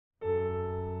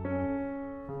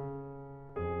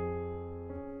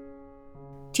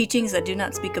Teachings that do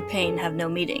not speak of pain have no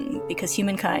meaning, because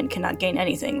humankind cannot gain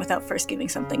anything without first giving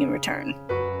something in return.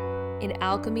 In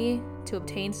alchemy, to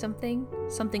obtain something,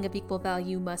 something of equal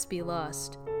value must be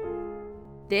lost.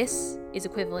 This is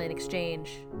equivalent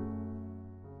exchange.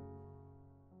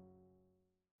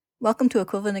 Welcome to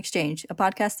Equivalent Exchange, a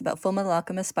podcast about Fullmetal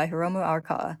Alchemist by Hiromu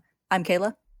Arakawa. I'm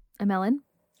Kayla. I'm Ellen.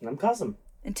 And I'm Kasim.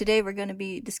 And today we're going to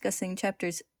be discussing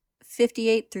chapters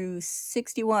 58 through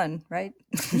 61, right?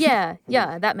 Yeah,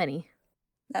 that many.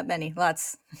 That many,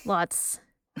 lots.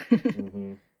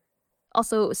 Mm-hmm.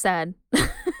 Also sad.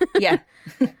 Yeah.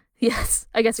 Yes,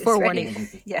 I guess Who's forewarning.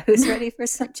 ready? Yeah, who's ready for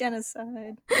some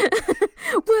genocide?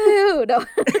 Woo! No.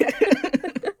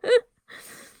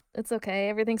 It's okay.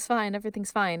 Everything's fine,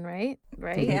 right?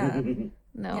 Right? Yeah.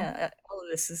 No. Yeah, all of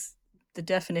this is the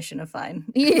definition of fine.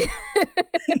 Yeah.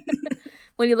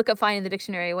 When you look up fine in the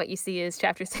dictionary, what you see is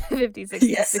chapters 56,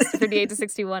 Yes. 58 to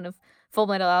 61 of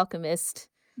Fullmetal Alchemist.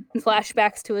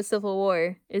 Flashbacks to a civil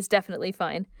war is definitely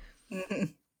fine.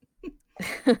 Mhm.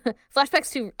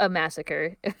 Flashbacks to a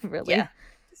massacre, really. Yeah,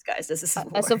 disguised as a civil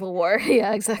war. A civil war.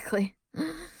 Yeah, exactly.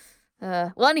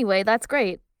 Well, anyway, that's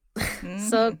great.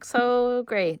 Mhm. So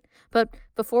great. But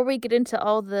before we get into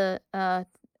all the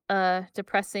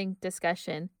depressing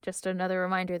discussion, just another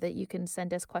reminder that you can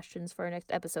send us questions for our next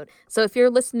episode. So if you're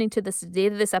listening to this the day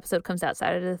that this episode comes out,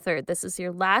 Saturday the 3rd, this is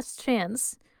your last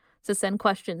chance to send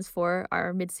questions for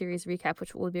our mid-series recap,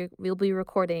 which we'll be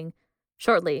recording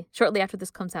shortly after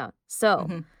this comes out. So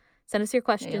Mhm. send us your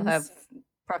questions. You'll have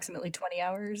approximately 20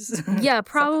 hours. Yeah,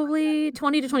 probably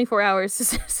 20 to 24 hours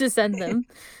to send them.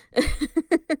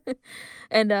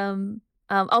 And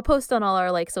I'll post on all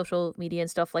our social media and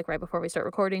stuff right before we start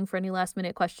recording for any last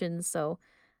minute questions. So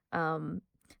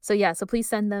so please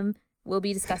send them. We'll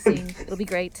be discussing. It'll be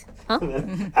great. Huh?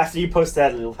 After you post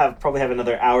that, it'll probably have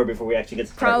another hour before we actually get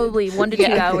started. Probably 1 to 2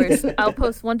 hours. I'll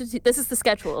post 1 to 2. This is the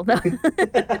schedule. No.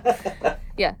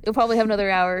 Yeah, you'll probably have another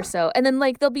hour or so, and then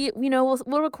there'll be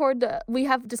we'll record. We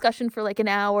have discussion for an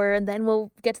hour, and then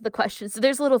we'll get to the questions. So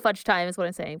there's a little fudge time, is what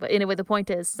I'm saying. But anyway, the point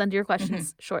is, send your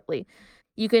questions shortly.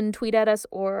 You can tweet at us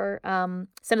or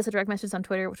send us a direct message on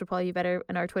Twitter, which would probably be better.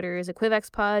 And our Twitter is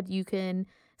EquivXPod. You can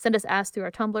send us ask through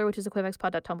our Tumblr, which is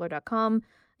equivxpod.tumblr.com.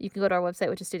 You can go to our website,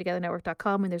 which is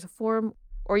staytogethernetwork.com, and there's a form.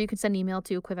 Or you can send an email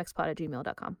to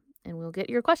equivxpod@gmail.com, and we'll get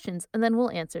your questions, and then we'll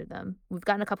answer them. We've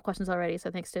gotten a couple questions already, so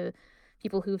thanks to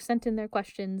people who've sent in their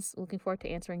questions. Looking forward to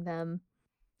answering them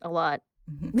a lot.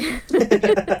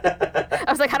 I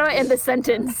was like, how do I end this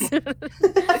sentence?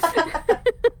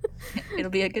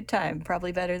 It'll be a good time.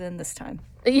 Probably better than this time.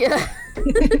 Yeah.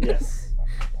 Yes.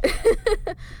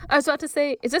 I was about to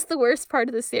say, is this the worst part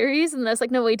of the series? And I was like,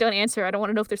 no, wait, don't answer. I don't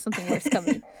want to know if there's something worse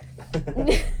coming.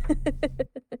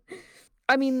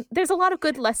 I mean, there's a lot of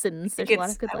good lessons. There's a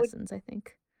lot of good lessons, I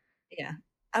think. Yeah.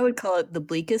 I would call it the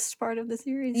bleakest part of the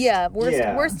series. Yeah,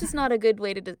 worst is not a good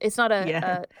way to... It's not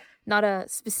not a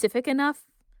specific enough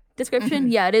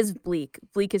description. Yeah, it is bleak.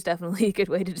 Bleak is definitely a good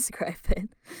way to describe it.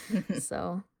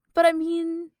 So, but I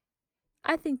mean,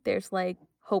 I think there's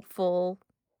hopeful...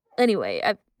 Anyway,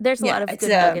 there's a lot of good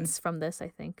nuggets from this, I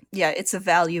think. Yeah, it's a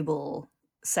valuable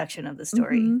section of the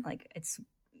story.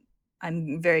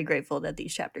 I'm very grateful that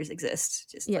these chapters exist,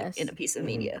 just in a piece of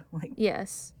media.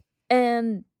 Yes,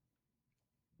 and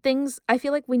things. I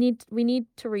feel like we need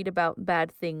to read about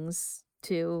bad things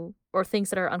too, or things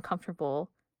that are uncomfortable.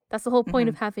 That's the whole point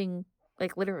of having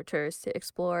literature, is to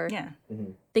explore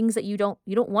things that you don't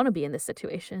want to be in this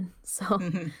situation. So.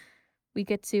 We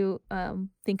get to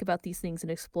think about these things and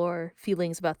explore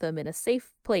feelings about them in a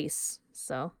safe place.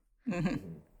 So,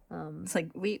 it's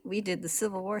we did the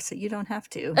Civil War, so you don't have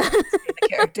to. The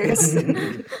characters,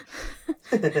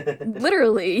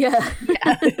 literally, yeah.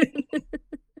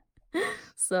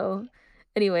 So,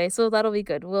 anyway, so that'll be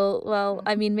good.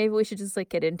 I mean, maybe we should just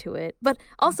get into it. But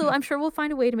also, I'm sure we'll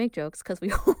find a way to make jokes, because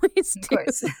we always do. Of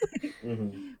course.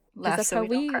 Laugh that's so how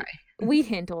we don't cry. We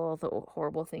handle all the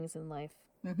horrible things in life.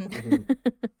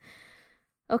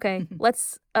 Okay,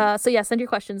 let's send your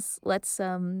questions. Let's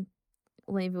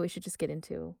maybe we should just get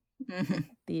into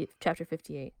the chapter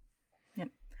 58. Yep.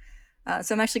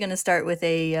 So I'm actually going to start with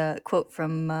a quote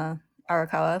from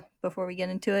Arakawa before we get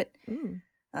into it.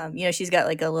 She's got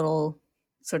a little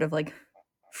sort of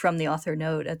from the author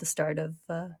note at the start of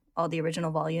all the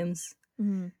original volumes.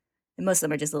 And most of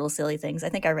them are just little silly things. I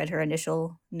think I read her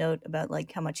initial note about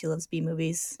how much she loves B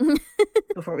movies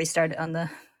before we started on the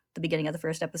beginning of the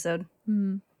first episode.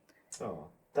 Oh,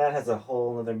 that has a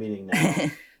whole other meaning now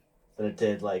than it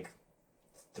did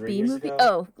 3 years movie?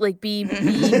 ago. Oh, B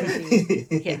movie.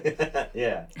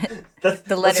 Yeah. That's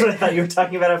what I thought you were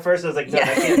talking about at first. I was like, no,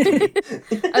 that can't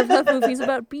be. I love movies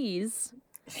about bees.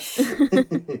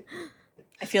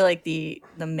 I feel like the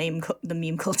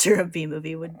meme culture of B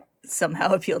movie would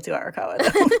somehow appeal to Arakawa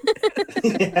though.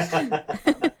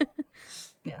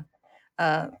 Yeah.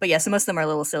 But yeah, so most of them are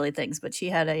little silly things. But she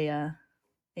had a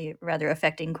rather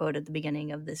affecting quote at the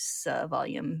beginning of this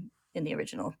volume in the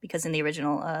original, because in the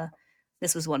original,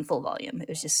 this was one full volume. It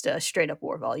was just a straight up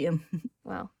war volume.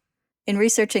 Wow. In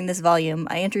researching this volume,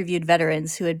 I interviewed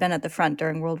veterans who had been at the front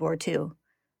during World War II.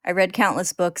 I read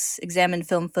countless books, examined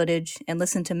film footage, and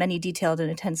listened to many detailed and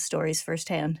intense stories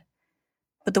firsthand.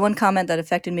 But the one comment that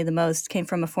affected me the most came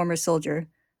from a former soldier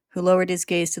who lowered his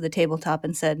gaze to the tabletop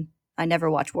and said, "I never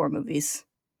watch war movies."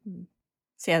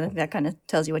 So yeah, that kind of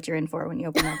tells you what you're in for when you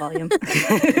open that volume.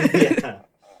 Yeah.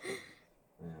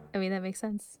 I mean, that makes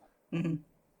sense. Mm-hmm.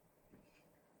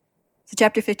 So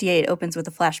chapter 58 opens with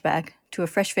a flashback to a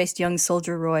fresh-faced young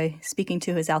soldier Roy speaking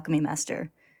to his alchemy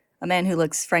master, a man who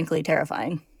looks frankly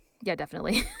terrifying. Yeah,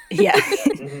 definitely. Yeah.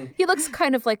 He looks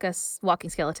kind of like a walking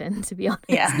skeleton, to be honest.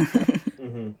 Yeah.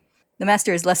 The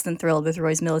master is less than thrilled with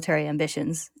Roy's military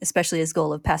ambitions, especially his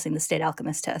goal of passing the state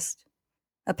alchemist test.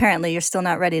 "Apparently, you're still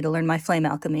not ready to learn my flame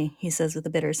alchemy," he says with a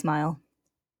bitter smile.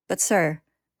 "But sir,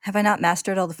 have I not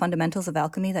mastered all the fundamentals of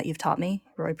alchemy that you've taught me?"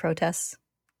 Roy protests.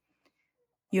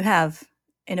 "You have,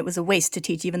 and it was a waste to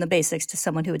teach even the basics to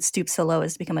someone who would stoop so low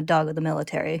as to become a dog of the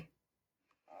military."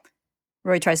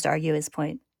 Roy tries to argue his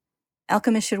point.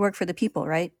 "Alchemists should work for the people,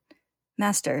 right?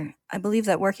 Master, I believe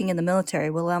that working in the military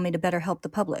will allow me to better help the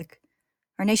public.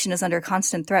 Our nation is under a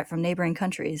constant threat from neighboring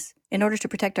countries. In order to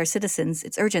protect our citizens,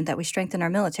 it's urgent that we strengthen our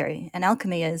military, and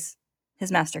alchemy is..."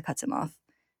 His master cuts him off.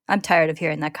 "I'm tired of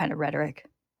hearing that kind of rhetoric."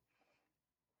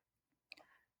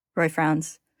 Roy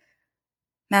frowns.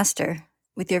 "Master,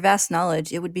 with your vast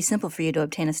knowledge, it would be simple for you to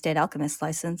obtain a state alchemist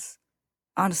license.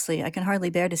 Honestly, I can hardly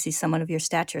bear to see someone of your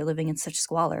stature living in such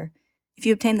squalor. If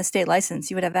you obtained the state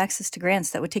license, you would have access to grants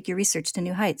that would take your research to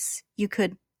new heights. You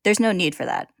could..." "There's no need for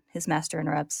that," his master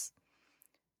interrupts.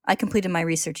 "I completed my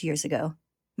research years ago.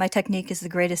 My technique is the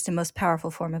greatest and most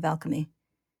powerful form of alchemy.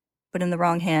 But in the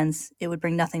wrong hands, it would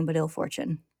bring nothing but ill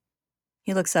fortune."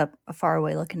 He looks up, a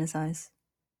faraway look in his eyes.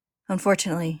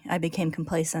 "Unfortunately, I became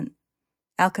complacent.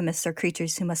 Alchemists are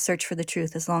creatures who must search for the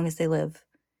truth as long as they live.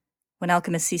 When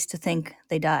alchemists cease to think,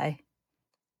 they die."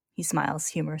 He smiles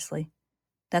humorously.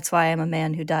 "That's why I am a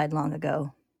man who died long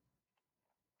ago."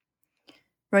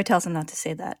 Roy tells him not to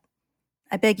say that.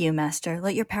 "I beg you, master,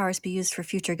 let your powers be used for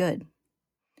future good."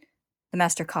 The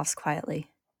master coughs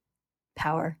quietly.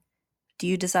 "Power. Do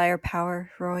you desire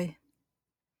power, Roy?"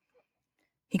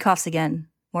 He coughs again,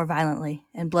 more violently,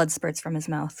 and blood spurts from his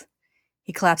mouth.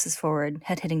 He collapses forward,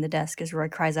 head hitting the desk as Roy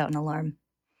cries out in alarm.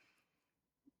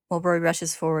 While Roy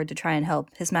rushes forward to try and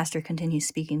help, his master continues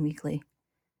speaking weakly.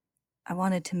 "I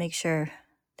wanted to make sure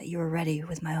that you were ready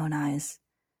with my own eyes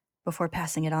before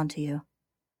passing it on to you.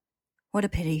 What a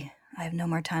pity, I have no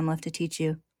more time left to teach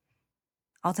you.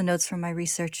 All the notes from my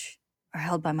research are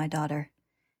held by my daughter.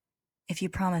 If you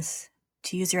promise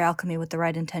to use your alchemy with the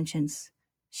right intentions,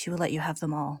 she will let you have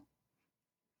them all."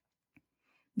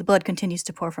 The blood continues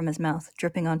to pour from his mouth,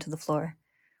 dripping onto the floor.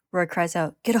 Roy cries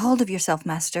out, "Get a hold of yourself,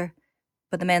 master!"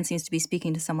 But the man seems to be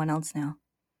speaking to someone else now.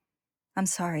 "I'm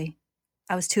sorry.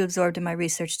 I was too absorbed in my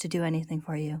research to do anything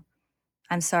for you.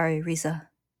 I'm sorry, Riza."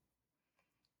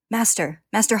 "Master!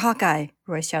 Master Hawkeye!"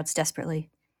 Roy shouts desperately.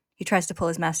 He tries to pull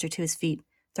his master to his feet,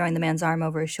 throwing the man's arm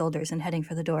over his shoulders and heading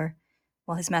for the door,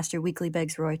 while his master weakly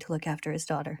begs Roy to look after his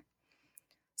daughter.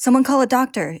 "Someone call a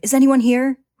doctor! Is anyone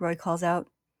here?" Roy calls out.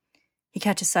 He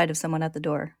catches sight of someone at the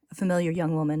door, a familiar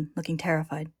young woman, looking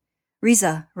terrified.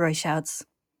 "Riza!" Roy shouts.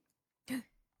 Dun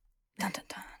dun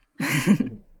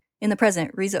dun. In the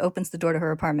present, Riza opens the door to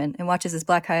her apartment and watches as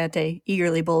Black Hayate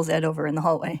eagerly bowls Ed over in the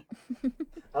hallway.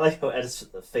 I like how Ed's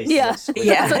face Yeah. is like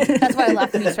Yeah. That's why I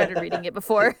laughed when you started reading it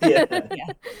before. Yeah.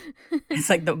 It's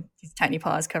like these tiny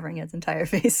paws covering Ed's entire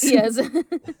face. Yes.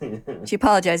 She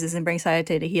apologizes and brings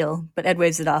Hayate to heel, but Ed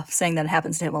waves it off, saying that it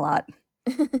happens to him a lot.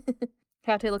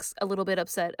 Hayate looks a little bit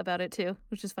upset about it too,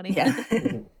 which is funny. Yeah.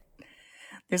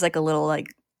 There's like a little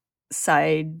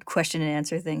side question and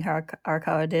answer thing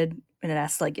Arakawa did, and it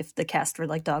asked if the cast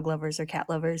were dog lovers or cat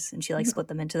lovers, and she split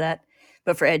them into that.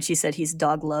 But for Ed, she said he's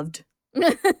dog loved.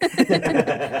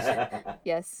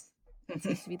 Yes.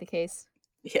 Seems to be the case.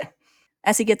 Yeah.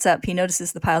 As he gets up, he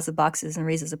notices the piles of boxes in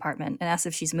Riza's apartment and asks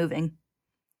if she's moving.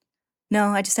 "No,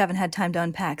 I just haven't had time to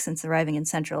unpack since arriving in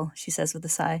Central," she says with a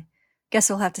sigh. "Guess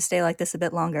we'll have to stay like this a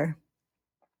bit longer."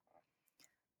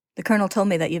 "The colonel told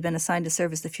me that you've been assigned to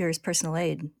serve as the Fuhrer's personal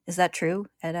aide. Is that true?"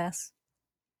 Ed asks.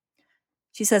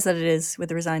 She says that it is, with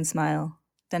a resigned smile,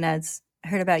 then adds, "I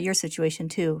heard about your situation,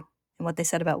 too, and what they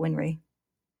said about Winry."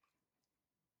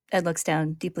 Ed looks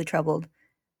down, deeply troubled,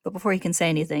 but before he can say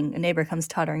anything, a neighbor comes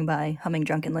tottering by, humming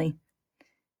drunkenly.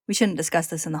 We shouldn't discuss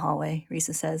this in the hallway,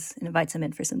 Risa says, and invites him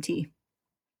in for some tea.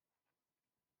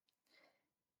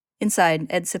 Inside,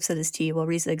 Ed sips at his tea while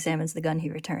Risa examines the gun he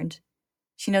returned.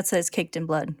 She notes that it's caked in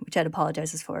blood, which Ed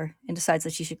apologizes for, and decides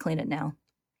that she should clean it now.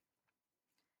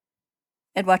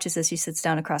 Ed watches as she sits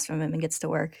down across from him and gets to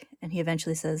work, and he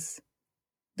eventually says,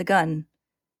 "The gun.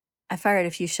 I fired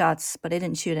a few shots, but I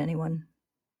didn't shoot anyone."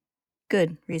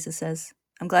 "Good," Risa says.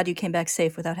 "I'm glad you came back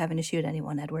safe without having to shoot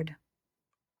anyone, Edward."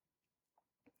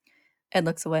 Ed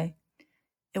looks away.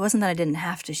 "It wasn't that I didn't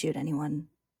have to shoot anyone.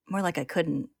 More like I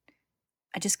couldn't.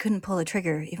 I just couldn't pull the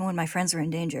trigger, even when my friends were in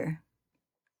danger."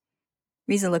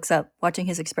 Risa looks up, watching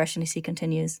his expression as he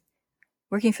continues.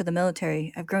 "Working for the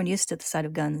military, I've grown used to the sight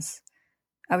of guns.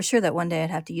 I was sure that one day I'd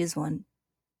have to use one.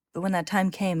 But when that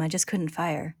time came, I just couldn't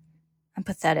fire. I'm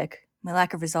pathetic. My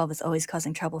lack of resolve is always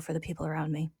causing trouble for the people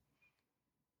around me."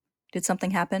 "Did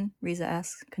something happen?" Risa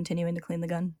asks, continuing to clean the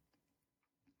gun.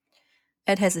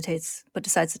 Ed hesitates, but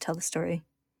decides to tell the story.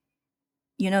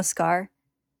 "You know Scar?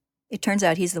 It turns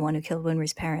out he's the one who killed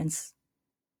Winry's parents.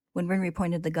 When Winry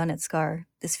pointed the gun at Scar,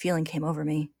 this feeling came over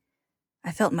me.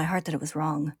 I felt in my heart that it was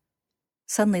wrong.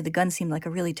 Suddenly, the gun seemed like a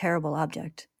really terrible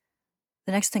object.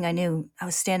 The next thing I knew, I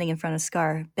was standing in front of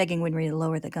Scar, begging Winry to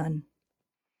lower the gun."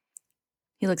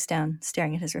 He looks down,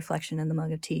 staring at his reflection in the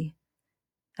mug of tea.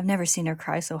 I've never seen her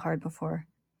cry so hard before.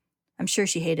 I'm sure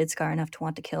she hated Scar enough to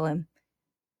want to kill him.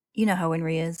 You know how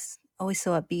Winry is, always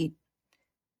so upbeat.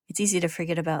 It's easy to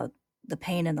forget about the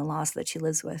pain and the loss that she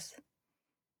lives with.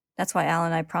 That's why Al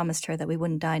and I promised her that we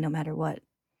wouldn't die no matter what.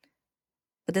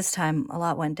 But this time, a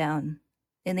lot went down.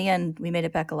 In the end, we made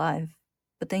it back alive,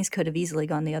 but things could have easily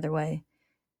gone the other way.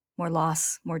 More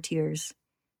loss, more tears.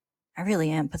 I really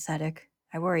am pathetic.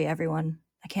 I worry everyone.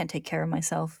 I can't take care of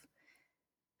myself.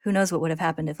 Who knows what would have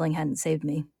happened if Ling hadn't saved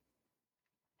me.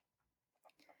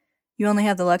 You only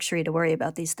have the luxury to worry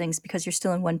about these things because you're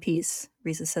still in one piece,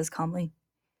 Risa says calmly.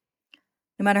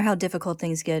 No matter how difficult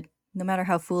things get, no matter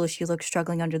how foolish you look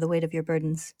struggling under the weight of your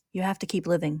burdens, you have to keep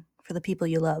living for the people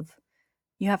you love.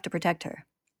 You have to protect her.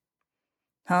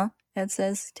 Huh? Ed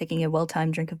says, taking a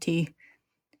well-timed drink of tea.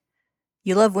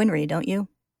 You love Winry, don't you?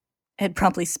 Ed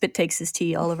promptly spit takes his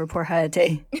tea all over poor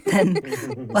Hayate,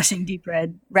 then, blushing deep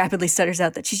red, rapidly stutters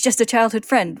out that she's just a childhood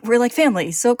friend. We're like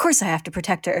family, so of course I have to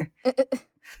protect her.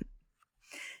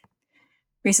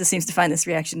 Risa seems to find this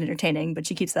reaction entertaining, but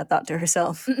she keeps that thought to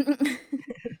herself.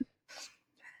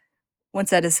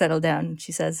 Once Ed has settled down,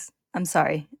 she says, I'm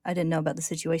sorry, I didn't know about the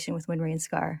situation with Winry and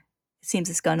Scar. It seems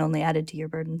this gun only added to your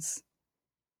burdens.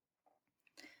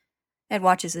 Ed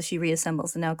watches as she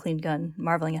reassembles the now cleaned gun,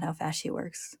 marveling at how fast she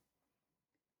works.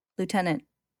 Lieutenant,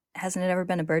 hasn't it ever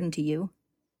been a burden to you?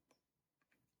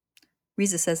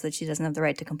 Risa says that she doesn't have the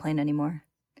right to complain anymore.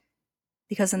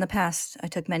 Because in the past, I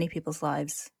took many people's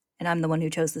lives, and I'm the one who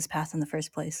chose this path in the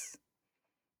first place.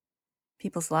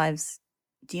 People's lives?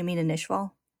 Do you mean in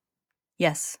Ishval?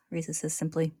 Yes, Risa says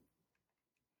simply.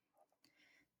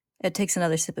 Ed takes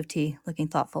another sip of tea, looking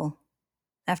thoughtful.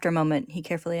 After a moment, he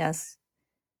carefully asks,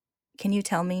 Can you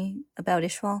tell me about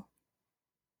Ishval?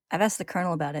 I've asked the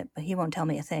colonel about it, but he won't tell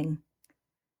me a thing.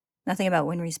 Nothing about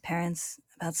Winry's parents,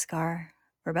 about Scar,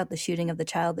 or about the shooting of the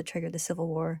child that triggered the Civil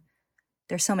War.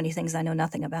 There's so many things I know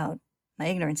nothing about. My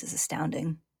ignorance is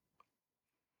astounding.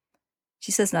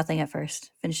 She says nothing at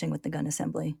first, finishing with the gun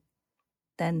assembly.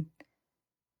 Then,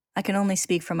 I can only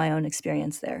speak from my own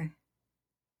experience there.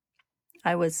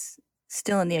 I was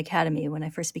still in the academy when I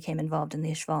first became involved in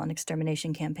the Ishvalan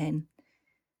extermination campaign.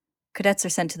 Cadets are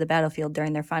sent to the battlefield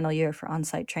during their final year for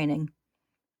on-site training.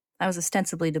 I was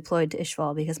ostensibly deployed to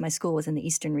Ishval because my school was in the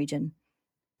eastern region,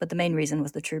 but the main reason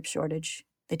was the troop shortage.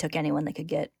 They took anyone they could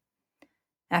get.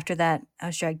 After that, I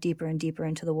was dragged deeper and deeper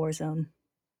into the war zone.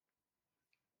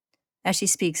 As she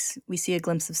speaks, we see a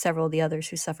glimpse of several of the others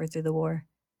who suffered through the war.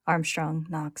 Armstrong,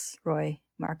 Knox, Roy,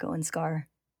 Marco, and Scar.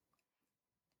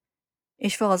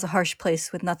 Ishval is a harsh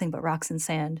place with nothing but rocks and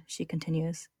sand, she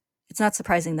continues. It's not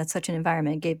surprising that such an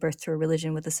environment gave birth to a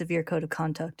religion with a severe code of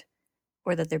conduct,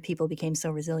 or that their people became so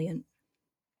resilient.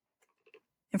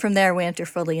 And from there, we enter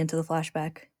fully into the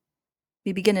flashback.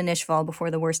 We begin in Ishval before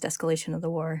the worst escalation of the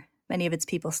war, many of its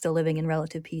people still living in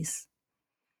relative peace.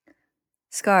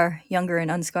 Scar, younger and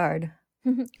unscarred.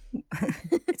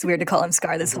 It's weird to call him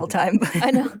Scar this whole time.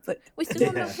 I know. But we still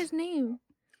don't know his name.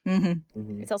 Mm-hmm.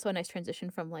 Mm-hmm. It's also a nice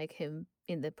transition from like him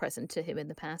in the present to him in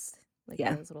the past. Like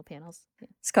those little panels. Yeah.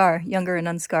 Scar, younger and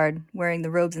unscarred, wearing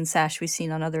the robes and sash we've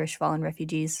seen on other Ishvalan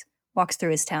refugees, walks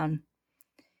through his town.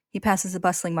 He passes a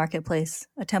bustling marketplace,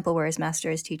 a temple where his master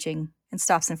is teaching, and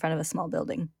stops in front of a small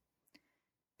building.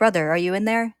 Brother, are you in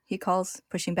there? He calls,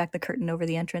 pushing back the curtain over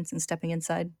the entrance and stepping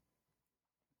inside.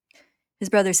 His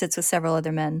brother sits with several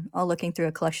other men, all looking through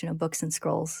a collection of books and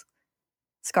scrolls.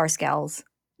 Scar scowls.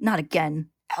 Not again.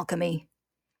 Alchemy.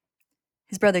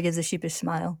 His brother gives a sheepish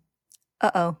smile.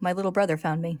 Uh-oh, my little brother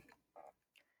found me.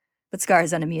 But Scar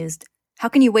is unamused. How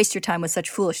can you waste your time with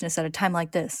such foolishness at a time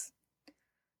like this?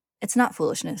 It's not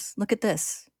foolishness. Look at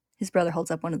this. His brother holds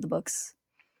up one of the books.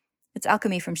 It's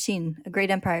alchemy from Xin, a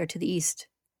great empire to the east.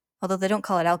 Although they don't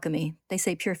call it alchemy, they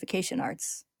say purification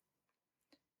arts.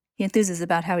 He enthuses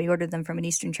about how he ordered them from an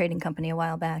Eastern trading company a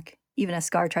while back, even as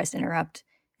Scar tries to interrupt,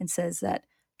 and says that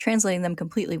translating them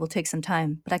completely will take some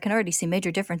time, but I can already see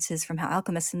major differences from how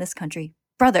alchemists in this country...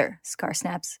 Brother, Scar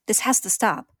snaps, this has to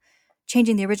stop.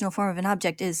 Changing the original form of an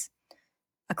object is...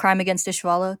 a crime against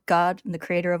Ishvala, God, and the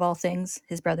creator of all things,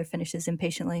 his brother finishes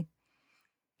impatiently.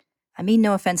 I mean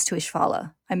no offense to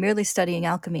Ishvala. I'm merely studying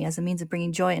alchemy as a means of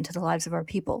bringing joy into the lives of our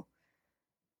people.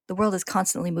 The world is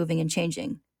constantly moving and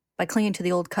changing. By clinging to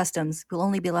the old customs, we'll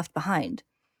only be left behind.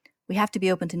 We have to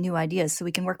be open to new ideas so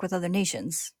we can work with other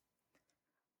nations.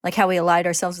 Like how we allied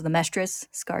ourselves with the Mestris,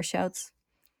 Scar shouts.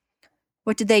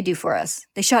 What did they do for us?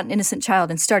 They shot an innocent child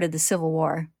and started the civil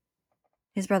war.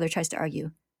 His brother tries to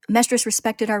argue. Mestris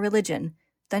respected our religion.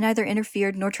 They neither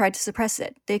interfered nor tried to suppress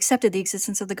it. They accepted the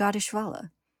existence of the god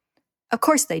Ishvala. Of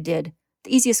course they did.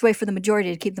 The easiest way for the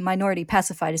majority to keep the minority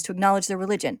pacified is to acknowledge their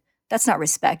religion. That's not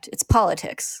respect, it's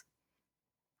politics.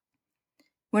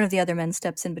 One of the other men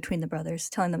steps in between the brothers,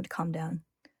 telling them to calm down.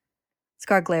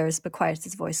 Scar glares, but quiets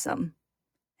his voice some.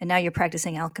 And now you're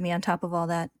practicing alchemy on top of all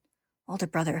that? Older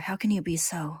brother, how can you be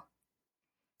so?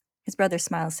 His brother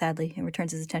smiles sadly and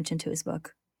returns his attention to his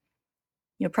book.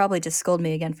 You'll probably just scold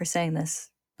me again for saying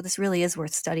this, but this really is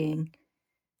worth studying.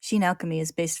 Xin alchemy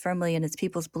is based firmly in its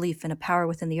people's belief in a power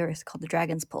within the earth called the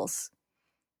Dragon's Pulse.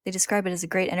 They describe it as a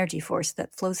great energy force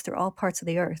that flows through all parts of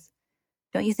the earth.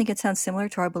 Don't you think it sounds similar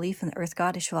to our belief in the earth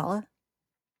god Ishvala?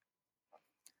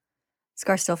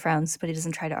 Scar still frowns, but he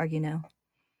doesn't try to argue now.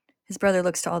 His brother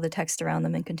looks to all the text around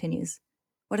them and continues.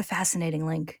 What a fascinating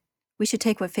link. We should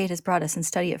take what fate has brought us and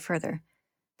study it further.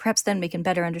 Perhaps then we can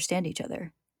better understand each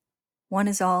other. One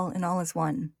is all and all is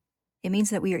one. It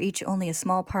means that we are each only a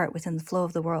small part within the flow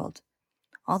of the world.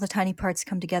 All the tiny parts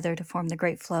come together to form the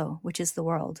great flow, which is the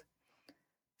world.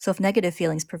 So if negative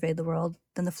feelings pervade the world,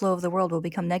 then the flow of the world will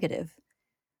become negative.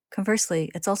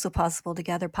 Conversely, it's also possible to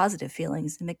gather positive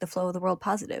feelings and make the flow of the world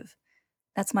positive.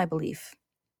 That's my belief.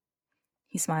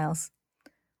 He smiles.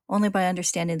 Only by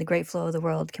understanding the great flow of the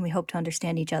world can we hope to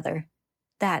understand each other.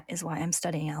 That is why I'm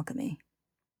studying alchemy.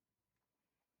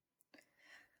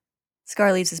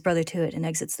 Scar leaves his brother to it and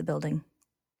exits the building.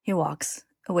 He walks,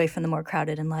 away from the more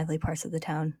crowded and lively parts of the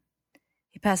town.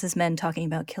 He passes men talking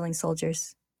about killing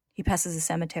soldiers. He passes a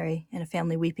cemetery and a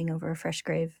family weeping over a fresh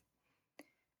grave.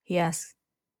 He asks,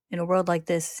 in a world like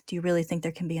this, do you really think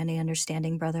there can be any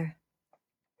understanding, brother?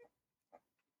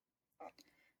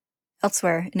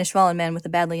 Elsewhere, an Ishvalan man with a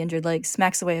badly injured leg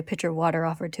smacks away a pitcher of water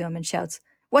offered to him and shouts,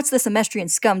 What's this Amestrian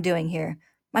scum doing here?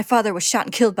 My father was shot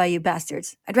and killed by you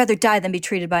bastards. I'd rather die than be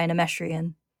treated by an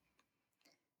Amestrian.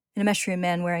 An Amestrian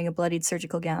man wearing a bloodied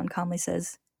surgical gown calmly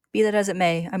says, Be that as it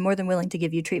may, I'm more than willing to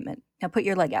give you treatment. Now put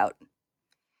your leg out.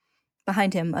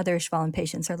 Behind him, other Ishvalan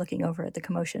patients are looking over at the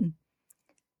commotion.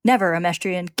 Never,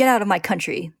 Amestrian. Get out of my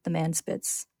country, the man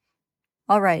spits.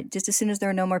 All right, just as soon as there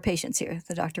are no more patients here,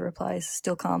 the doctor replies,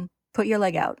 still calm. Put your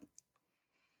leg out.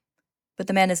 But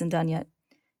the man isn't done yet.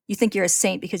 You think you're a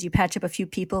saint because you patch up a few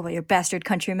people while your bastard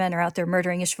countrymen are out there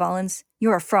murdering Ishvalans?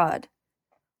 You're a fraud.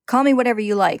 Call me whatever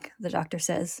you like, the doctor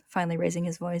says, finally raising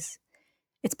his voice.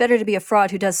 It's better to be a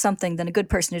fraud who does something than a good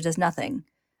person who does nothing.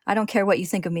 I don't care what you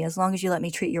think of me as long as you let me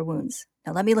treat your wounds.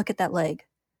 Now let me look at that leg.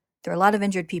 There are a lot of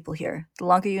injured people here. The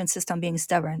longer you insist on being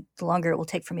stubborn, the longer it will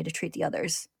take for me to treat the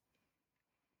others.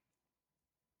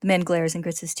 The man glares and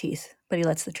grits his teeth, but he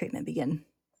lets the treatment begin.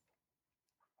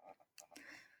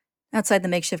 Outside the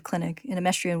makeshift clinic, an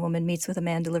Amestrian woman meets with a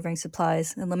man delivering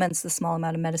supplies and laments the small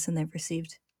amount of medicine they've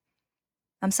received.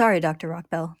 I'm sorry, Dr.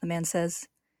 Rockbell, the man says.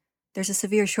 There's a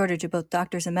severe shortage of both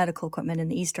doctors and medical equipment in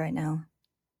the East right now.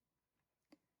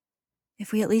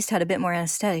 If we at least had a bit more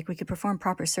anesthetic, we could perform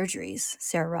proper surgeries,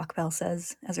 Sarah Rockbell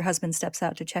says, as her husband steps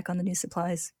out to check on the new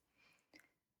supplies.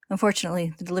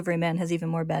 Unfortunately, the delivery man has even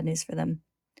more bad news for them.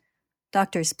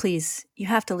 Doctors, please, you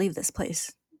have to leave this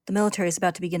place. The military is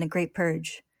about to begin a great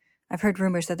purge. I've heard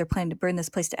rumors that they're planning to burn this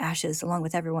place to ashes, along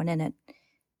with everyone in it.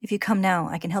 If you come now,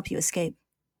 I can help you escape.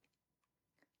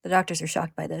 The doctors are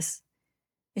shocked by this.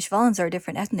 Ishvalans are a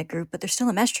different ethnic group, but they're still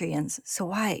Amestrians, so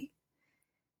why?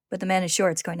 But the man is sure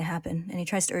it's going to happen, and he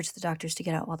tries to urge the doctors to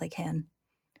get out while they can.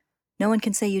 No one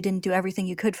can say you didn't do everything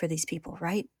you could for these people,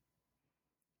 right?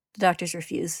 The doctors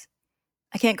refuse.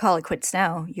 I can't call it quits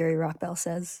now, Yuri Rockbell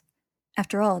says.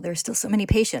 After all, there are still so many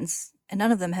patients, and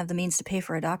none of them have the means to pay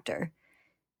for a doctor.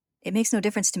 It makes no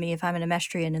difference to me if I'm an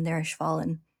Amestrian and they're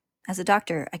Ishvalan. As a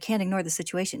doctor, I can't ignore the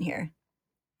situation here.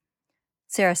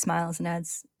 Sarah smiles and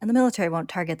adds, and the military won't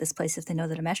target this place if they know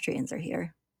that Amestrians are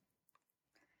here.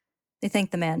 They thank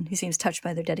the man, who seems touched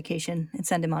by their dedication, and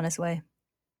send him on his way.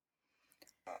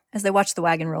 As they watch the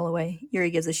wagon roll away,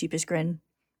 Yuri gives a sheepish grin.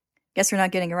 Guess we're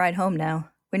not getting a ride home now.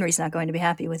 Winry's not going to be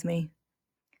happy with me.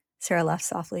 Sarah laughs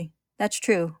softly. That's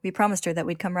true. We promised her that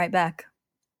we'd come right back.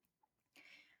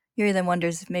 Yuri then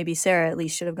wonders if maybe Sarah at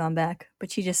least should have gone back, but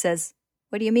she just says,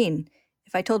 What do you mean?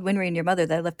 If I told Winry and your mother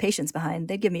that I left patients behind,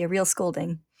 they'd give me a real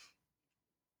scolding.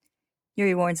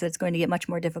 Yuri warns that it's going to get much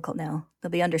more difficult now.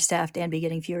 They'll be understaffed and be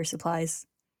getting fewer supplies.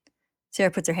 Sarah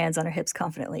puts her hands on her hips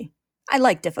confidently. I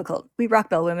like difficult. We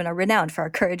Rockbell women are renowned for our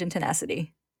courage and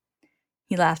tenacity.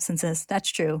 He laughs and says,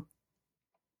 That's true.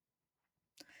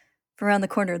 From around the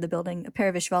corner of the building, a pair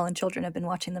of Ishvalan children have been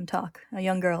watching them talk, a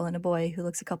young girl and a boy who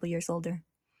looks a couple years older.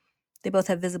 They both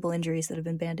have visible injuries that have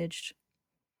been bandaged.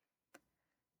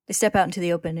 They step out into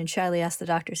the open and shyly ask the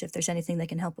doctors if there's anything they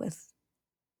can help with.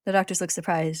 The doctors look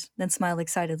surprised, then smile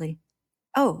excitedly.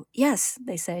 Oh, yes,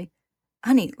 they say.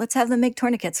 Honey, let's have them make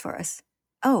tourniquets for us.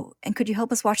 Oh, and could you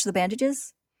help us wash the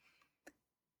bandages?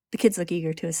 The kids look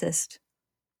eager to assist.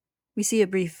 We see a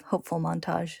brief, hopeful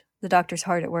montage. The doctors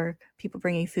hard at work, people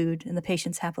bringing food, and the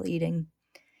patients happily eating.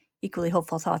 Equally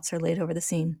hopeful thoughts are laid over the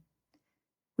scene.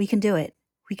 We can do it.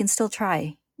 We can still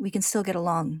try. We can still get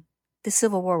along. This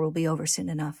civil war will be over soon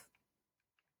enough.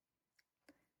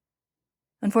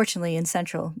 Unfortunately, in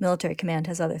Central, military command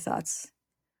has other thoughts.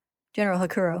 General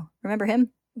Hakuro, remember him?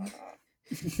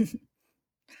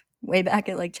 Way back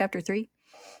at chapter 3?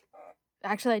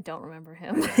 Actually, I don't remember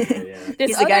him. Yeah.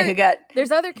 He's the guy who got...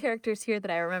 There's other characters here that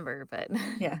I remember, but...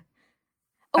 Yeah.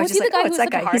 Oh, was he the guy who was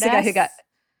such a hard He's the guy who ass? got...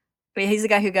 Wait, he's the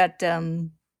guy who got,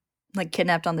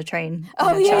 kidnapped on the train.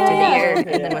 Oh, and yeah, shot through yeah, the yeah. air,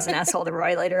 and then was an asshole to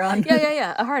Roy later on.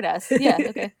 Yeah. A hard ass. Yeah,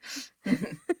 okay.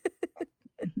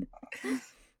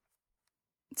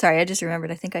 Sorry, I just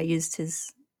remembered. I think I used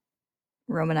his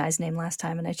Romanized name last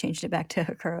time, and I changed it back to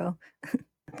Hakuro.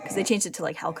 Because they changed it to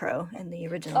Halcro in the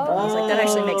original. But I was like, that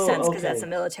actually makes sense because that's a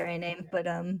military name. But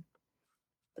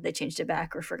they changed it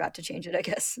back or forgot to change it, I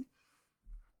guess.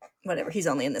 Whatever, he's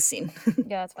only in this scene.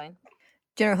 Yeah, that's fine.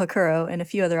 General Hakuro and a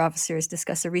few other officers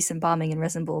discuss a recent bombing in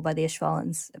Resin Bowl by the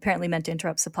Ishvalans, apparently meant to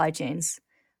interrupt supply chains.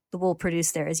 The wool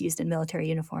produced there is used in military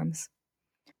uniforms.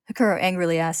 Hakuro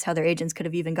angrily asks how their agents could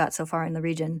have even got so far in the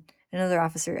region. Another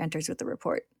officer enters with the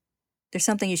report. There's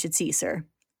something you should see, sir.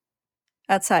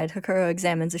 Outside, Hakuro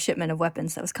examines a shipment of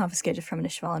weapons that was confiscated from an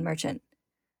Ishvalan merchant.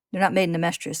 They're not made in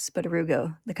Amestris, but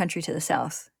Arugo, the country to the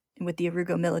south, and with the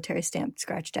Arugo military stamp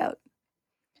scratched out.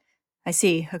 I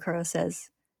see, Hakuro says.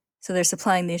 So they're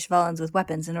supplying the Ishvalans with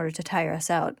weapons in order to tire us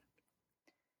out.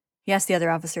 He asked the other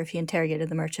officer if he interrogated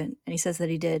the merchant, and he says that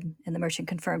he did, and the merchant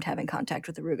confirmed having contact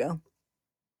with Arugo.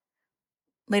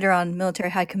 Later on, military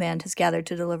high command has gathered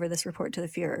to deliver this report to the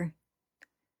Führer.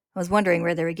 I was wondering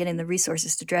where they were getting the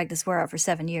resources to drag this war out for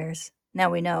 7 years. Now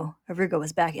we know. Arugo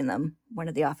was backing them, one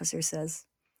of the officers says.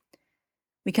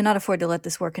 We cannot afford to let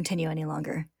this war continue any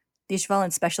longer. The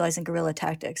Ishvalans specialize in guerrilla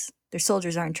tactics. Their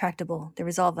soldiers are intractable, their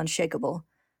resolve unshakable.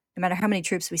 No matter how many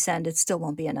troops we send, it still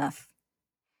won't be enough.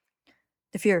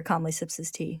 The Führer calmly sips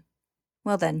his tea.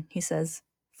 Well then, he says,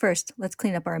 first, let's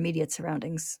clean up our immediate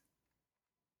surroundings.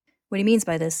 What he means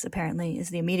by this, apparently, is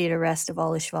the immediate arrest of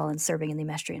all Ishvalans serving in the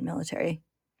Amestrian military.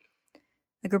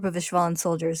 A group of Ishvalan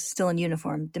soldiers, still in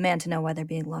uniform, demand to know why they're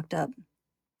being locked up.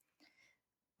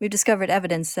 We've discovered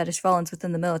evidence that Ishvalans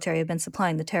within the military have been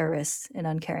supplying the terrorists, an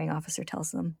uncaring officer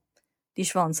tells them. The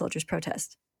Ishvalan soldiers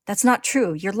protest. That's not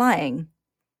true, you're lying.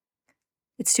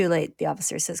 It's too late, the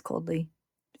officer says coldly.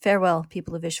 Farewell,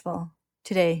 people of Ishval.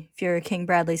 Today, Führer King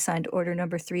Bradley signed Order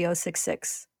Number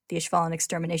 3066. The Ishvalan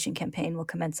extermination campaign will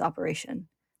commence operation.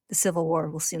 The civil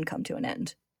war will soon come to an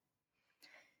end.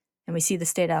 And we see the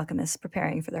state alchemists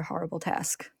preparing for their horrible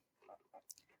task.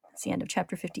 That's the end of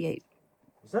chapter 58.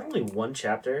 Was that only one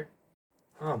chapter?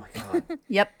 Oh my god.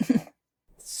 Yep.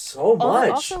 So much.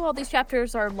 Also, all these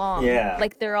chapters are long. Yeah.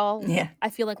 They're all, Yeah.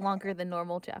 I feel longer than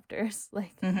normal chapters.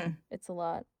 It's a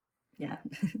lot. Yeah.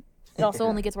 It also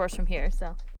only gets worse from here,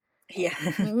 so. Yeah.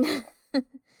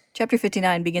 Chapter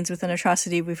 59 begins with an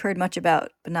atrocity we've heard much about,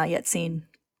 but not yet seen.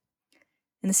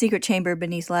 In the secret chamber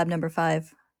beneath Lab Number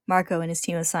 5, Marco and his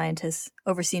team of scientists,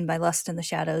 overseen by Lust in the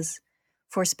shadows,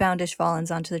 force bound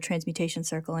Ishvalans onto the transmutation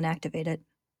circle and activate it.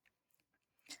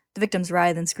 The victims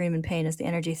writhe and scream in pain as the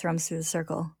energy thrums through the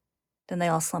circle. Then they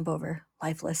all slump over,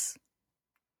 lifeless.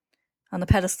 On the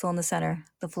pedestal in the center,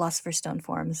 the Philosopher's Stone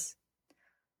forms.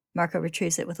 Marco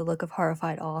retrieves it with a look of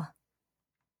horrified awe.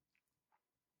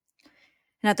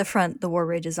 And at the front, the war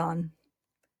rages on.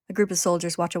 A group of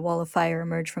soldiers watch a wall of fire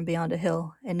emerge from beyond a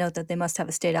hill and note that they must have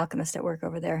a state alchemist at work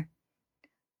over there.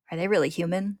 Are they really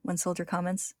human? One soldier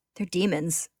comments. They're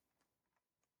demons.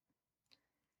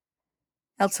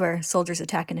 Elsewhere, soldiers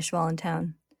attack an Ishvalan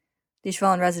town. The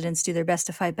Ishvalan residents do their best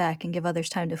to fight back and give others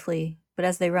time to flee, but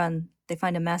as they run, they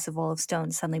find a massive wall of stone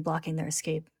suddenly blocking their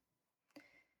escape.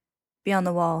 Beyond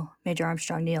the wall, Major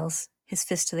Armstrong kneels, his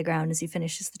fist to the ground as he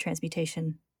finishes the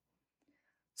transmutation.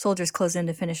 Soldiers close in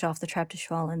to finish off the trapped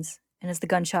Ishvalans, and as the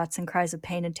gunshots and cries of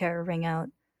pain and terror ring out,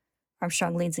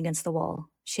 Armstrong leans against the wall,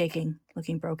 shaking,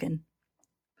 looking broken.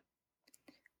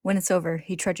 When it's over,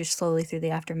 he trudges slowly through the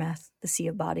aftermath, the sea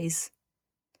of bodies.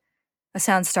 A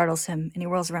sound startles him, and he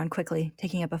whirls around quickly,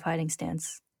 taking up a fighting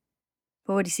stance.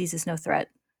 But what he sees is no threat,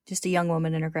 just a young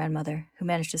woman and her grandmother, who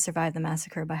managed to survive the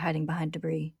massacre by hiding behind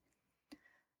debris.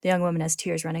 The young woman has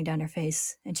tears running down her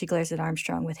face, and she glares at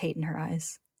Armstrong with hate in her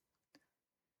eyes.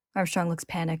 Armstrong looks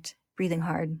panicked, breathing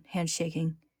hard, hands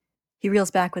shaking. He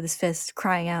reels back with his fist,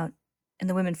 crying out, and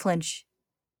the women flinch.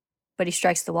 But he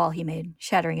strikes the wall he made,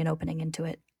 shattering an opening into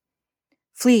it.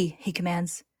 "Flee," he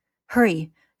commands.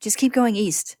 "Hurry, just keep going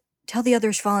east. Tell the other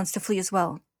Ishvalans to flee as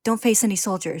well. Don't face any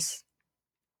soldiers."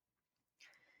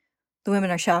 The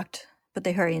women are shocked, but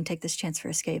they hurry and take this chance for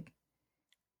escape.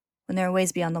 When they're a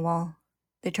ways beyond the wall,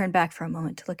 they turn back for a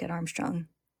moment to look at Armstrong.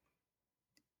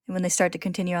 And when they start to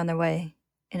continue on their way,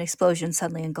 an explosion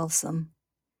suddenly engulfs them.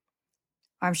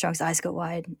 Armstrong's eyes go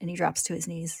wide, and he drops to his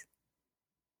knees.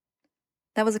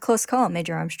 "That was a close call,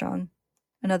 Major Armstrong."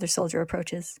 Another soldier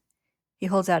approaches. He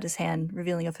holds out his hand,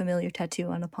 revealing a familiar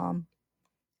tattoo on the palm.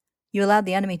 "You allowed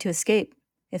the enemy to escape.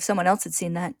 If someone else had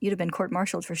seen that, you'd have been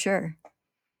court-martialed for sure."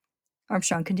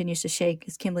 Armstrong continues to shake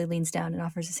as Kimberly leans down and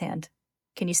offers his hand.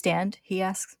 "Can you stand?" he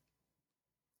asks.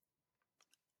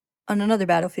 On another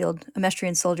battlefield,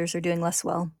 Amestrian soldiers are doing less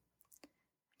well.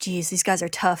 "Geez, these guys are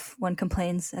tough," one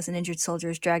complains as an injured soldier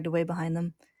is dragged away behind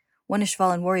them. "One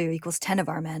Ishvalan warrior equals 10 of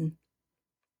our men."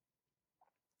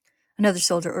 Another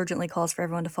soldier urgently calls for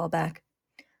everyone to fall back.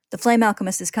 "The flame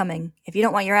alchemist is coming. If you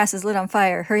don't want your asses lit on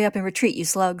fire, hurry up and retreat, you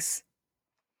slugs."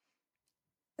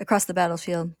 Across the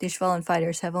battlefield, the Ishvalan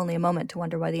fighters have only a moment to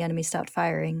wonder why the enemy stopped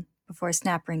firing, before a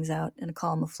snap rings out and a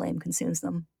column of flame consumes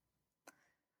them.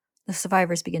 The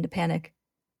survivors begin to panic.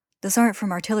 "Those aren't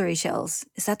from artillery shells.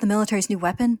 Is that the military's new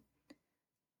weapon?"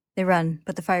 They run,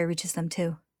 but the fire reaches them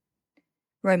too.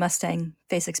 Roy Mustang,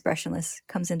 face expressionless,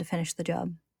 comes in to finish the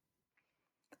job.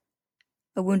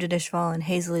 A wounded Ishvalan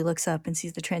hazily looks up and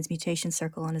sees the transmutation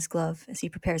circle on his glove as he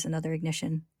prepares another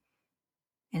ignition.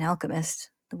 "An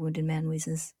alchemist," the wounded man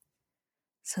wheezes.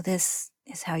 "So this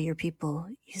is how your people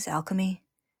use alchemy?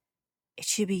 It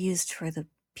should be used for the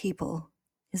people,"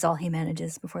 is all he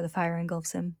manages before the fire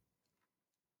engulfs him.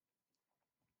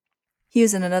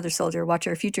 Hughes and another soldier watch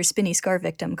our future spinny scar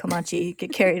victim, Komachi,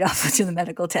 get carried off to the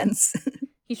medical tents.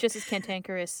 He's just as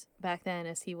cantankerous back then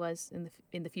as he was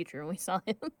in the future when we saw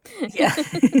him. Yeah.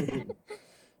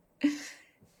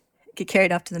 Get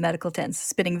carried off to the medical tents,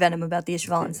 spitting venom about the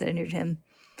Ishvalans that injured him.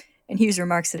 And Hughes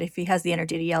remarks that if he has the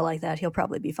energy to yell like that, he'll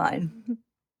probably be fine.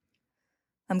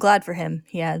 "I'm glad for him,"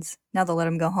 he adds. "Now they'll let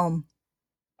him go home."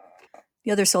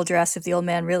 The other soldier asks if the old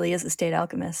man really is a state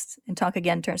alchemist, and talk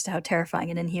again turns to how terrifying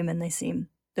and inhuman they seem,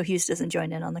 though Hughes doesn't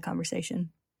join in on the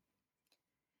conversation.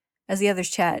 As the others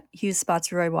chat, Hughes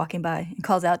spots Roy walking by and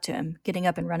calls out to him, getting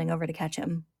up and running over to catch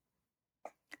him.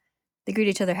 They greet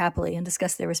each other happily and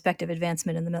discuss their respective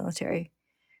advancement in the military,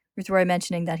 with Roy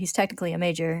mentioning that he's technically a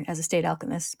major as a state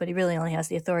alchemist, but he really only has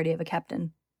the authority of a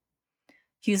captain.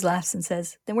 Hughes laughs and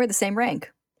says, "Then we're the same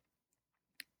rank."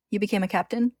 "You became a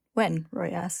captain? When?"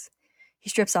 Roy asks. He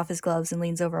strips off his gloves and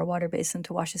leans over a water basin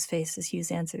to wash his face as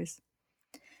Hughes answers.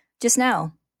 "Just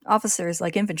now. Officers,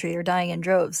 like infantry, are dying in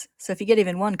droves, so if you get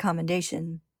even one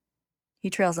commendation..."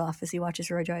 He trails off as he watches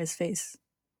Roy dry his face.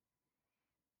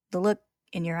 "The look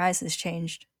in your eyes has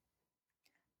changed."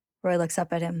 Roy looks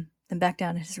up at him, then back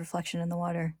down at his reflection in the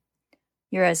water.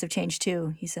 "Your eyes have changed too,"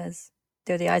 he says.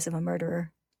 "They're the eyes of a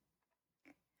murderer."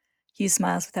 Hughes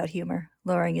smiles without humor,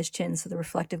 lowering his chin so the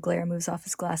reflective glare moves off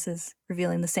his glasses,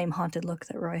 revealing the same haunted look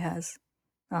that Roy has.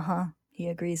 "Uh-huh," he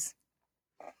agrees.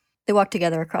 They walk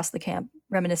together across the camp,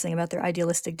 reminiscing about their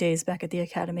idealistic days back at the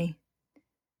academy.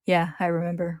 "Yeah, I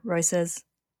remember," Roy says.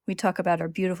 "We talk about our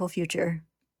beautiful future."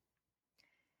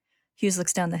 Hughes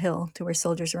looks down the hill to where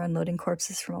soldiers are unloading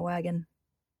corpses from a wagon.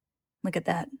 "Look at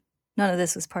that. None of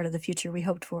this was part of the future we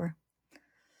hoped for."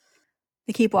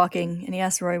 They keep walking, and he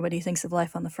asks Roy what he thinks of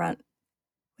life on the front.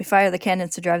 We fire the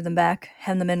cannons to drive them back,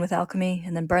 hem them in with alchemy,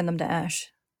 and then burn them to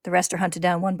ash. The rest are hunted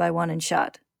down one by one and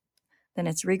shot. Then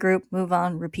it's regroup, move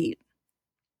on, repeat.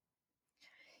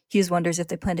 Hughes wonders if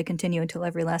they plan to continue until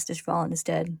every last Ishvalan is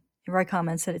dead, and Roy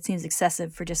comments that it seems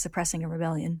excessive for just suppressing a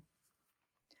rebellion.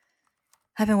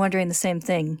 I've been wondering the same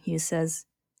thing, Hughes says.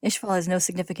 Ishval has no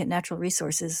significant natural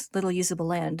resources, little usable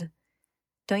land.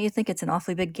 Don't you think it's an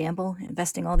awfully big gamble,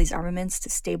 investing all these armaments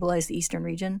to stabilize the eastern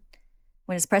region,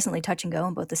 when it's presently touch and go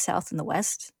in both the south and the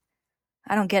west?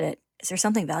 I don't get it. Is there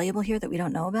something valuable here that we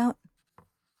don't know about?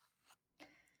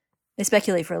 They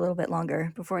speculate for a little bit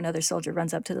longer before another soldier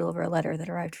runs up to deliver a letter that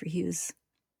arrived for Hughes.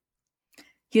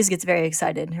 Hughes gets very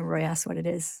excited, and Roy asks what it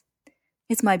is.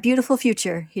 It's my beautiful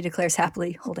future, he declares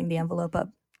happily, holding the envelope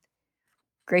up.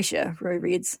 Gracia, Roy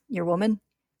reads. Your woman?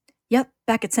 Yep,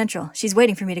 back at Central. She's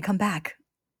waiting for me to come back.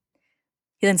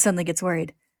 He then suddenly gets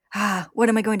worried. What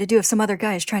am I going to do if some other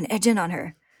guy is trying to edge in on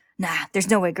her? Nah, there's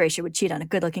no way Gracia would cheat on a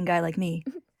good-looking guy like me.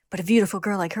 But a beautiful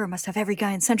girl like her must have every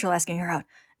guy in Central asking her out.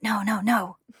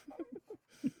 No.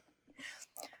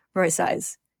 Roy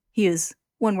sighs. Hughes,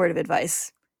 one word of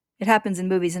advice. It happens in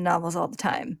movies and novels all the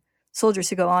time. Soldiers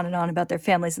who go on and on about their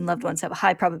families and loved ones have a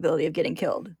high probability of getting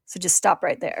killed. So just stop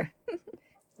right there.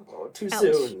 Oh, too Ouch.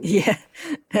 soon. Yeah.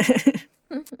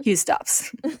 Hughes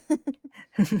stops.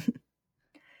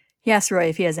 He asks Roy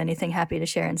if he has anything happy to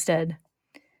share instead.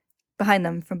 Behind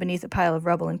them, from beneath a pile of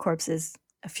rubble and corpses,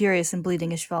 a furious and bleeding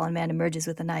Ishvalan man emerges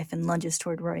with a knife and lunges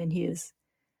toward Roy and Hughes.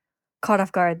 Caught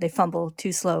off guard, they fumble,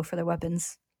 too slow for their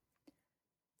weapons.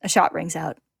 A shot rings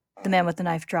out. The man with the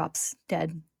knife drops,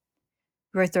 dead.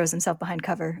 Roy throws himself behind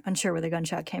cover, unsure where the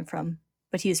gunshot came from,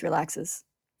 but Hughes relaxes.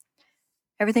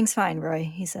 Everything's fine, Roy,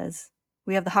 he says.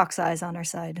 We have the Hawk's eyes on our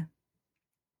side.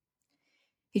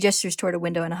 He gestures toward a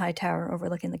window in a high tower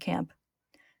overlooking the camp.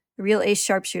 A real ace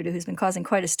sharpshooter who's been causing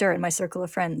quite a stir in my circle of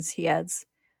friends, he adds.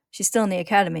 She's still in the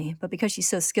academy, but because she's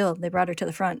so skilled, they brought her to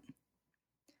the front.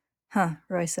 Huh,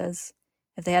 Roy says.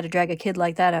 If they had to drag a kid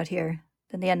like that out here,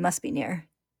 then the end must be near.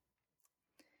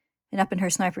 And up in her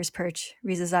sniper's perch,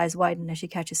 Riza's eyes widen as she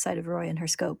catches sight of Roy in her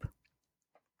scope.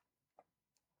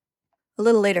 A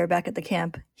little later, back at the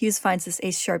camp, Hughes finds this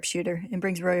ace sharpshooter and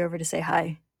brings Roy over to say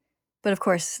hi. But of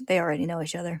course, they already know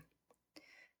each other.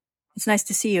 It's nice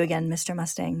to see you again, Mr.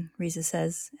 Mustang, Riza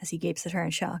says, as he gapes at her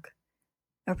in shock.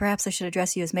 Or perhaps I should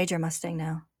address you as Major Mustang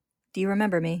now. Do you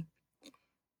remember me?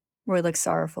 Roy looks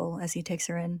sorrowful as he takes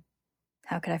her in.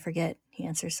 How could I forget, he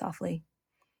answers softly.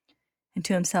 And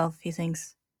to himself, he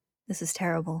thinks, this is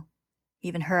terrible.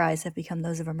 Even her eyes have become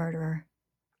those of a murderer.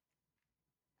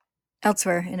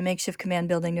 Elsewhere, in a makeshift command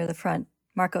building near the front,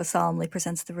 Marco solemnly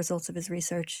presents the results of his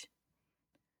research.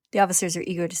 The officers are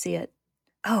eager to see it.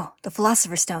 Oh, the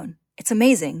Philosopher's Stone. It's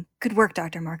amazing. Good work,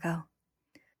 Dr. Marco.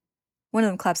 One of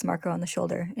them claps Marco on the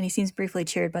shoulder, and he seems briefly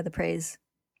cheered by the praise.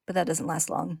 But that doesn't last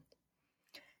long.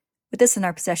 With this in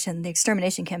our possession, the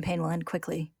extermination campaign will end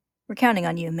quickly. We're counting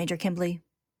on you, Major Kimbley.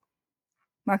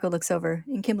 Marco looks over,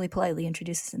 and Kimbley politely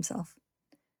introduces himself.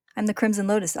 I'm the Crimson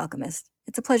Lotus alchemist.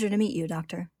 It's a pleasure to meet you,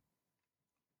 Doctor.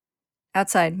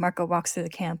 Outside, Marco walks through the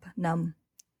camp, numb.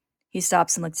 He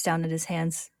stops and looks down at his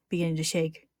hands, beginning to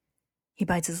shake. He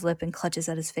bites his lip and clutches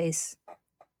at his face.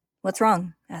 What's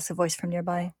wrong? Asks a voice from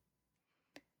nearby.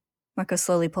 Marco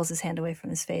slowly pulls his hand away from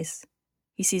his face.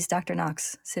 He sees Dr.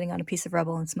 Knox sitting on a piece of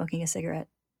rubble and smoking a cigarette.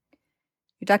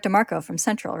 You're Dr. Marco from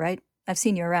Central, right? I've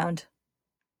seen you around.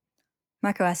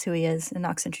 Marco asks who he is, and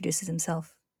Knox introduces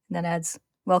himself, and then adds,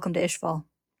 Welcome to Ishval. Are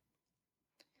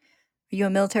you a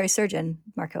military surgeon?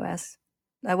 Marco asks.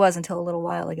 I was until a little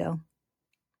while ago.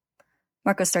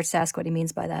 Marco starts to ask what he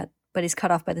means by that, but he's cut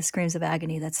off by the screams of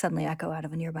agony that suddenly echo out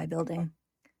of a nearby building.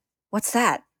 What's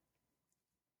that?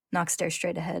 Knox stares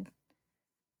straight ahead.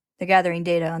 They're gathering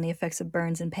data on the effects of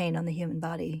burns and pain on the human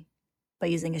body by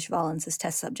using Ishvalans as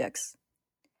test subjects.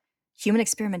 Human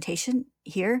experimentation?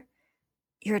 Here?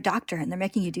 You're a doctor, and they're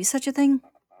making you do such a thing?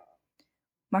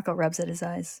 Marco rubs at his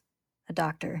eyes. A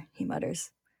doctor, he mutters.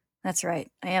 That's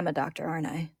right, I am a doctor, aren't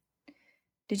I?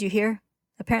 Did you hear?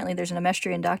 Apparently there's an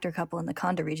Amestrian doctor couple in the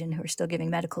Konda region who are still giving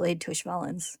medical aid to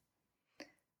Ishvalans.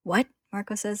 What?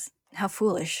 Marco says. How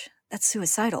foolish. That's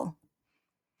suicidal.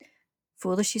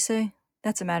 Foolish, you say?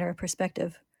 That's a matter of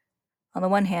perspective. On the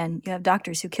one hand, you have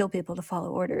doctors who kill people to follow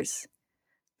orders.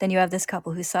 Then you have this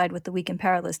couple who side with the weak and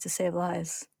powerless to save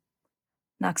lives.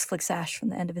 Knox flicks ash from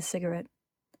the end of his cigarette.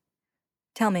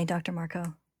 Tell me, Dr.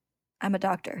 Marco. I'm a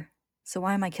doctor, so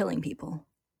why am I killing people?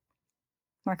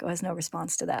 Marco has no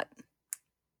response to that.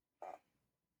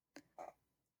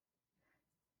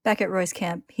 Back at Roy's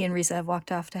camp, he and Riza have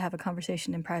walked off to have a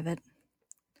conversation in private.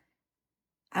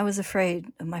 I was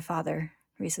afraid of my father,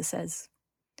 Riza says.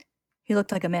 He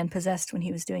looked like a man possessed when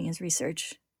he was doing his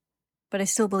research. But I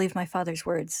still believed my father's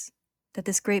words, that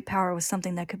this great power was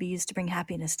something that could be used to bring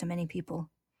happiness to many people.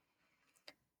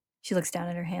 She looks down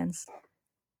at her hands.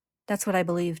 That's what I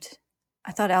believed.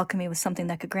 I thought alchemy was something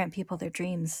that could grant people their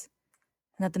dreams,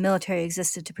 and that the military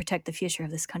existed to protect the future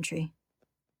of this country.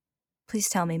 Please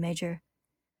tell me, Major,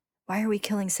 why are we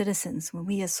killing citizens when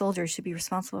we as soldiers should be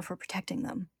responsible for protecting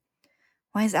them?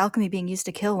 Why is alchemy being used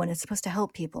to kill when it's supposed to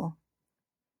help people?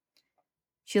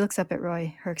 She looks up at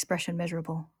Roy, her expression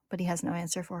miserable, but he has no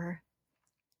answer for her.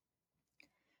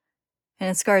 And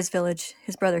in Scar's village,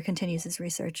 his brother continues his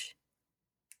research.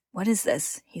 What is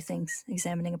this? He thinks,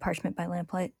 examining a parchment by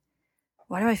lamplight.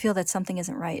 Why do I feel that something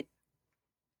isn't right?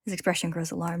 His expression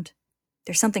grows alarmed.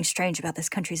 There's something strange about this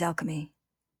country's alchemy.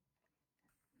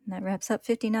 And that wraps up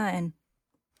 59.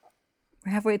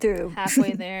 We're halfway through.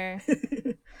 Halfway there.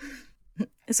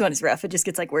 This one is rough. It just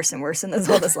gets like worse and worse in all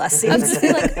this last scene. I was gonna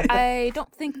say, like, I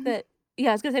don't think that. Yeah,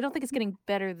 I was gonna say I don't think it's getting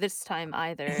better this time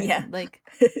either. Yeah. Like,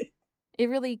 it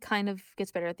really kind of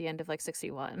gets better at the end of like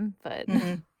 61, but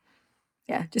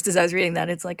yeah, just as I was reading that,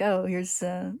 it's like, oh, here's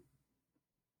Roy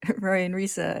and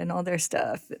Risa and all their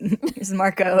stuff. And here's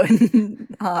Marco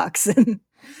and Hawks, and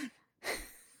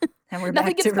we're Nothing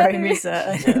back to gets Roy better. and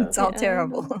Risa. Yeah. It's all Yeah.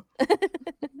 terrible.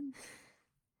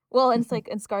 well, and it's like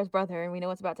and Scar's brother, and we know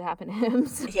what's about to happen to him.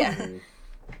 So. Yeah. Mhm.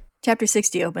 Chapter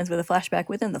 60 opens with a flashback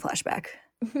within the flashback.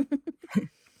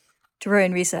 To Roy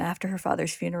and Risa after her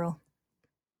father's funeral.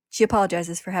 She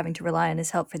apologizes for having to rely on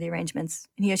his help for the arrangements,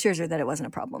 and he assures her that it wasn't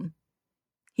a problem.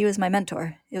 He was my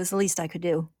mentor. It was the least I could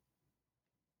do.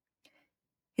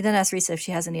 He then asks Risa if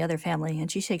she has any other family, and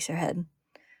she shakes her head.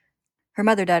 Her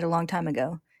mother died a long time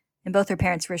ago, and both her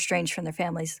parents were estranged from their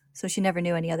families, so she never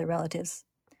knew any other relatives.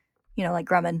 You know, like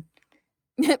Grumman.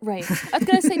 Right. I was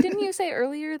gonna say, didn't you say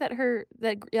earlier that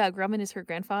Grumman is her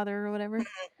grandfather or whatever?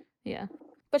 Yeah.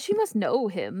 But she must know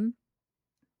him.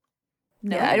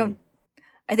 No. Yeah,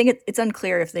 I think it's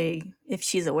unclear if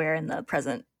she's aware in the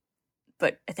present,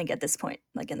 but I think at this point,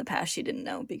 like in the past, she didn't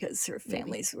know because her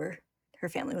family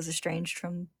was estranged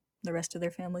from the rest of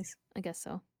their families. I guess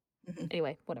so. Mhm.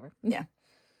 Anyway, whatever. Yeah.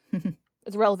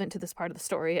 It's relevant to this part of the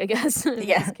story, I guess. I'm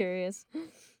Yeah. just curious.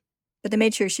 But they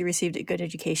made sure she received a good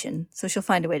education, so she'll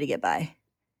find a way to get by.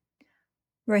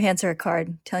 Roy hands her a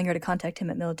card, telling her to contact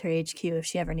him at military HQ if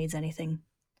she ever needs anything.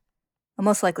 I'll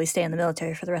most likely stay in the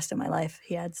military for the rest of my life,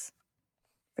 he adds.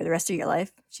 For the rest of your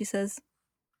life, she says.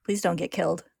 Please don't get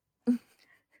killed.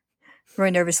 Roy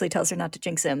nervously tells her not to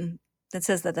jinx him, then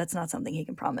says that that's not something he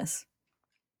can promise.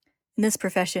 In this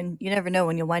profession, you never know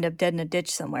when you'll wind up dead in a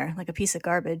ditch somewhere, like a piece of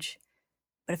garbage.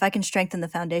 But if I can strengthen the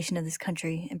foundation of this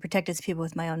country and protect its people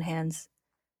with my own hands,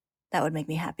 that would make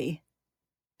me happy.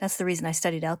 That's the reason I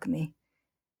studied alchemy.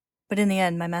 But in the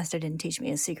end, my master didn't teach me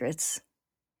his secrets.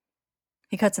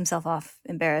 He cuts himself off,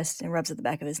 embarrassed, and rubs at the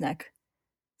back of his neck.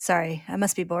 Sorry, I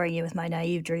must be boring you with my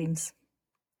naive dreams.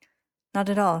 Not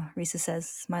at all, Risa says,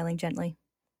 smiling gently.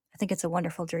 I think it's a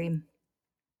wonderful dream.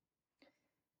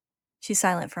 She's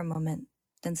silent for a moment,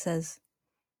 then says,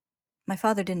 My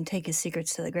father didn't take his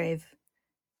secrets to the grave.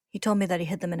 He told me that he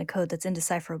hid them in a code that's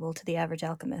indecipherable to the average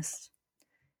alchemist.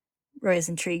 Roy is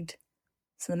intrigued.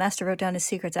 So the master wrote down his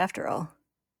secrets after all?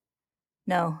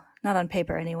 No, not on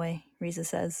paper anyway, Risa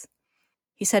says.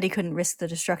 He said he couldn't risk the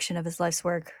destruction of his life's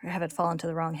work or have it fall into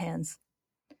the wrong hands.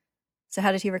 So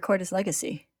how did he record his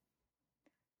legacy?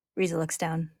 Risa looks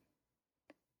down.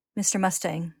 Mr.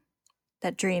 Mustang,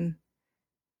 that dream,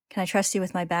 can I trust you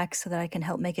with my back so that I can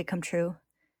help make it come true?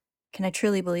 Can I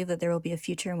truly believe that there will be a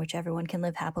future in which everyone can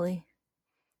live happily?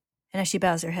 And as she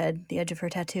bows her head, the edge of her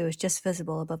tattoo is just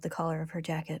visible above the collar of her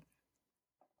jacket.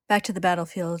 Back to the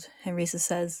battlefield, and Risa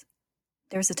says,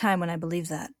 There was a time when I believed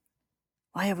that.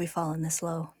 Why have we fallen this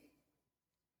low?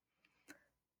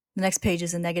 The next page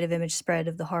is a negative image spread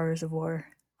of the horrors of war,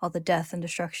 all the death and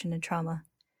destruction and trauma,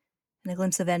 and a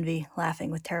glimpse of Envy laughing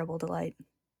with terrible delight.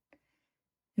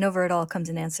 And over it all comes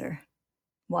an answer.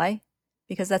 Why?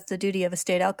 Because that's the duty of a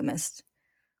state alchemist.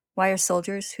 Why are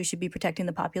soldiers, who should be protecting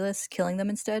the populace, killing them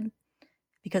instead?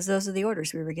 Because those are the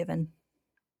orders we were given.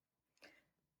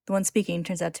 The one speaking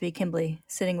turns out to be Kimberly,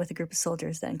 sitting with a group of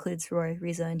soldiers that includes Roy,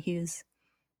 Risa, and Hughes.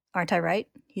 Aren't I right?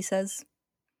 He says.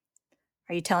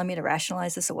 Are you telling me to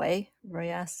rationalize this away? Roy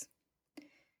asks.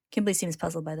 Kimberly seems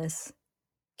puzzled by this.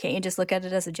 Can't you just look at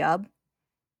it as a job?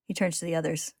 He turns to the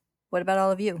others. What about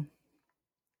all of you?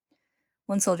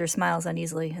 One soldier smiles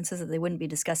uneasily and says that they wouldn't be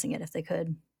discussing it if they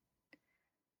could.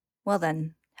 Well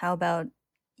then, how about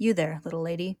you there, little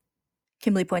lady?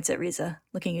 Kimberly points at Risa,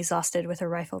 looking exhausted with her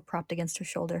rifle propped against her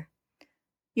shoulder.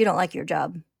 You don't like your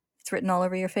job. It's written all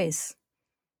over your face.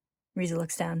 Risa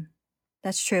looks down.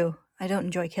 That's true. I don't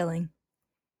enjoy killing.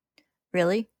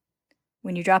 Really?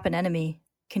 When you drop an enemy,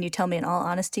 can you tell me in all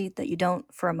honesty that you don't,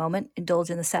 for a moment, indulge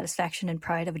in the satisfaction and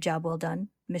pride of a job well done,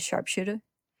 Miss Sharpshooter?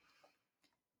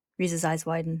 Reese's eyes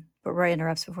widen, but Roy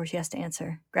interrupts before she has to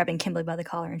answer, grabbing Kimberly by the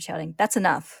collar and shouting, "That's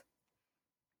enough!"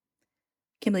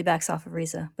 Kimberly backs off of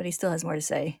Riza, but he still has more to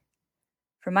say.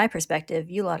 From my perspective,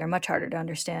 you lot are much harder to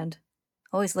understand.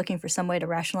 Always looking for some way to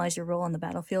rationalize your role on the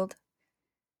battlefield.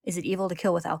 Is it evil to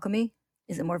kill with alchemy?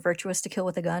 Is it more virtuous to kill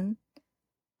with a gun?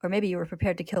 Or maybe you were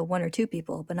prepared to kill 1 or 2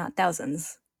 people, but not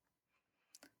thousands.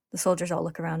 The soldiers all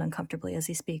look around uncomfortably as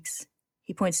he speaks.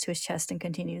 He points to his chest and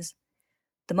continues,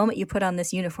 "The moment you put on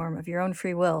this uniform of your own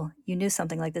free will, you knew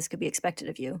something like this could be expected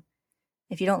of you.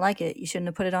 If you don't like it, you shouldn't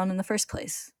have put it on in the first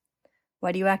place.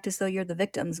 Why do you act as though you're the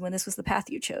victims when this was the path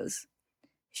you chose?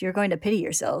 If you're going to pity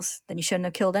yourselves, then you shouldn't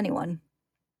have killed anyone."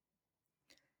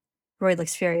 Roy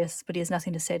looks furious, but he has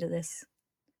nothing to say to this.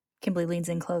 Kimberly leans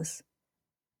in close.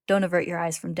 "Don't avert your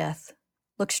eyes from death.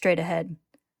 Look straight ahead.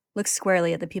 Look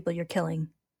squarely at the people you're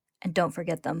killing. And don't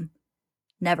forget them.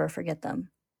 Never forget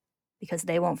them. Because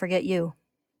they won't forget you."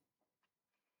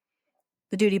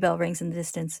 The duty bell rings in the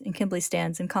distance, and Kimberly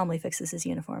stands and calmly fixes his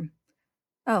uniform.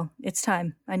 "Oh, it's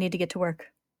time. I need to get to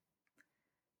work."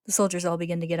 The soldiers all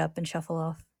begin to get up and shuffle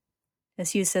off.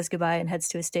 As Hughes says goodbye and heads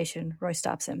to his station, Roy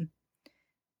stops him.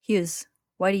 "Hughes,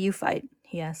 why do you fight?"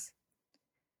 he asks.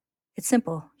 "It's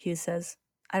simple," Hughes says.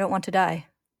 "I don't want to die.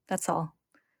 That's all.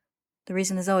 The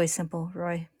reason is always simple,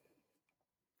 Roy."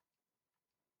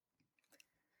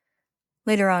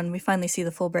 Later on, we finally see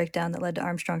the full breakdown that led to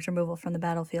Armstrong's removal from the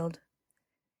battlefield.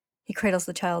 He cradles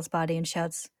the child's body and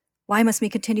shouts, "Why must we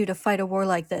continue to fight a war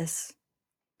like this?"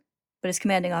 But his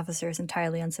commanding officer is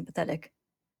entirely unsympathetic.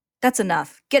 "That's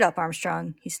enough. Get up,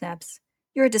 Armstrong," he snaps.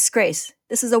 "You're a disgrace.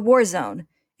 This is a war zone.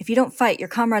 If you don't fight, your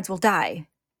comrades will die."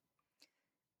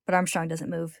 But Armstrong doesn't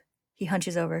move. He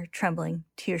hunches over, trembling,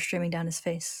 tears streaming down his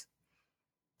face.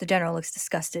 The general looks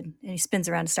disgusted, and he spins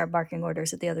around to start barking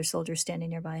orders at the other soldiers standing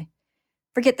nearby.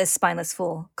 "Forget this spineless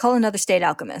fool. Call another state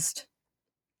alchemist."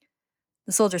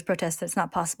 The soldiers protest that it's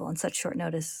not possible on such short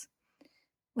notice.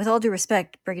 "With all due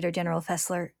respect, Brigadier General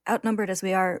Fessler, outnumbered as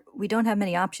we are, we don't have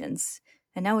many options.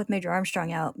 And now with Major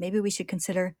Armstrong out, maybe we should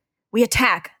consider—" "We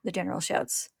attack!" the general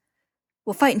shouts.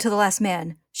 "We'll fight until the last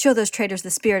man. Show those traitors the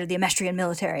spirit of the Amestrian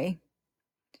military."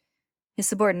 His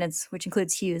subordinates, which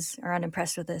includes Hughes, are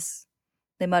unimpressed with this.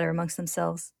 They mutter amongst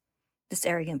themselves, "This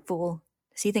arrogant fool.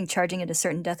 Does he think charging into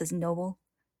certain death is noble?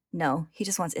 No, he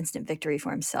just wants instant victory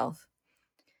for himself."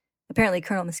 Apparently,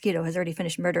 Colonel Mosquito has already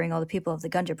finished murdering all the people of the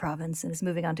Gunja province and is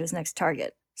moving on to his next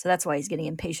target, so that's why he's getting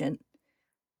impatient.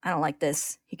 I don't like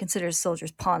this. He considers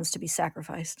soldiers pawns to be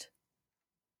sacrificed.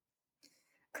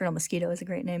 Colonel Mosquito is a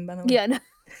great name, by the way. Yeah,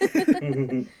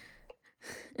 no.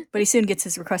 But he soon gets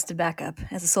his requested backup,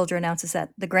 as a soldier announces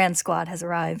that the Grand Squad has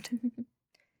arrived.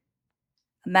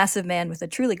 A massive man with a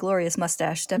truly glorious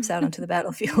mustache steps out onto the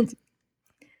battlefield,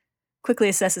 quickly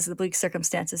assesses the bleak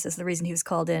circumstances as the reason he was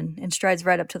called in, and strides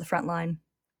right up to the front line.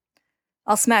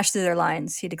 "I'll smash through their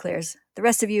lines," he declares. "The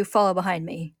rest of you follow behind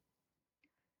me."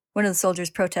 One of the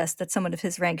soldiers protests that someone of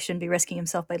his rank shouldn't be risking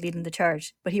himself by leading the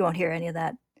charge, but he won't hear any of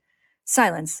that.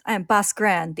 "Silence! I am Bas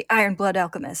Grand, the Iron Blood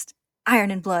Alchemist.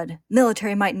 Iron and blood,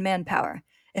 military might and manpower.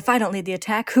 If I don't lead the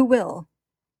attack, who will?"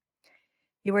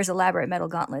 He wears elaborate metal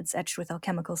gauntlets etched with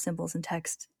alchemical symbols and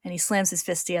text, and he slams his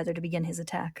fists together to begin his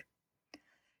attack.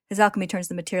 His alchemy turns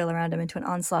the material around him into an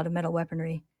onslaught of metal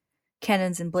weaponry,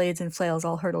 cannons and blades and flails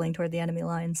all hurtling toward the enemy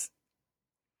lines.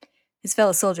 His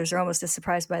fellow soldiers are almost as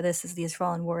surprised by this as the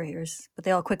Ishvalan warriors, but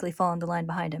they all quickly fall into line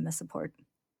behind him as support.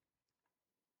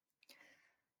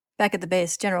 Back at the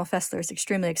base, General Fessler is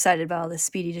extremely excited about all this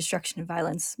speedy destruction and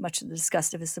violence, much to the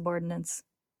disgust of his subordinates.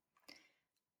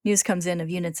 News comes in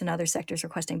of units in other sectors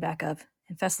requesting backup,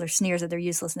 and Fessler sneers at their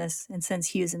uselessness and sends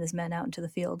Hughes and his men out into the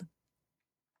field.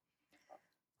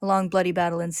 A long, bloody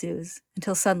battle ensues,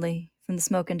 until suddenly, from the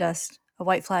smoke and dust, a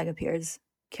white flag appears,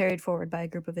 carried forward by a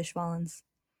group of Ishvalans.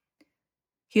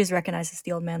 Hughes recognizes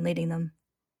the old man leading them.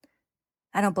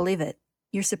 "I don't believe it.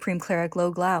 You're Supreme Cleric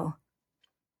Lo Glau."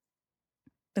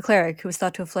 The cleric, who was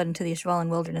thought to have fled into the Ishvalan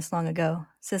wilderness long ago,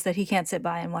 says that he can't sit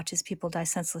by and watch his people die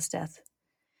senseless death.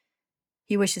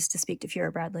 He wishes to speak to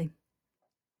Fuhrer Bradley.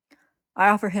 "I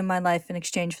offer him my life in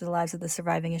exchange for the lives of the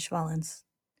surviving Ishvalans.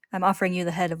 I'm offering you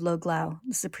the head of Lo Glau,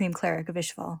 the Supreme Cleric of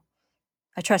Ishval.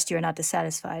 I trust you are not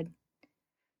dissatisfied.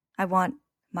 I want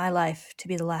my life to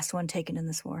be the last one taken in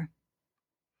this war."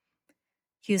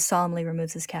 Hughes solemnly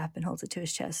removes his cap and holds it to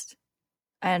his chest.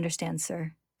 "I understand,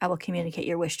 sir. I will communicate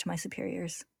your wish to my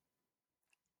superiors."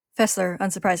 Fessler,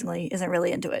 unsurprisingly, isn't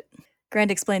really into it. Grand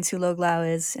explains who Loglau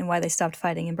is and why they stopped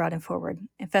fighting and brought him forward,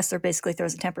 and Fessler basically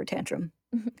throws a temper tantrum.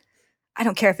 I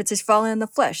don't care if it's Ishvala in the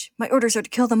flesh. My orders are to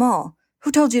kill them all.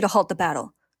 Who told you to halt the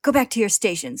battle? Go back to your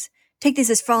stations. Take these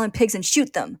Ishvalan pigs and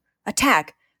shoot them.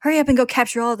 Attack! Hurry up and go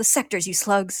capture all of the sectors, you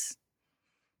slugs.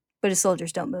 But his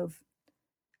soldiers don't move.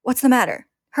 What's the matter?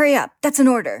 Hurry up, that's an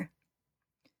order.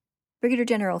 Brigadier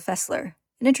General Fessler,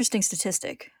 an interesting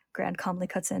statistic, Grand calmly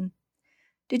cuts in.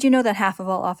 Did you know that half of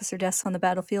all officer deaths on the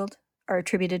battlefield are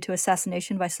attributed to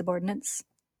assassination by subordinates?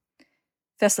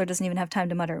 Fessler doesn't even have time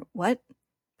to mutter, what?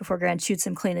 Before Grand shoots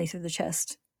him cleanly through the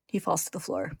chest. He falls to the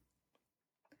floor.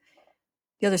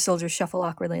 The other soldiers shuffle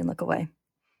awkwardly and look away.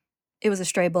 It was a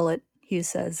stray bullet, Hughes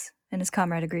says, and his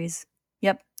comrade agrees.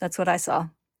 Yep, that's what I saw.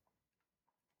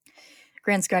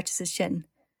 Grand scratches his chin.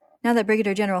 Now that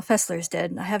Brigadier General Fessler is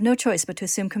dead, I have no choice but to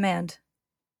assume command.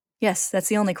 Yes, that's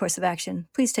the only course of action.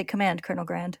 Please take command, Colonel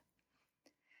Grand.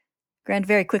 Grand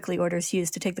very quickly orders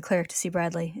Hughes to take the cleric to see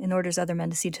Bradley, and orders other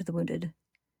men to see to the wounded.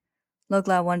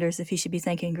 Loglau wonders if he should be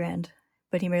thanking Grand,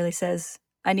 but he merely says,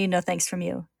 I need no thanks from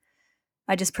you.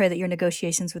 I just pray that your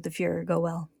negotiations with the Fuhrer go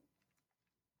well.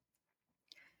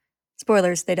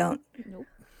 Spoilers, they don't. Nope.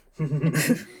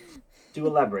 Do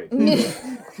elaborate.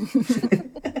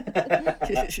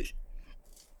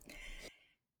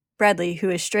 Bradley, who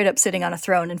is straight up sitting on a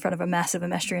throne in front of a massive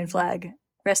Amestrian flag,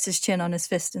 rests his chin on his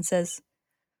fist and says,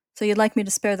 So you'd like me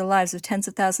to spare the lives of tens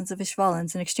of thousands of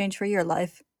Ishvalans in exchange for your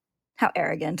life? How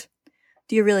arrogant.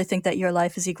 Do you really think that your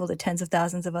life is equal to tens of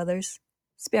thousands of others?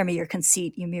 Spare me your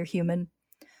conceit, you mere human.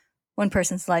 One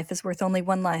person's life is worth only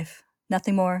one life.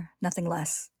 Nothing more, nothing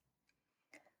less.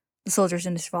 The soldiers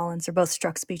and Ishvalans are both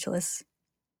struck speechless.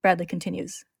 Bradley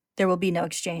continues, There will be no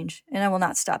exchange, and I will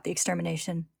not stop the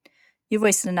extermination. You've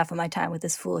wasted enough of my time with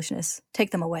this foolishness.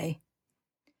 Take them away.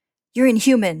 You're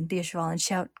inhuman, the Ishvalans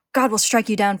shout. God will strike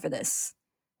you down for this.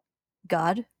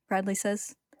 God? Bradley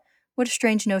says. What a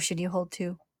strange notion you hold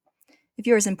to. If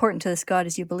you're as important to this God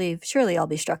as you believe, surely I'll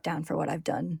be struck down for what I've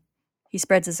done. He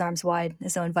spreads his arms wide,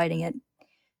 as though inviting it.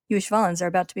 You Ishvalans are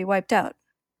about to be wiped out.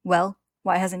 Well,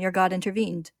 why hasn't your God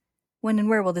intervened? When and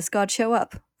where will this God show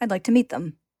up? I'd like to meet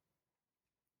them.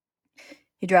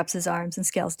 He drops his arms and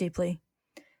scowls deeply.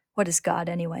 What is God,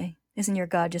 anyway? Isn't your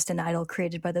God just an idol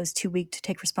created by those too weak to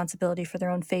take responsibility for their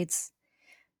own fates?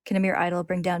 Can a mere idol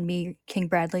bring down me, King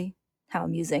Bradley? How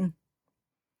amusing.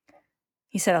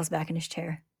 He settles back in his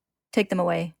chair. Take them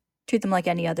away. Treat them like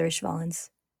any other Ishvalans.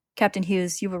 Captain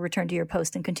Hughes, you will return to your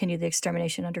post and continue the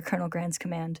extermination under Colonel Grand's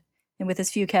command, and with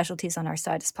as few casualties on our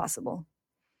side as possible.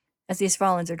 As the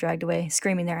Ishvalans are dragged away,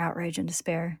 screaming their outrage and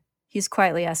despair, Hughes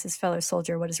quietly asks his fellow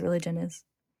soldier what his religion is.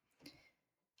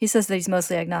 He says that he's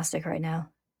mostly agnostic right now.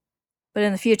 But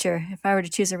in the future, if I were to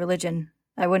choose a religion,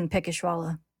 I wouldn't pick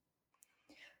Ishvala.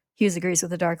 Hughes agrees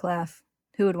with a dark laugh.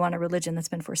 Who would want a religion that's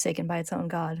been forsaken by its own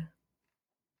god?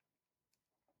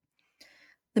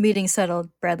 The meeting settled,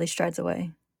 Bradley strides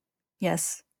away.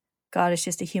 Yes, God is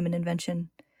just a human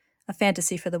invention, a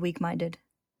fantasy for the weak-minded.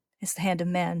 It's the hand of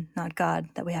man, not God,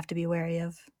 that we have to be wary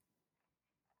of.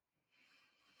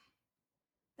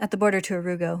 At the border to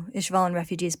Arugo, Ishvalan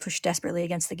refugees push desperately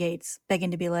against the gates,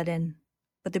 begging to be let in,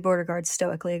 but the border guards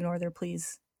stoically ignore their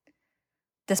pleas.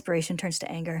 Desperation turns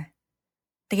to anger.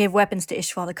 They gave weapons to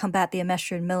Ishval to combat the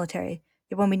Amestrian military,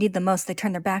 yet when we need them most, they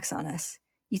turn their backs on us.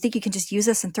 You think you can just use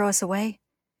us and throw us away?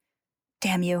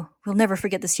 Damn you, we'll never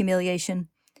forget this humiliation.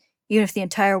 Even if the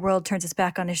entire world turns its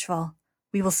back on Ishval,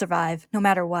 we will survive, no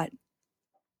matter what.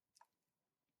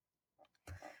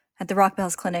 At the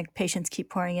Rockbells clinic, patients keep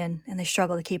pouring in, and they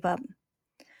struggle to keep up.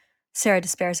 Sarah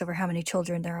despairs over how many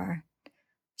children there are.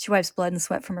 She wipes blood and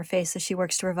sweat from her face as she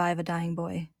works to revive a dying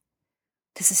boy.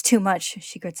 This is too much,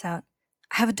 she grits out.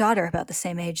 I have a daughter about the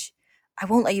same age. I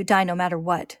won't let you die no matter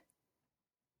what.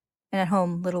 And at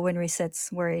home, little Winry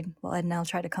sits, worried, while Ed and Al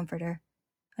try to comfort her.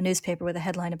 A newspaper with a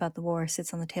headline about the war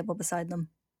sits on the table beside them.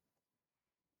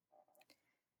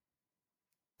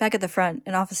 Back at the front,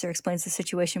 an officer explains the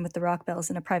situation with the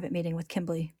Rockbells in a private meeting with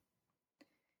Kimberly.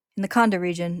 In the Konda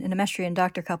region, an Amestrian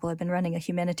doctor couple have been running a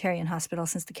humanitarian hospital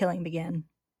since the killing began.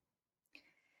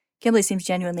 Kimberly seems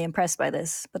genuinely impressed by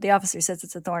this, but the officer says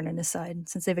it's a thorn in his side,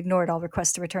 since they've ignored all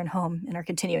requests to return home and are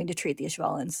continuing to treat the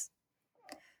Ishvalans.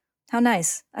 How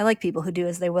nice. I like people who do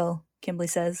as they will, Kimberly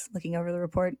says, looking over the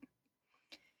report.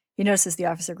 He notices the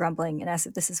officer grumbling and asks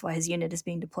if this is why his unit is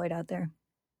being deployed out there.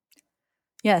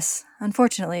 Yes,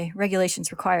 unfortunately,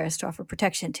 regulations require us to offer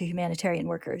protection to humanitarian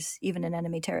workers, even in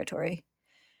enemy territory.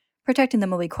 Protecting them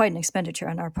will be quite an expenditure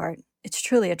on our part. It's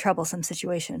truly a troublesome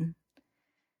situation.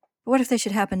 But what if they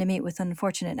should happen to meet with an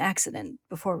unfortunate accident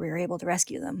before we are able to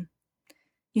rescue them?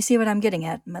 You see what I'm getting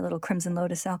at, my little Crimson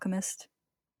Lotus alchemist?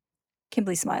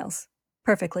 Kimberly smiles.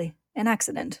 Perfectly. An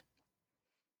accident.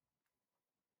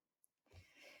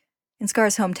 In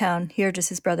Scar's hometown, he urges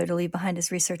his brother to leave behind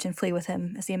his research and flee with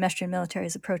him as the Amestrian military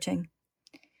is approaching.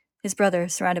 His brother,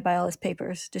 surrounded by all his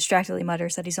papers, distractedly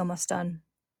mutters that he's almost done.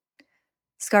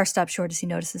 Scar stops short as he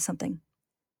notices something.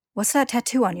 What's that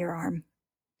tattoo on your arm?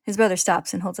 His brother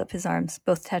stops and holds up his arms,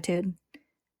 both tattooed.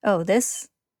 Oh, this?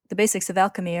 The basics of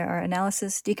alchemy are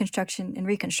analysis, deconstruction, and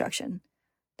reconstruction.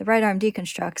 The right arm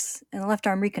deconstructs, and the left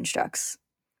arm reconstructs.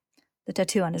 The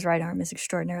tattoo on his right arm is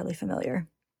extraordinarily familiar.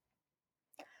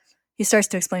 He starts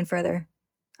to explain further.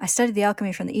 I studied the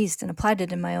alchemy from the East and applied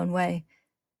it in my own way.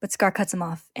 But Scar cuts him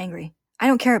off, angry. I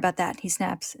don't care about that, he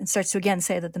snaps, and starts to again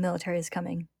say that the military is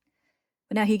coming.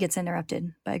 But now he gets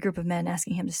interrupted by a group of men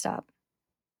asking him to stop.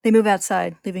 They move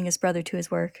outside, leaving his brother to his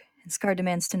work, and Scar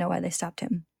demands to know why they stopped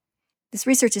him. This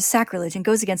research is sacrilege and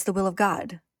goes against the will of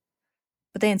God.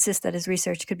 But they insist that his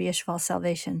research could be Ishval's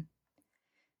salvation.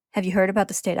 Have you heard about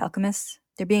the state alchemists?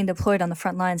 They're being deployed on the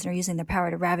front lines and are using their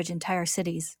power to ravage entire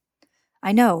cities.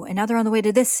 I know, and now they're on the way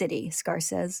to this city, Scar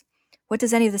says. What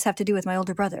does any of this have to do with my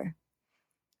older brother?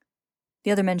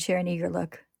 The other men share an eager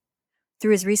look.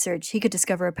 Through his research, he could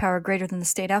discover a power greater than the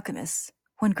state alchemists,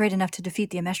 one great enough to defeat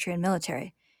the Amestrian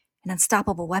military, an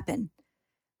unstoppable weapon.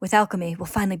 With alchemy, we'll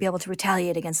finally be able to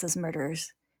retaliate against those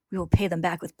murderers. We will pay them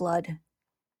back with blood.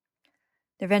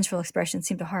 Their vengeful expressions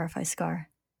seem to horrify Scar.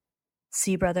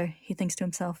 See, brother, he thinks to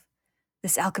himself,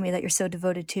 this alchemy that you're so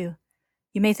devoted to.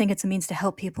 You may think it's a means to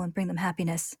help people and bring them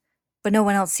happiness, but no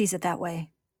one else sees it that way.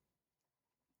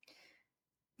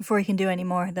 Before he can do any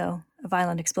more, though, a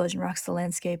violent explosion rocks the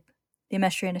landscape. The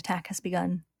Amestrian attack has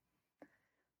begun.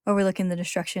 Overlooking the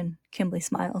destruction, Kimberly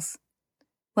smiles.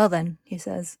 Well then, he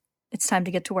says, it's time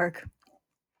to get to work.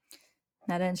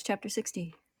 That ends chapter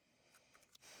 60.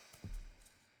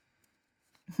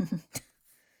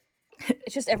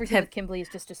 It's just everything with Kimberly is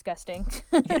just disgusting.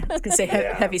 Yeah, I was going to say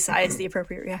heavy sigh is the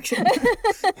appropriate reaction.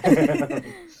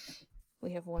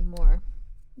 We have one more.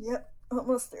 Yep,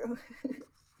 almost through.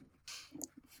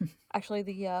 Actually,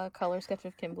 the color sketch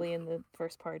of Kimberly in the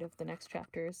first part of the next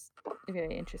chapter is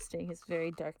very interesting. He's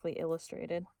very darkly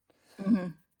illustrated. Mm-hmm.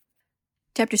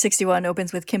 Chapter 61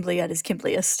 opens with Kimberly at his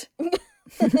Kimberliest.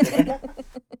 The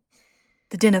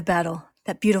din of battle,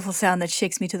 that beautiful sound that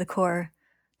shakes me to the core.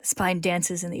 The spine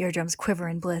dances and the eardrums quiver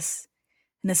in bliss.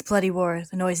 In this bloody war,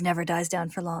 the noise never dies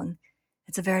down for long.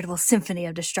 It's a veritable symphony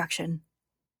of destruction.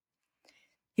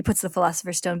 He puts the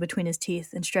Philosopher's Stone between his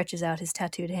teeth and stretches out his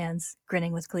tattooed hands,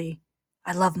 grinning with glee.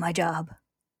 I love my job.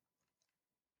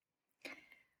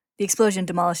 The explosion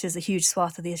demolishes a huge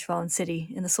swath of the Ishvalan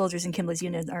city, and the soldiers in Kimberly's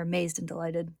unit are amazed and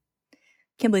delighted.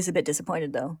 Kimberly's a bit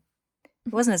disappointed, though.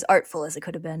 It wasn't as artful as it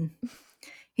could have been.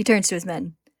 He turns to his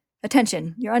men.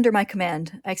 Attention, you're under my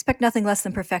command. I expect nothing less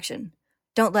than perfection.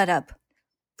 Don't let up.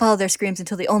 Follow their screams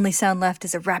until the only sound left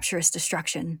is a rapturous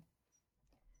destruction.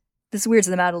 This weirds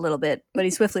them out a little bit, but he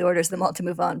swiftly orders them all to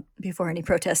move on before any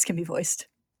protests can be voiced.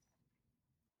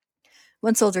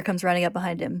 One soldier comes running up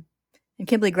behind him, and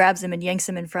Kimberly grabs him and yanks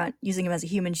him in front, using him as a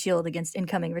human shield against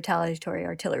incoming retaliatory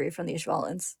artillery from the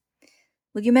Ishvalans.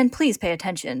 Will you men please pay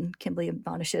attention, Kimberly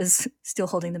admonishes, still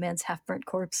holding the man's half-burnt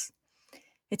corpse.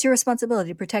 It's your responsibility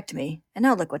to protect me, and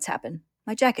now look what's happened.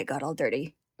 My jacket got all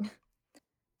dirty. The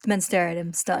men stare at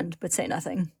him, stunned, but say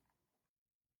nothing.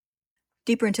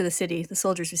 Deeper into the city, the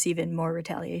soldiers receive in more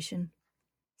retaliation.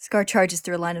 Scar charges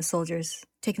through a line of soldiers,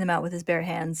 taking them out with his bare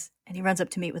hands, and he runs up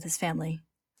to meet with his family,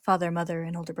 father, mother,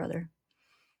 and older brother.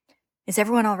 Is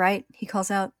everyone all right? He calls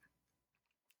out.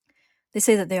 They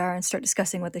say that they are and start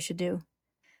discussing what they should do.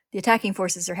 The attacking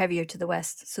forces are heavier to the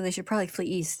west, so they should probably flee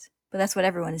east, but that's what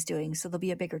everyone is doing, so they'll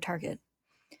be a bigger target.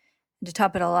 And to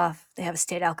top it all off, they have a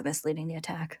state alchemist leading the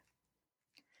attack.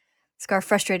 Scar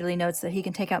frustratedly notes that he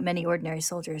can take out many ordinary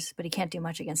soldiers, but he can't do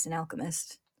much against an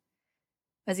alchemist.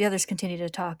 As the others continue to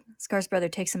talk, Scar's brother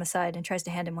takes him aside and tries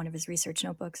to hand him one of his research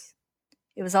notebooks.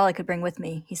 It was all I could bring with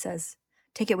me, he says.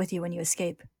 Take it with you when you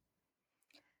escape.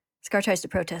 Scar tries to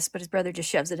protest, but his brother just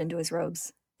shoves it into his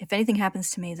robes. If anything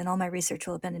happens to me, then all my research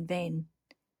will have been in vain.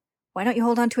 Why don't you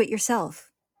hold on to it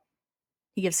yourself?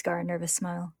 He gives Scar a nervous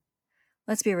smile.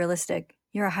 Let's be realistic.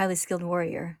 You're a highly skilled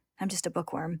warrior. I'm just a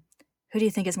bookworm. Who do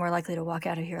you think is more likely to walk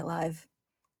out of here alive?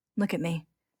 Look at me.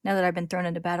 Now that I've been thrown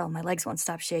into battle, my legs won't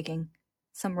stop shaking.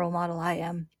 Some role model I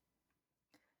am.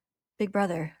 Big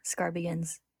brother, Scar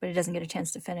begins, but he doesn't get a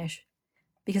chance to finish,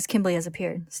 because Kimberly has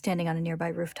appeared, standing on a nearby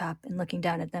rooftop and looking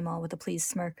down at them all with a pleased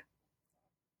smirk.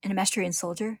 An Amestrian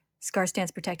soldier? Scar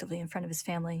stands protectively in front of his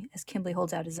family as Kimberly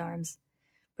holds out his arms,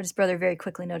 but his brother very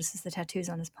quickly notices the tattoos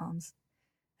on his palms.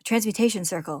 A transmutation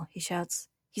circle, he shouts.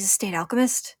 He's a state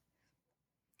alchemist?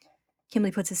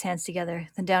 Kimberly puts his hands together,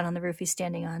 then down on the roof he's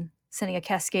standing on, sending a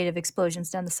cascade of explosions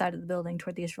down the side of the building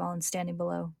toward the Ishvalans standing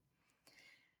below.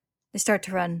 They start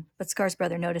to run, but Scar's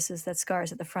brother notices that Scar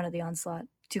is at the front of the onslaught,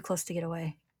 too close to get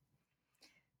away.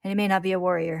 And he may not be a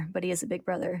warrior, but he is a big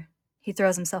brother. He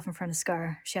throws himself in front of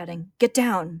Scar, shouting, "Get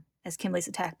down!" as Kimberly's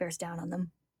attack bears down on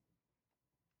them.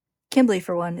 Kimberly,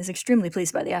 for one, is extremely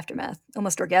pleased by the aftermath,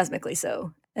 almost orgasmically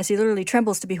so, as he literally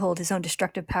trembles to behold his own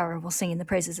destructive power while singing the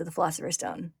praises of the Philosopher's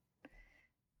Stone.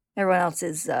 Everyone else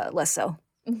is less so.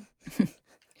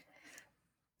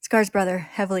 Scar's brother,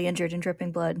 heavily injured and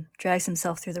dripping blood, drags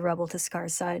himself through the rubble to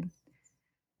Scar's side.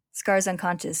 Scar's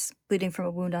unconscious, bleeding from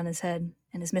a wound on his head,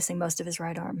 and is missing most of his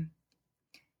right arm.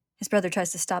 His brother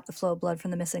tries to stop the flow of blood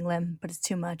from the missing limb, but it's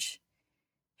too much.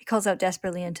 He calls out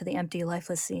desperately into the empty,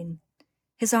 lifeless scene.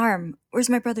 "His arm! Where's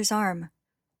my brother's arm?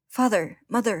 Father,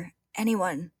 mother,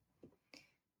 anyone!"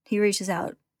 He reaches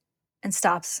out and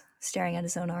stops, staring at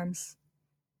his own arms.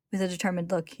 With a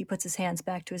determined look, he puts his hands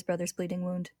back to his brother's bleeding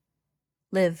wound.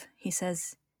 "Live," he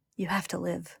says. "You have to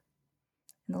live."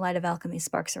 And the light of alchemy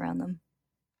sparks around them.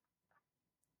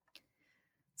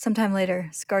 Sometime later,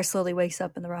 Scar slowly wakes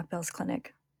up in the Rockbells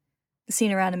clinic. The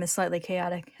scene around him is slightly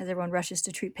chaotic, as everyone rushes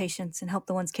to treat patients and help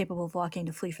the ones capable of walking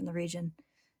to flee from the region.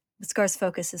 But Scar's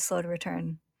focus is slow to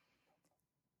return.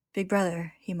 "Big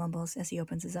brother," he mumbles as he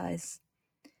opens his eyes.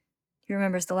 He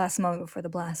remembers the last moment before the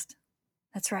blast.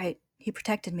 "That's right, he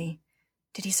protected me.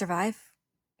 Did he survive?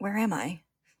 Where am I?"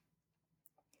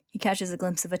 He catches a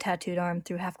glimpse of a tattooed arm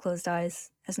through half-closed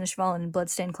eyes, as an Ishvalan in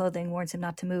blood-stained clothing warns him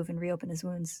not to move and reopen his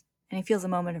wounds, and he feels a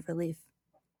moment of relief.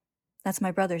 "That's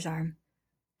my brother's arm.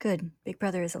 Good, Big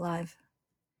brother is alive."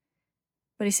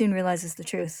 But he soon realizes the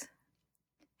truth.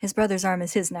 His brother's arm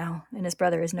is his now, and his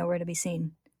brother is nowhere to be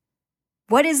seen.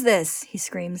 "What is this?" he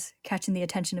screams, catching the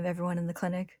attention of everyone in the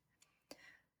clinic.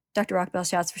 Dr. Rockbell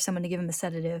shouts for someone to give him a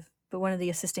sedative, but one of the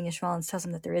assisting Ishvalans tells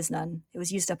him that there is none. It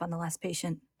was used up on the last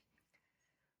patient.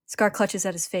 Scar clutches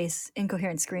at his face,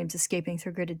 incoherent screams escaping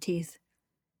through gritted teeth.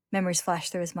 Memories flash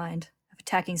through his mind, of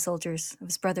attacking soldiers, of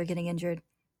his brother getting injured,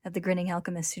 of the grinning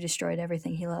alchemists who destroyed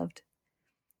everything he loved.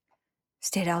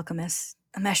 "State alchemists,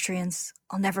 Amestrians,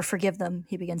 I'll never forgive them,"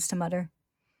 he begins to mutter.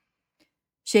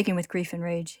 Shaking with grief and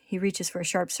rage, he reaches for a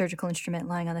sharp surgical instrument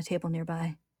lying on a table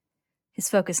nearby. His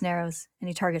focus narrows, and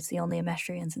he targets the only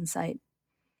Amestrians in sight.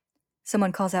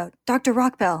 Someone calls out, "Dr.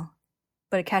 Rockbell!"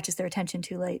 but it catches their attention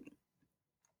too late.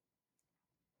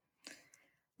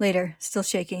 Later, still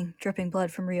shaking, dripping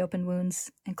blood from reopened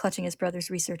wounds, and clutching his brother's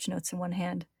research notes in one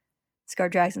hand, Scar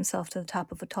drags himself to the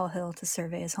top of a tall hill to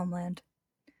survey his homeland.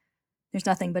 There's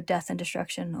nothing but death and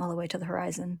destruction all the way to the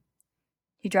horizon.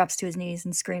 He drops to his knees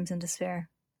and screams in despair.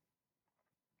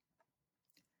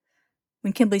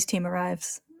 When Kimberly's team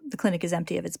arrives, the clinic is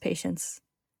empty of its patients.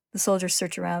 The soldiers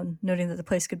search around, noting that the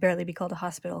place could barely be called a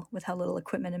hospital with how little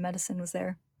equipment and medicine was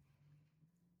there.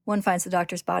 One finds the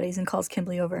doctor's bodies and calls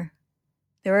Kimberly over.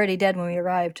 "They were already dead when we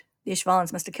arrived. The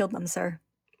Ishvalans must have killed them, sir."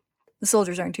 The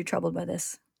soldiers aren't too troubled by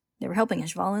this. They were helping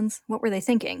Ishvalans. What were they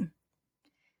thinking?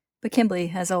 But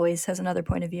Kimberly, as always, has another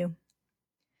point of view.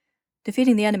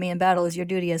 "Defeating the enemy in battle is your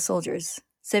duty as soldiers.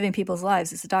 Saving people's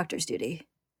lives is the doctor's duty.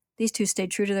 These two stayed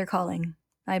true to their calling.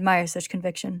 I admire such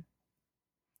conviction."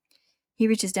 He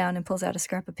reaches down and pulls out a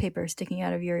scrap of paper sticking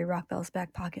out of Yuri Rockbell's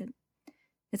back pocket.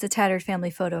 It's a tattered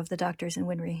family photo of the doctors in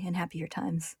Winry in happier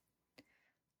times.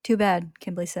 "Too bad,"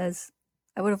 Kimberly says.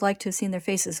 "I would have liked to have seen their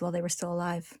faces while they were still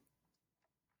alive."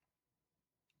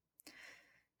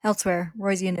 Elsewhere,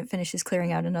 Roy's unit finishes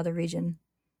clearing out another region.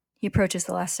 He approaches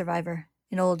the last survivor,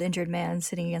 an old, injured man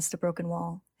sitting against a broken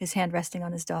wall, his hand resting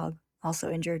on his dog,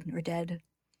 also injured or dead.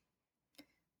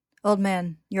 "Old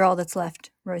man, you're all that's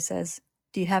left," Roy says.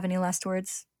 "Do you have any last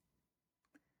words?"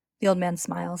 The old man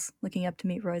smiles, looking up to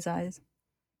meet Roy's eyes.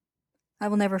 "I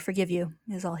will never forgive you,"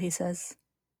 is all he says.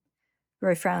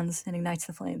 Roy frowns and ignites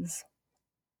the flames.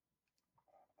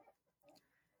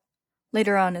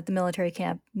 Later on, at the military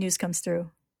camp, news comes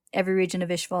through. Every region of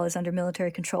Ishval is under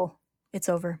military control. It's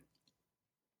over.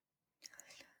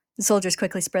 The soldiers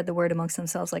quickly spread the word amongst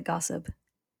themselves like gossip.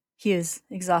 Hughes,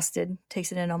 exhausted,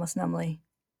 takes it in almost numbly.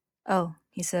 "Oh,"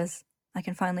 he says, "I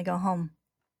can finally go home."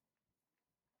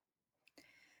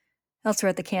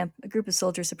 Elsewhere at the camp, a group of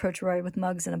soldiers approach Roy with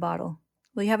mugs and a bottle.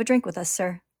 "Will you have a drink with us,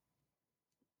 sir?"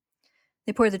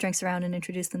 They pour the drinks around and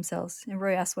introduce themselves, and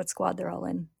Roy asks what squad they're all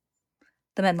in.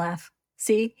 The men laugh.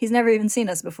 "See, he's never even seen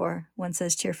us before," one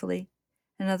says cheerfully.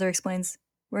 Another explains,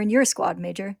 "We're in your squad,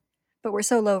 Major, but we're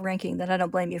so low-ranking that I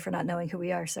don't blame you for not knowing who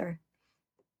we are, sir."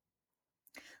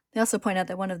 They also point out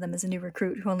that one of them is a new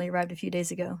recruit who only arrived a few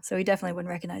days ago, so he definitely wouldn't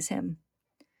recognize him.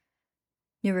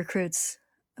 "New recruits.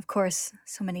 Of course,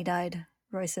 so many died,"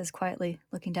 Roy says quietly,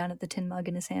 looking down at the tin mug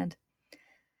in his hand.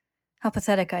 How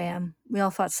pathetic I am. We all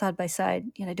fought side by side,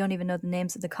 yet I don't even know the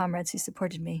names of the comrades who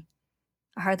supported me.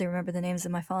 I hardly remember the names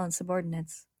of my fallen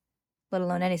subordinates, let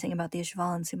alone anything about the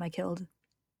Ishvalans whom I killed.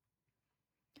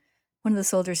 One of the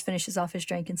soldiers finishes off his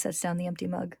drink and sets down the empty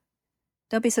mug.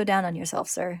 Don't be so down on yourself,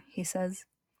 sir, he says.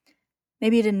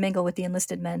 Maybe you didn't mingle with the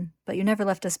enlisted men, but you never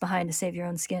left us behind to save your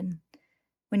own skin.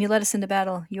 When you led us into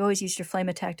battle, you always used your flame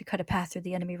attack to cut a path through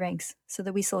the enemy ranks, so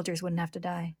that we soldiers wouldn't have to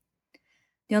die.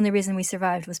 The only reason we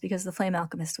survived was because the flame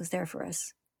alchemist was there for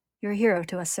us. You're a hero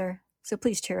to us, sir, so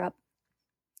please cheer up.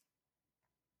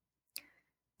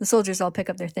 The soldiers all pick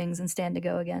up their things and stand to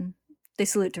go again. They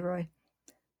salute to Roy.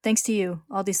 Thanks to you,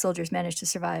 all these soldiers managed to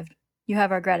survive. You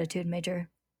have our gratitude, Major.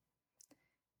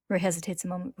 Roy hesitates a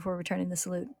moment before returning the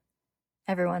salute.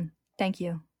 Everyone, thank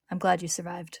you. I'm glad you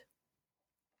survived.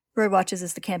 Roy watches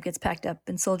as the camp gets packed up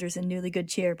and soldiers in newly good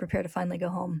cheer prepare to finally go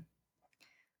home.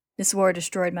 This war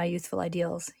destroyed my youthful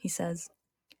ideals, he says.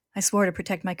 I swore to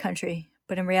protect my country,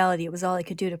 but in reality it was all I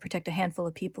could do to protect a handful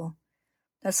of people.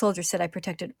 That soldier said I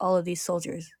protected all of these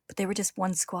soldiers, but they were just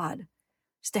one squad.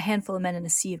 Just a handful of men in a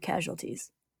sea of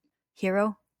casualties.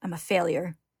 Hero? I'm a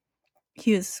failure.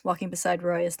 Hughes, walking beside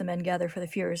Roy as the men gather for the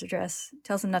Führer's address,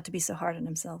 tells him not to be so hard on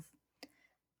himself.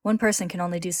 One person can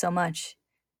only do so much.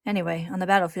 Anyway, on the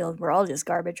battlefield, we're all just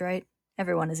garbage, right?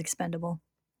 Everyone is expendable.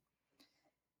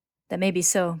 That may be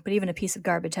so, but even a piece of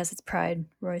garbage has its pride,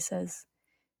 Roy says.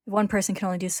 If one person can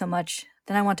only do so much,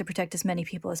 then I want to protect as many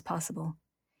people as possible.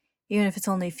 Even if it's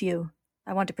only a few,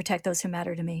 I want to protect those who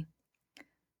matter to me.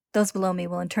 Those below me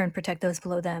will in turn protect those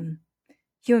below them.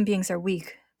 Human beings are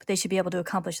weak, but they should be able to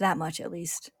accomplish that much at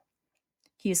least.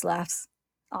 Hughes laughs.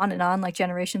 On and on like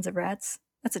generations of rats?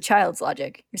 That's a child's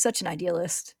logic. You're such an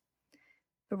idealist.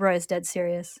 But Roy is dead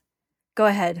serious. Go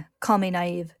ahead, call me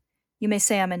naive. You may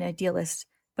say I'm an idealist,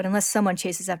 but unless someone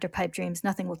chases after pipe dreams,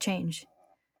 nothing will change.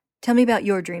 Tell me about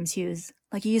your dreams, Hughes,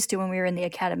 like you used to when we were in the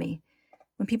academy.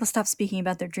 When people stop speaking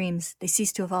about their dreams, they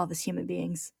cease to evolve as human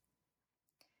beings.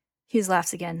 Hughes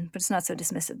laughs again, but it's not so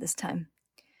dismissive this time.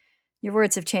 Your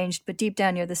words have changed, but deep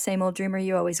down you're the same old dreamer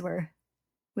you always were.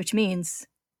 Which means,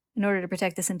 in order to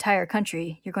protect this entire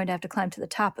country, you're going to have to climb to the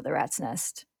top of the rat's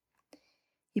nest.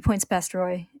 He points past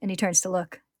Roy, and he turns to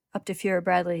look, up to Führer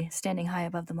Bradley, standing high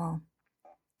above them all.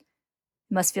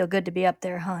 It must feel good to be up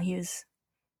there, huh, Hughes?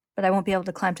 But I won't be able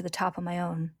to climb to the top on my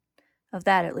own. Of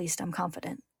that, at least, I'm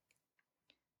confident.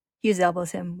 Hughes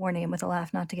elbows him, warning him with a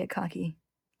laugh not to get cocky.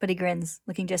 But he grins,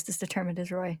 looking just as determined as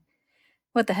Roy.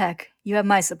 What the heck? You have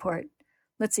my support.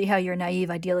 Let's see how your naive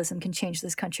idealism can change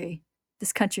this country.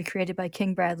 This country created by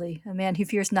King Bradley, a man who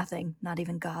fears nothing, not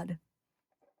even God.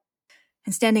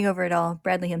 And standing over it all,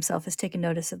 Bradley himself has taken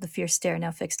notice of the fierce stare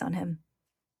now fixed on him.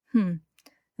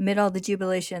 Amid all the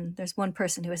jubilation, there's one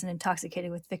person who isn't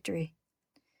intoxicated with victory.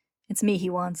 It's me he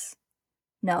wants.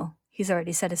 No, he's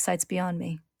already set his sights beyond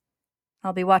me.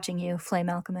 I'll be watching you, Flame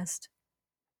Alchemist.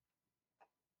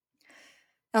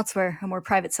 Elsewhere, a more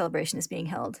private celebration is being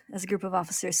held, as a group of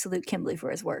officers salute Kimberly for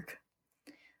his work.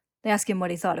 They ask him what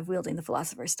he thought of wielding the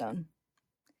Philosopher's Stone.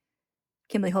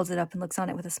 Kimberly holds it up and looks on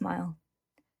it with a smile.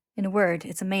 In a word,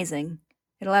 it's amazing.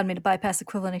 It allowed me to bypass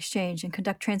equivalent exchange and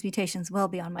conduct transmutations well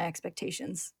beyond my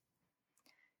expectations.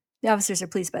 The officers are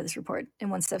pleased by this report, and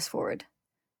one steps forward.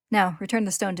 Now, return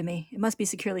the stone to me. It must be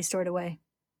securely stored away.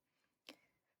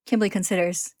 Kimberly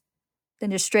considers,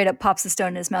 then just straight up pops the stone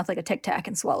in his mouth like a tic-tac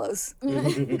and swallows.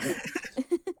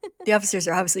 The officers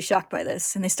are obviously shocked by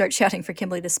this, and they start shouting for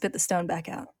Kimberly to spit the stone back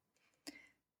out.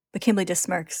 But Kimberly just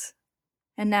smirks.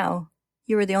 And now,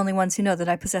 you are the only ones who know that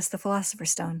I possess the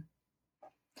Philosopher's Stone.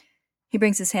 He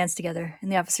brings his hands together,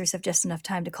 and the officers have just enough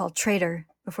time to call traitor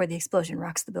before the explosion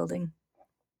rocks the building.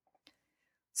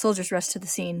 Soldiers rush to the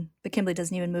scene, but Kimberly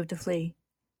doesn't even move to flee.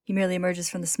 He merely emerges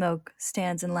from the smoke,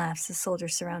 stands and laughs as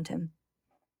soldiers surround him.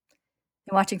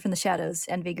 And watching from the shadows,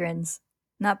 Envy grins.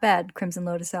 Not bad, Crimson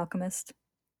Lotus Alchemist.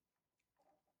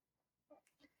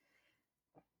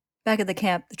 Back at the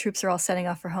camp, the troops are all setting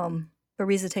off for home, but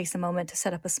Riza takes a moment to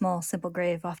set up a small, simple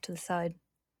grave off to the side.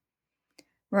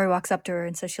 Roy walks up to her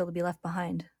and says she'll be left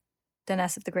behind, then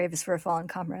asks if the grave is for a fallen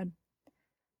comrade.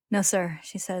 No, sir,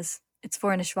 she says. It's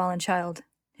for an Ishvalan child.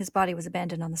 His body was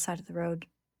abandoned on the side of the road.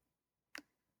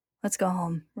 Let's go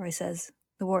home, Roy says.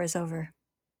 The war is over.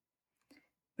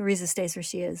 But Riza stays where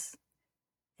she is.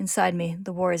 Inside me,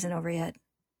 the war isn't over yet.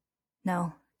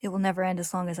 No, it will never end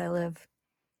as long as I live.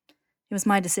 It was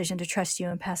my decision to trust you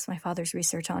and pass my father's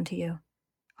research on to you.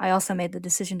 I also made the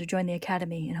decision to join the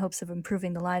academy in hopes of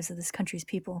improving the lives of this country's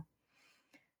people.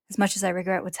 As much as I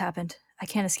regret what's happened, I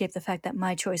can't escape the fact that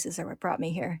my choices are what brought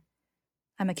me here.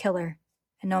 I'm a killer,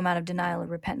 and no amount of denial or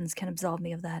repentance can absolve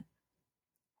me of that.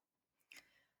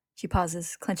 She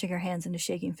pauses, clenching her hands into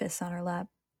shaking fists on her lap.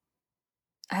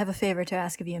 I have a favor to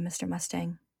ask of you, Mr.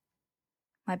 Mustang.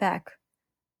 My back.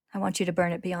 I want you to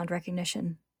burn it beyond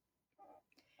recognition.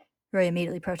 Roy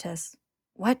immediately protests.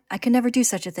 What? I can never do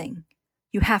such a thing.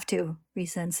 You have to,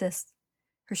 Risa insists.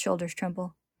 Her shoulders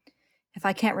tremble. If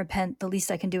I can't repent, the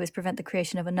least I can do is prevent the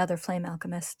creation of another flame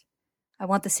alchemist. I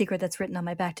want the secret that's written on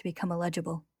my back to become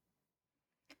illegible.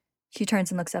 She turns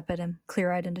and looks up at him,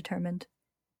 clear-eyed and determined.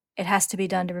 It has to be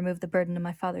done to remove the burden of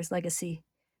my father's legacy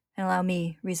and allow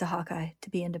me, Risa Hawkeye, to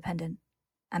be independent.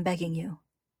 I'm begging you.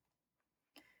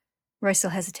 Roy still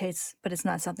hesitates, but it's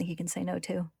not something he can say no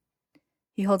to.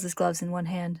 He holds his gloves in one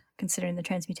hand, considering the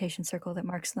transmutation circle that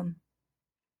marks them.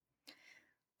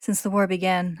 Since the war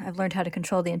began, I've learned how to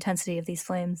control the intensity of these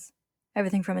flames,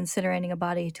 everything from incinerating a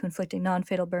body to inflicting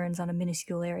non-fatal burns on a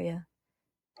minuscule area.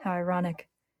 How ironic.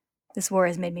 This war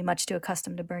has made me much too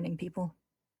accustomed to burning people.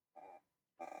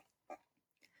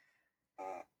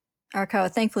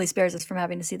 Arakawa thankfully spares us from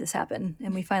having to see this happen,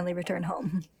 and we finally return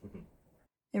home.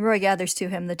 And Roy gathers to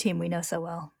him the team we know so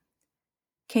well.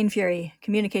 Kane Fury,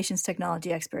 communications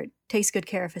technology expert, takes good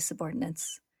care of his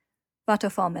subordinates.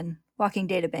 Vato Fallman, walking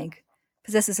databank,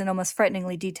 possesses an almost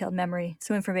frighteningly detailed memory,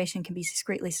 so information can be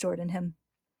discreetly stored in him.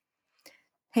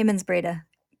 Haymans Breda,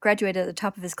 graduated at the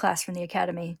top of his class from the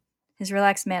academy. His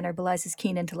relaxed manner belies his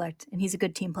keen intellect, and he's a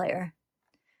good team player.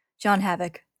 John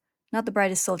Havoc, not the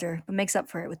brightest soldier, but makes up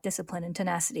for it with discipline and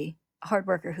tenacity, a hard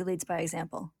worker who leads by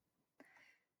example.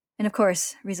 And of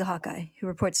course, Risa Hawkeye, who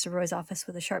reports to Roy's office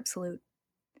with a sharp salute.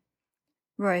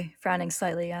 Roy, frowning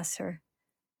slightly, asks her,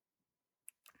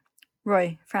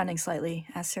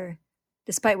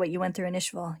 despite what you went through in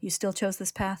Ishval, you still chose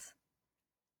this path?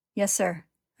 Yes, sir.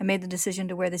 I made the decision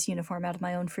to wear this uniform out of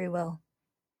my own free will.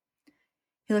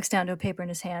 He looks down to a paper in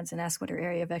his hands and asks what her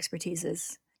area of expertise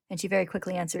is, and she very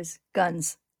quickly answers,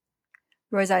 guns.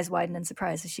 Roy's eyes widen in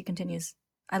surprise as she continues,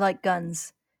 I like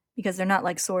guns, because they're not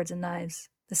like swords and knives.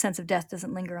 The sense of death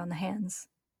doesn't linger on the hands.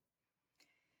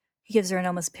 He gives her an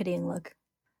almost pitying look.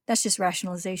 That's just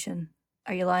rationalization.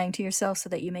 Are you lying to yourself so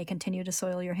that you may continue to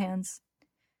soil your hands?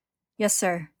 Yes,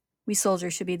 sir. We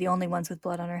soldiers should be the only ones with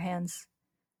blood on our hands.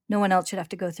 No one else should have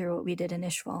to go through what we did in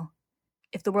Ishval.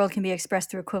 If the world can be expressed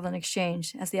through equivalent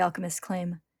exchange, as the alchemists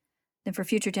claim, then for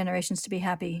future generations to be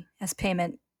happy, as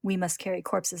payment, we must carry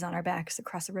corpses on our backs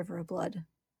across a river of blood.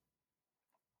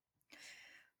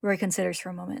 Roy considers for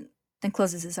a moment, then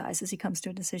closes his eyes as he comes to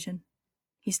a decision.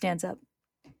 He stands up.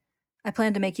 I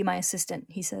plan to make you my assistant,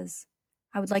 he says.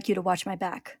 I would like you to watch my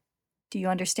back. Do you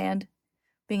understand?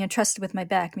 Being entrusted with my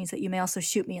back means that you may also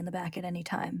shoot me in the back at any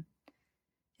time.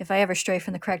 If I ever stray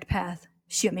from the correct path,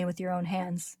 shoot me with your own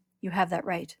hands. You have that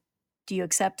right. Do you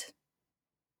accept?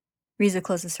 Risa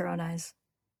closes her own eyes.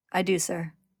 I do,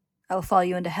 sir. I will follow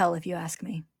you into hell if you ask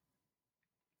me.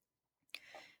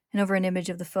 And over an image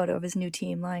of the photo of his new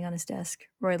team lying on his desk,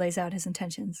 Roy lays out his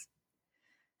intentions.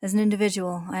 As an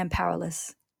individual, I am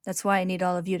powerless. That's why I need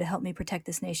all of you to help me protect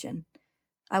this nation.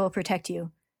 I will protect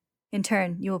you. In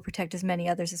turn, you will protect as many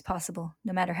others as possible,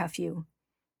 no matter how few.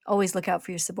 Always look out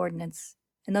for your subordinates,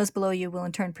 and those below you will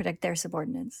in turn protect their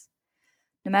subordinates.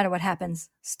 No matter what happens,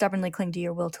 stubbornly cling to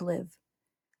your will to live.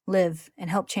 Live and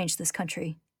help change this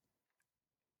country.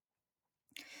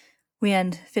 We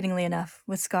end, fittingly enough,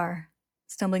 with Scar,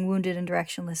 stumbling wounded and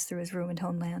directionless through his ruined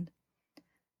homeland.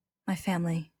 My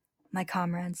family, my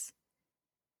comrades.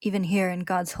 Even here in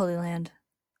God's holy land,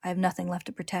 I have nothing left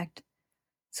to protect.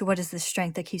 So what is this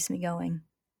strength that keeps me going?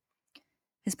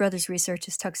 His brother's research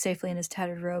is tucked safely in his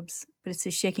tattered robes, but it's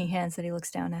his shaking hands that he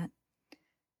looks down at.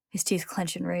 His teeth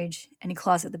clench in rage, and he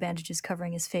claws at the bandages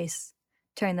covering his face,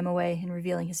 tearing them away and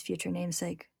revealing his future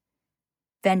namesake.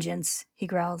 Vengeance, he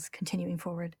growls, continuing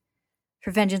forward.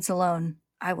 For vengeance alone,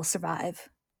 I will survive.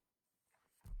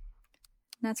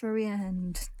 And that's where we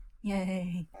end.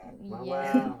 Yay.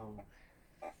 Wow.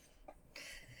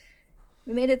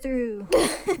 We made it through.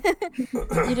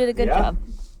 You did a good job.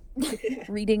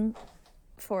 Reading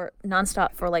for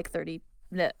nonstop for like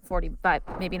 45,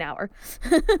 maybe an hour.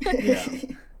 Yeah.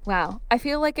 Wow. I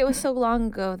feel like it was so long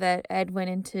ago that Ed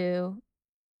went into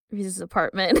Risa's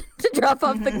apartment to drop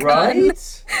off the gun.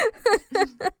 Right?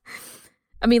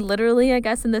 I mean, literally, I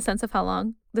guess, in the sense of how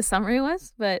long the summary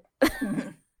was, but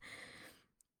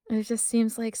it just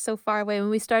seems like so far away. When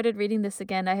we started reading this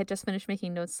again, I had just finished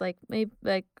making notes maybe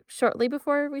shortly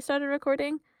before we started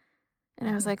recording. And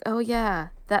I was like, oh yeah,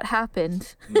 that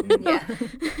happened. Yeah.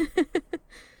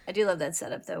 I do love that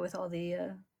setup though, with all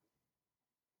the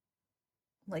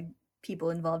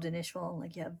people involved in Ishval.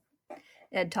 Like you have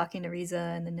Ed talking to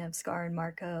Risa, and then you have Scar and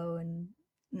Marco, and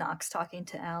Nox talking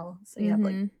to Al. So you have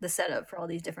like the setup for all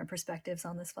these different perspectives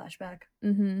on this flashback.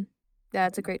 Mm-hmm. Yeah,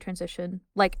 it's a great transition.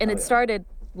 Like, and it started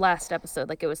last episode,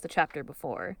 like it was the chapter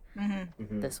before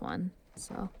this one.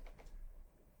 So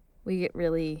we get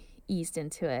really eased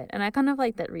into it. And I kind of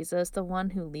like that Riza is the one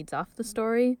who leads off the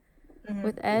story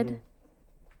with Ed.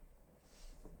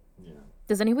 Yeah.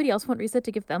 Does anybody else want Riza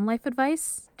to give them life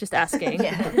advice? Just asking.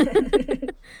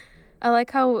 I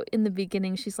like how in the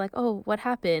beginning she's like, "Oh, what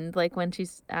happened?" Like when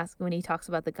when he talks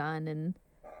about the gun, and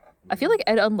I feel like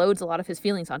Ed unloads a lot of his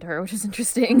feelings onto her, which is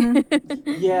interesting.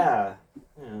 Yeah.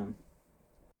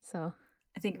 So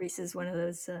I think Reese is one of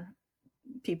those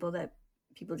people that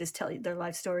people just tell you their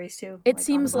life stories to. It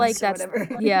seems like that's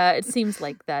yeah. It seems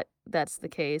like that's the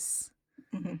case.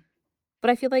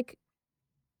 But I feel like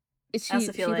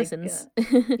she listens.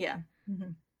 Yeah.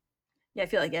 Yeah, I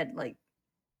feel like Ed like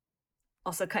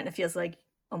also kind of feels like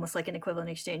almost like an equivalent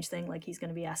exchange thing. Like he's going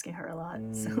to be asking her a lot.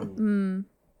 So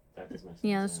that does make sense,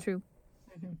 yeah, that's true.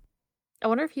 I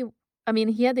wonder if he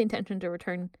had the intention to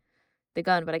return the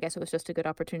gun, but I guess it was just a good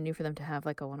opportunity for them to have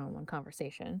like a one-on-one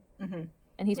conversation.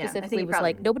 And he specifically was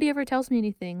like, nobody ever tells me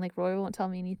anything. Like Roy won't tell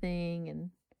me anything,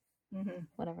 and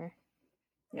whatever.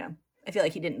 Yeah, I feel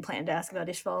like he didn't plan to ask about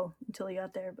Ishval until he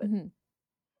got there, but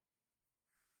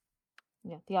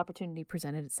yeah, the opportunity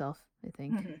presented itself, I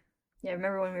think. Yeah,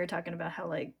 remember when we were talking about how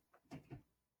like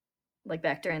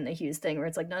back during the Hughes thing where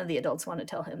it's like none of the adults want to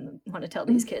tell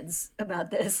these kids about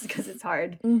this because it's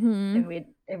hard. And we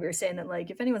were saying that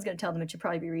like if anyone's going to tell them, it should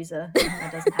probably be Riza. And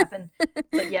that doesn't happen.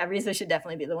 But yeah, Riza should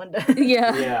definitely be the one to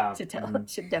to tell.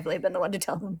 Should definitely have been the one to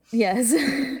tell them. Yes.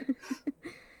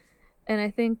 And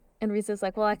I think Riza's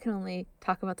like, well, I can only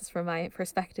talk about this from my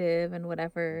perspective and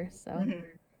whatever. So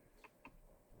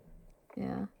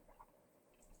yeah.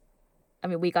 I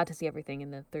mean, we got to see everything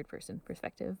in the third person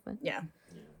perspective, but yeah.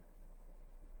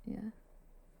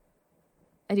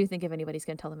 I do think if anybody's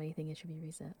going to tell them anything, it should be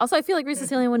Riza. Also, I feel like Riza's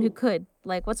the only one who could.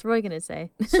 Like, what's Roy going to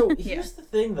say? So here's the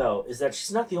thing, though, is that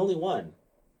she's not the only one.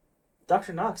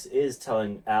 Dr. Nox is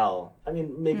telling Al, I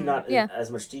mean, maybe not in as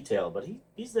much detail, but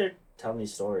he's there telling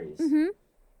these stories.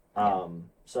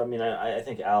 So, I mean, I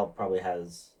think Al probably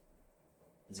is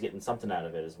getting something out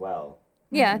of it as well.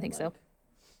 Yeah, I think so.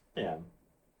 Yeah.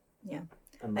 Yeah.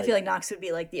 I feel like Nox would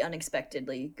be like the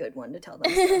unexpectedly good one to tell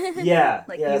them stuff.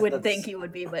 You wouldn't think he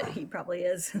would be, but he probably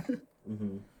is.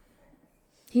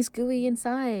 He's gooey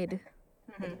inside.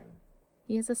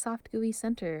 He has a soft, gooey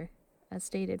center, as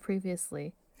stated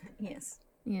previously. Yes.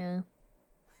 Yeah.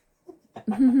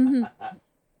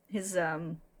 His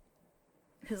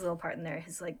little part in there,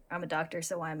 he's like, I'm a doctor,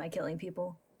 so why am I killing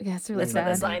people? Yeah, it's really sad. That's one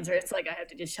of those lines where it's like, I have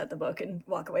to just shut the book and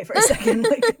walk away for a second.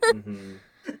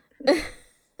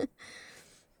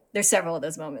 There's several of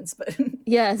those moments, but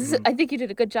yes, I think you did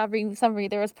a good job reading the summary.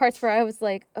 There was parts where I was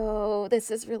like, oh,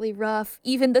 this is really rough.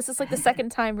 Even this is like the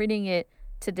second time reading it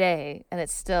today, and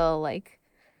it's still like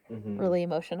really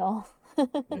emotional.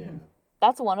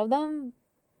 That's one of them,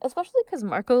 especially because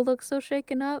Marco looks so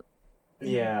shaken up.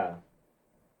 Yeah.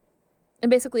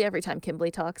 And basically every time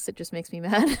Kimberly talks, it just makes me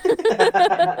mad.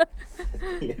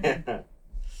 Yeah.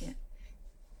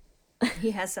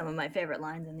 He has some of my favorite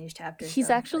lines in these chapters. He's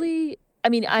actually, I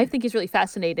mean, I think he's really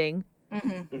fascinating.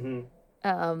 I'm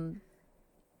kind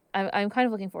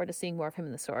of looking forward to seeing more of him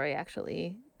in the story,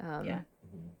 actually.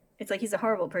 It's like he's a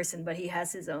horrible person, but he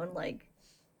has his own like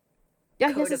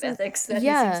code of ethics that he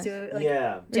seems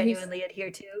to genuinely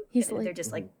adhere to. They're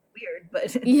just like weird,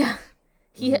 but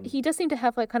he does seem to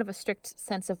have like kind of a strict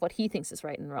sense of what he thinks is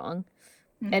right and wrong,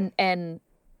 and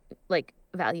like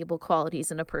valuable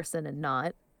qualities in a person and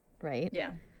not. Right? Yeah.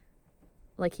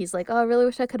 Like, he's like, oh, I really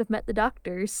wish I could have met the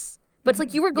doctors. But it's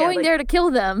like, you were going there to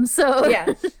kill them, so... Yeah.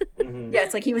 Yeah,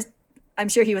 it's like I'm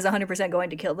sure he was 100%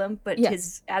 going to kill them, but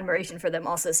his admiration for them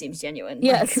also seems genuine.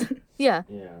 Yes. Like, yeah.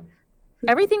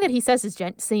 Everything that he says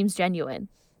seems genuine.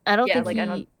 I don't think I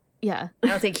don't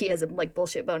think he has a, like,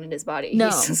 bullshit bone in his body. No.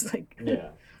 He's just like... Yeah.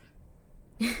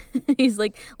 He's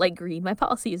like Green, my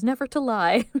policy is never to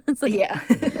lie. It's like... Yeah.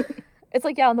 It's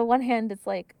like, on the one hand, it's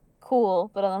like, cool,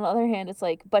 but on the other hand it's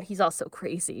like, but he's also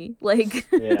crazy, like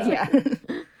I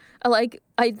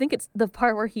think it's the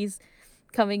part where he's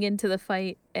coming into the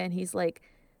fight and he's like,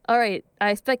 all right, I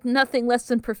expect nothing less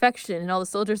than perfection, and all the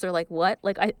soldiers are like, what?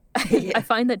 Like I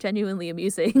find that genuinely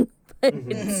amusing, but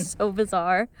it's so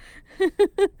bizarre.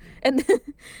 And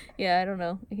I don't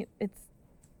know,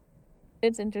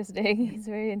 it's interesting. It's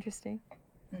very interesting.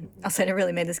 Also, I never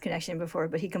really made this connection before,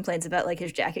 but he complains about like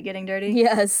his jacket getting dirty.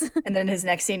 Yes. And then his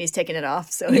next scene, he's taking it off.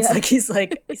 So it's like he's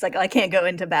like, I can't go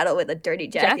into battle with a dirty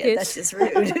jacket. That's just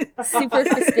rude. Super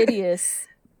fastidious.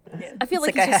 Yeah. I feel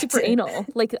It's like he's just super to... anal.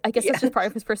 Like, I guess Yeah. that's just part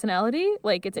of his personality.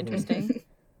 Like, it's interesting.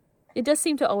 It does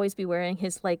seem to always be wearing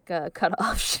his, like,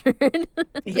 cut-off shirt.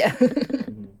 Yeah.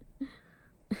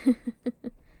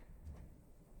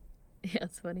 Yeah,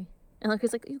 it's funny. And like,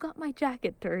 he's like, you got my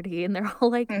jacket dirty. And they're all,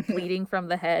 like, bleeding from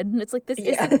the head. And it's like, this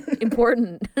isn't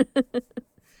important.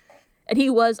 And he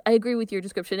was, I agree with your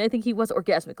description, I think he was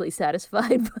orgasmically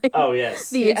satisfied by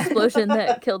the explosion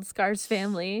that killed Scar's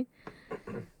family.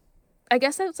 I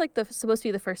guess that was like supposed to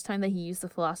be the first time that he used the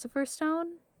Philosopher's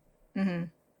Stone.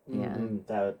 Mm-hmm. Yeah.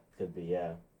 That could be,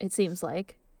 yeah. It seems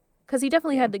like. Because he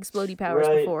definitely had the explodey powers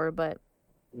before, but...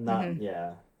 Not,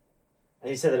 yeah. And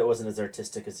he said that it wasn't as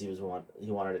artistic as he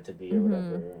wanted it to be or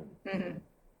whatever.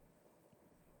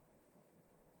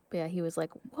 But yeah, he was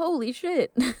like, holy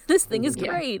shit, this thing is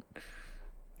great.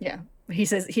 Yeah. He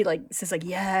says,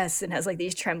 yes, and has like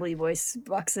these trembly voice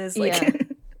boxes. Like... Yeah.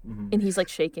 And he's like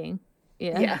shaking.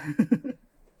 Yeah. Yeah.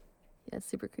 Yeah, it's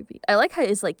super creepy. I like how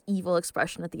his like evil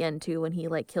expression at the end too, when he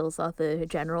like kills all the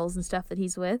generals and stuff that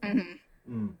he's with.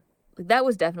 Like, that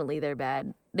was definitely their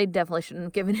bad. They definitely shouldn't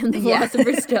have given him the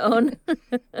Philosopher's Stone.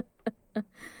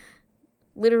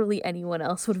 Literally anyone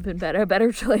else would have been better. A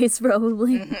better choice,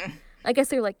 probably. I guess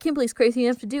they're like, Kimblee's crazy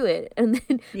enough to do it, and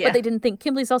then but they didn't think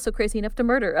Kimblee's also crazy enough to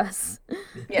murder us.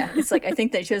 Yeah, it's like I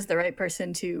think they chose the right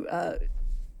person to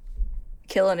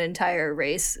kill an entire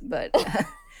race, but I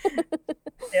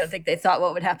don't think they thought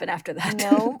what would happen after that.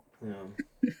 No.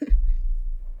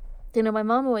 You know, my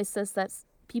mom always says that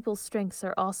people's strengths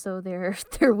are also their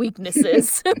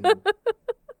weaknesses.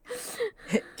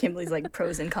 Kimblee's like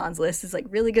pros and cons list is like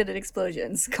really good at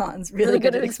explosions, cons really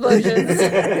good at explosions.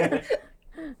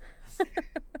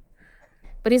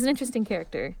 But he's an interesting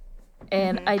character,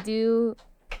 and I do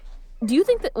you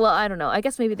think that, well, I don't know, I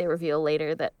guess maybe they reveal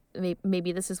later that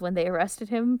maybe this is when they arrested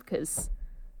him, because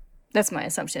that's my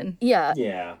assumption.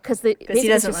 Yeah because he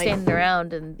doesn't just standing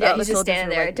around, and he's just standing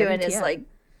there doing his like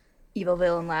evil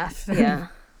villain laugh, and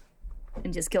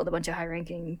just killed a bunch of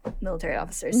high-ranking military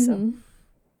officers. So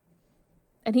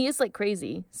and he is like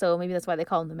crazy, so maybe that's why they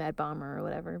call him the Mad Bomber or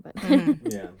whatever, but but perhaps.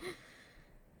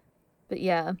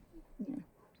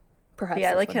 But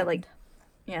yeah, I like how like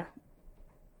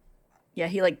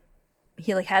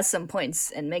he like has some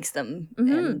points and makes them,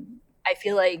 and I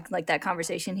feel like that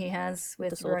conversation he has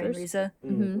with Roy and Riza,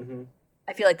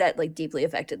 I feel like that like deeply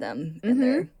affected them in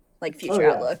their like future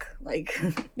outlook. Like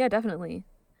yeah, definitely.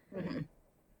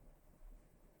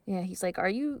 Yeah, he's like,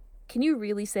 can you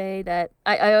really say that?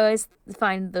 I always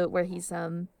find where he's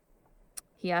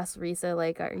he asks Riza,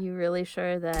 like, are you really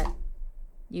sure that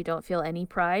you don't feel any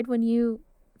pride when you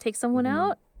take someone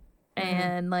out?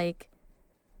 And like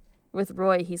with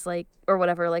Roy, he's like, or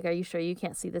whatever, like, are you sure you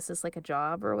can't see this as like a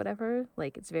job or whatever?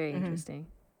 Like, it's very interesting.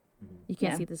 You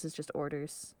can't see this as just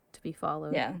orders to be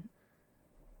followed.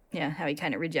 Yeah, how he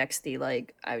kind of rejects the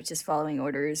like, I was just following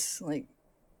orders, like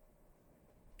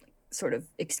sort of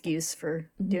excuse for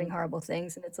doing horrible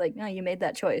things, and it's like, no, you made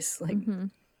that choice. Like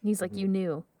he's like, you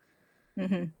knew.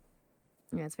 Yeah,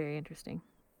 it's very interesting.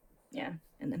 Yeah,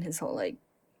 and then his whole like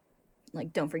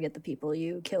don't forget the people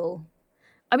you kill.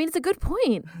 I mean, it's a good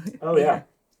point. Oh yeah.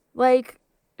 Like,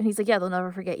 and he's like, yeah, they'll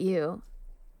never forget you.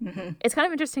 It's kind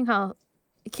of interesting how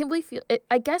Kimblee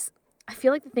I guess I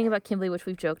feel like the thing about Kimblee, which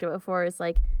we've joked about before, is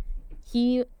like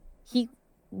he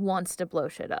wants to blow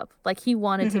shit up. Like, he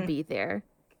wanted to be there,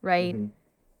 right?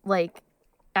 Like,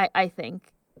 I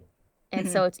think. And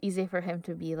so it's easy for him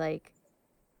to be like,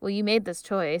 well, you made this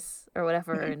choice or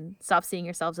whatever, and stop seeing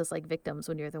yourselves as like victims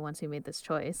when you're the ones who made this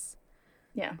choice.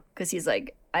 Yeah, because he's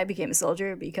like, I became a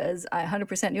soldier because I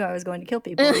 100% knew I was going to kill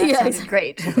people. And that sounded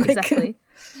great. Like, exactly.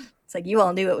 It's like, you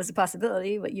all knew it was a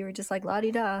possibility, but you were just like,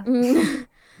 la-di-da.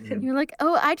 You're like,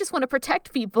 oh, I just want to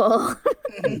protect people.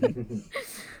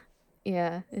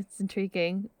 Yeah, it's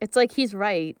intriguing. It's like, he's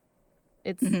right.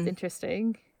 It's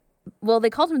interesting. Well, they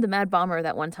called him the Mad Bomber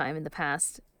that one time in the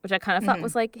past, which I kind of thought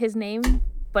was like his name,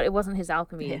 but it wasn't his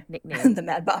alchemy nickname. The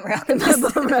Mad Bomber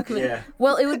alchemist. Yeah.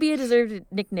 Well, it would be a deserved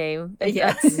nickname.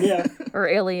 Or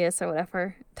alias or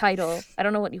whatever. Title. I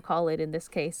don't know what you call it in this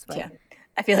case. But... Yeah.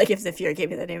 I feel like if the Fuhrer gave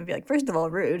me that name, it'd be like, first of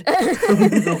all, rude. No,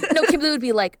 Kimblee would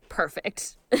be like,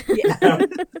 perfect. Yeah.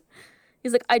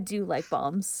 He's like, I do like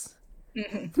bombs.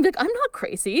 Like, I'm not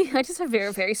crazy. I just have a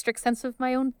very, very strict sense of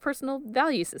my own personal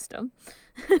value system.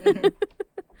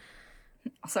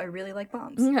 Also, I really like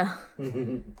bombs. Yeah.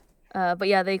 But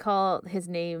yeah, they call his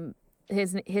name,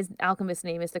 his alchemist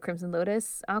name is the Crimson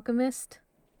Lotus Alchemist.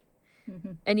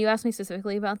 And you asked me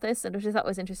specifically about this, and which I thought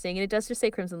was interesting. And it does just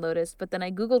say Crimson Lotus, but then I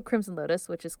Googled Crimson Lotus,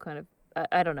 which is kind of,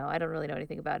 I don't know. I don't really know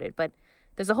anything about it. But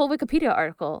there's a whole Wikipedia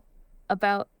article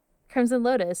about Crimson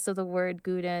Lotus. So the word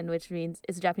Guden, which means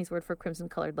it's a Japanese word for crimson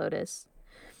colored lotus,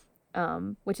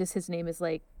 which is his name is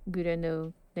like Guden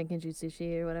no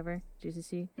Denkenjutsushi or whatever,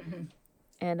 Jutsushi.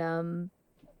 And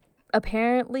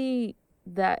apparently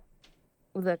that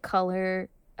the color,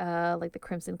 like the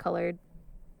crimson colored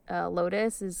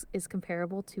lotus, is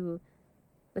comparable to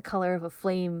the color of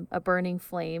a burning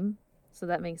flame. So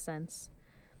that makes sense.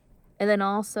 And then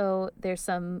also there's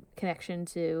some connection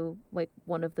to like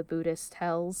one of the Buddhist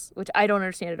hells, which I don't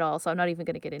understand at all, so I'm not even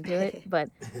going to get into it. But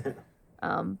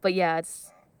yeah,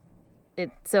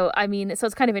 so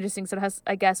it's kind of interesting. So it has,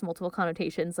 I guess, multiple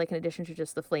connotations, like in addition to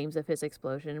just the flames of his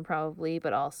explosion, probably,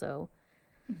 but also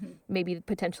maybe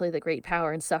potentially the great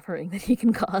power and suffering that he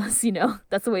can cause.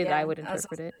 That's the way that I would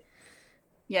interpret it.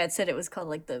 Yeah, it said it was called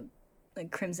like the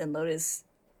Crimson Lotus,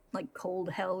 like cold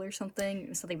hell or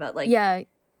something. Something about like it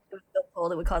was so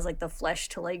cold it would cause like the flesh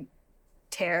to like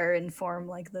tear and form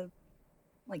like the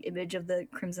image of the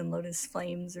Crimson Lotus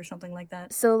flames or something like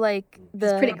that. So like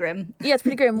it's pretty grim. Yeah, it's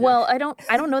pretty grim. Well, I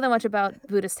don't know that much about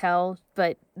Buddhist hell,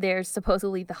 but there's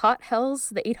supposedly the hot hells,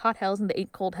 the 8 hot hells and the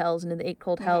 8 cold hells, and in the 8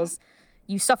 cold hells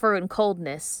you suffer in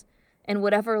coldness. And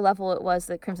whatever level it was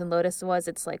that Crimson Lotus was,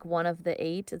 it's like one of the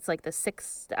 8. It's like the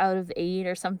 6th out of 8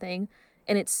 or something.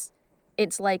 And it's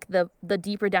like the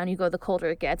deeper down you go, the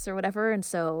colder it gets or whatever. And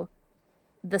so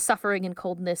the suffering and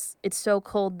coldness, it's so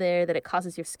cold there that it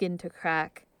causes your skin to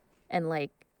crack and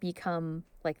like become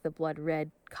like the blood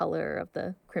red color of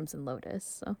the Crimson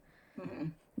Lotus. So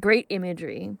great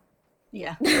imagery.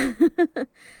 Yeah.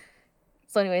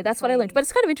 So anyway, that's what I learned. But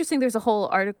it's kind of interesting. There's a whole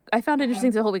article. I found it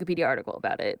interesting. There's a whole Wikipedia article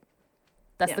about it.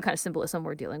 That's the kind of symbolism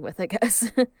we're dealing with, I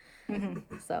guess.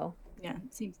 So yeah,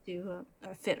 it seems to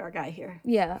fit our guy here.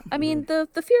 Yeah, I mean the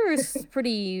Führer is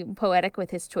pretty poetic with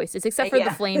his choices, except for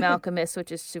the Flame Alchemist,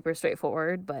 which is super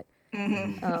straightforward. But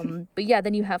but yeah,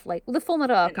 then you have like the Full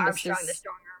Metal Alchemist. Armstrong the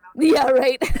Stronger. Yeah,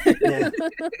 right.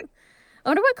 I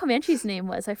wonder what Comanche's name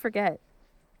was. I forget.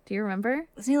 Do you remember?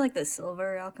 Wasn't he like the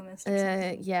Silver Alchemist?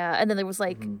 Yeah, and then there was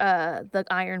like the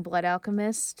Iron Blood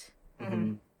Alchemist.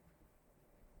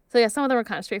 So yeah, some of them are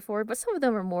kind of straightforward, but some of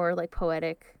them are more like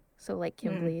poetic. So like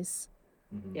Kimbley's.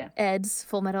 Yeah. Ed's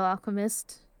Full Metal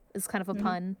Alchemist is kind of a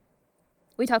pun.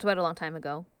 We talked about it a long time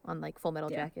ago on like Full Metal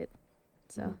Jacket.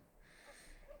 So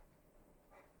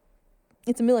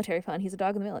it's a military pun. He's a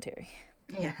dog in the military.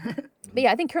 Yeah. But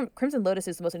yeah, I think Crimson Lotus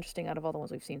is the most interesting out of all the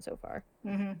ones we've seen so far.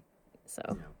 So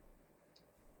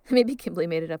maybe Kimbley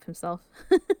made it up himself.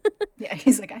 Yeah,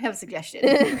 he's like, I have a suggestion.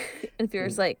 And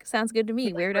Führer's like, sounds good to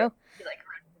me, weirdo. He like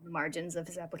wrote the margins of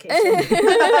his application.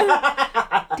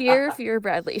 Dear Führer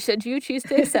Bradley, should you choose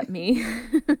to accept me?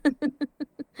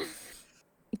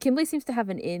 Kimbley seems to have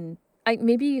an in.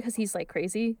 Maybe because he's like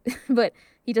crazy, but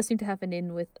he does seem to have an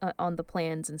in with on the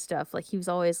plans and stuff. Like he was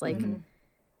always like,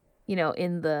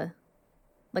 in the,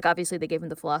 like obviously they gave him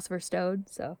the Philosopher's Stone,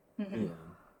 so.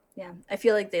 Yeah, I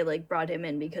feel like they like brought him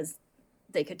in because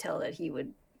they could tell that he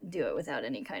would do it without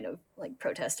any kind of like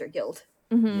protest or guilt.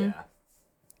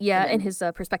 Yeah, and his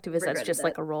perspective is that's just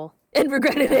like a role. And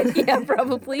regretted it, yeah,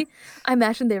 probably. I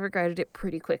imagine they regretted it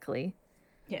pretty quickly.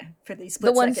 Yeah, for the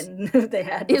split second they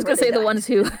had. I was going to say the ones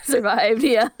who survived,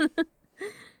 yeah.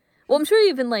 Well, I'm sure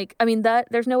even like, I mean, that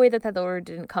there's no way that order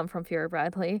didn't come from Führer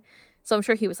Bradley. So I'm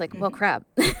sure he was like, well, crap.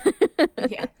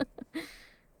 Yeah.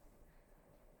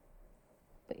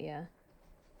 But yeah.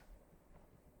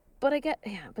 But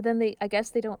but then I guess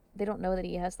they don't know that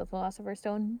he has the Philosopher's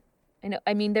Stone.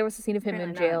 I mean, there was a scene of him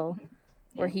in jail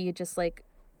where he just like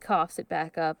coughs it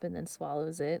back up and then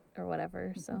swallows it or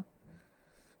whatever. So.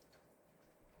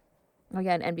 Oh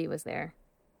yeah, and Envy was there.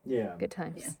 Yeah. Good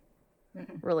times. Yeah.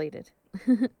 Related.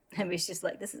 Envy's just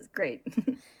like, this is great.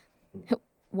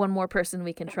 One more person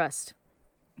we can trust.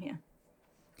 Yeah.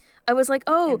 I was like,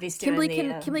 oh,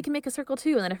 Kimbley can make a circle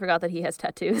too, and then I forgot that he has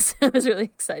tattoos. I was really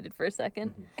excited for a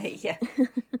second. Yeah.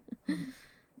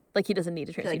 Like he doesn't need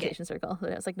a transmutation circle.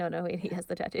 But I was like, no, wait, he has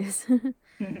the tattoos.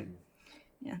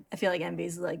 Yeah, I feel like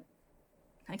Envy's like,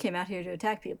 I came out here to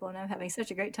attack people, and I'm having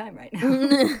such a great time right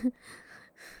now.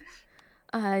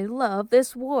 I love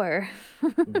this war.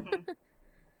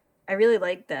 I really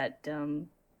like that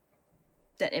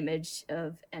that image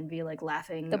of Envy like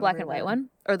laughing. The black and white one,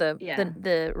 or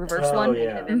the reverse one.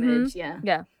 Yeah. Image,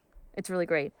 yeah, it's really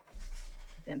great.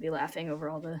 Envy laughing over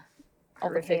all the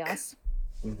chaos,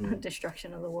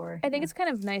 destruction of the war. I think it's kind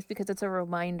of nice because it's a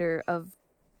reminder of,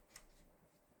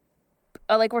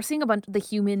 like we're seeing a bunch of the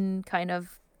human kind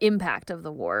of impact of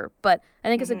the war, but I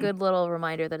think it's a good little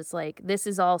reminder that it's like this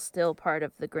is all still part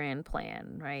of the grand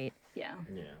plan, right? Yeah.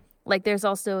 Like there's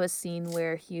also a scene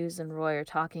where Hughes and Roy are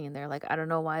talking and they're like, I don't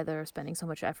know why they're spending so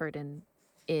much effort in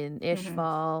in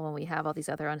Ishval when we have all these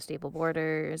other unstable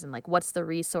borders, and like what's the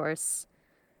resource?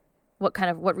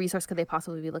 What resource could they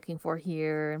possibly be looking for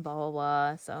here, and blah blah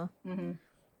blah. So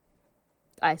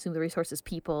I assume the resource is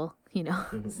people,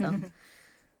 So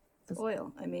it's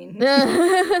oil. I mean,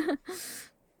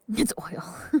 it's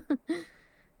oil.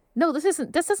 No, this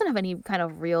doesn't have any kind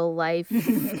of real life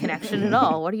connection at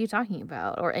all. What are you talking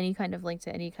about? Or any kind of link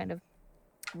to any kind of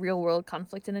real world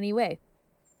conflict in any way?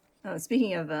 Oh,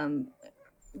 speaking of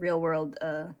real world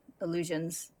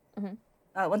illusions,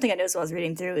 one thing I noticed while I was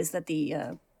reading through is that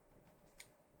the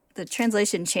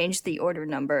translation changed the order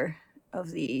number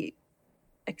of the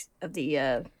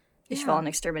Ishvalan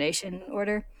extermination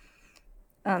order.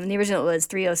 The original was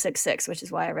 3066, which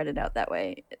is why I read it out that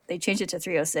way. They changed it to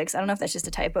 306. I don't know if that's just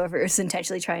a typo or it's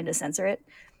intentionally trying to censor it,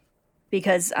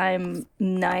 because I'm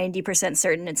 90%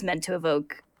 certain it's meant to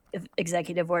evoke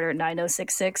Executive Order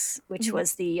 9066, which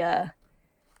was the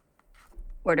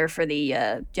order for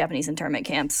the Japanese internment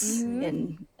camps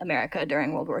in America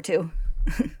during World War II.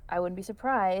 I wouldn't be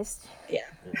surprised. Yeah.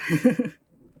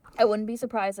 I wouldn't be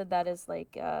surprised that is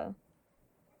like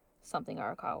something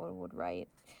Arakawa would write.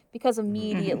 Because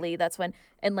immediately that's when,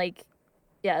 and like,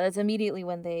 yeah, that's immediately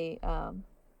when they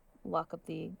lock up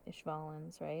the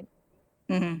Ishvalans, right?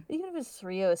 Even if it's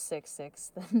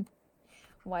 3066, then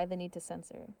why the need to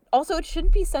censor? Also, it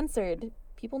shouldn't be censored.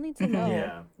 People need to know.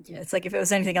 Yeah, it's like if it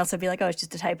was anything else, I'd be like, oh, it's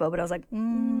just a typo. But I was like,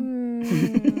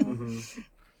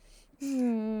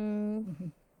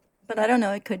 But I don't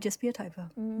know. It could just be a typo.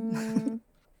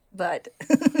 But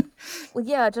well,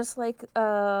 yeah, just like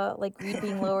greed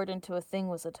being lowered into a thing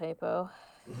was a typo.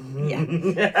 Yeah.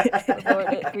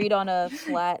 Greed on a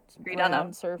flat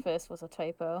round surface was a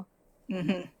typo.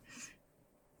 Yeah,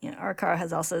 Arakawa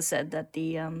has also said that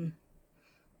the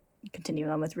continuing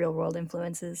on with real world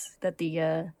influences, that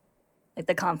the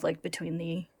conflict between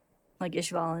the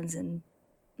Ishvalans and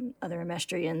other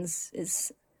Amestrians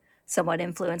is somewhat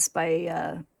influenced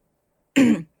by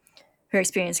her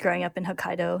experience growing up in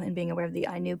Hokkaido and being aware of the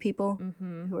Ainu people,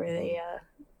 who are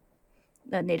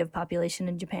the native population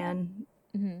in Japan,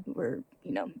 who were,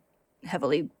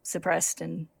 heavily suppressed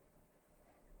and,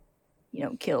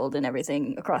 killed and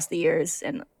everything across the years.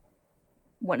 And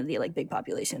one of the big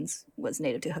populations was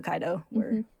native to Hokkaido,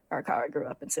 where Arakawa grew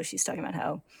up. And so she's talking about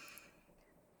how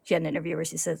she had an interview where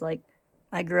she says,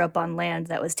 I grew up on land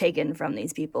that was taken from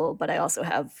these people, but I also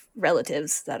have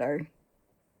relatives that are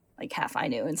half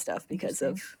Ainu and stuff because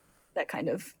of that kind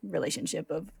of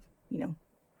relationship of,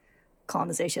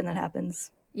 colonization that happens.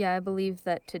 Yeah, I believe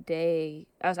that today,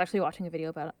 I was actually watching a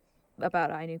video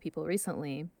about Ainu people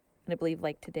recently, and I believe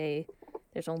today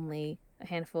there's only a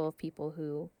handful of people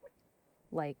who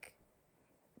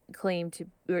claim to,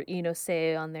 or,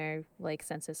 say on their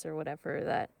census or whatever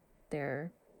that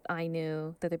they're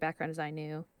Ainu, that their background is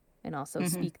Ainu, and also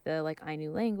speak the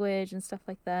Ainu language and stuff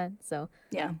like that. So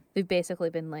yeah, they've basically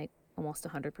been almost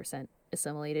 100%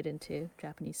 assimilated into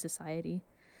Japanese society.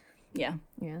 Yeah.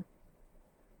 Yeah.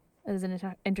 It is an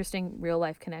interesting real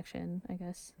life connection, I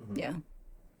guess. Yeah.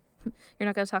 You're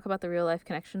not going to talk about the real life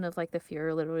connection of the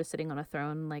Fuhrer literally sitting on a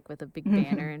throne with a big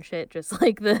banner and shit, just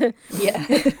the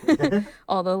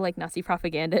all the Nazi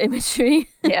propaganda imagery.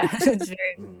 Yeah, it's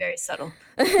very very subtle.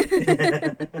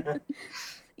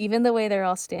 Even the way they're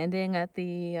all standing at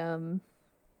the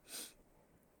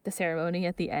ceremony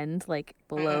at the end,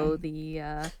 below the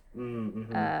I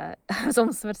was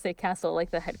almost about to say castle,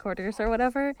 the headquarters or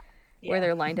whatever, where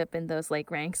they're lined up in those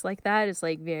ranks like that is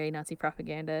very Nazi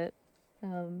propaganda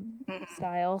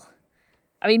style.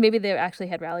 I mean, maybe they actually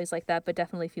had rallies like that, but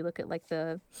definitely if you look at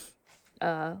the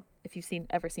if you've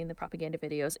ever seen the propaganda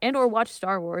videos and or watched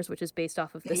Star Wars, which is based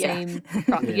off of the same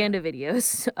propaganda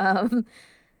videos,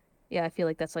 I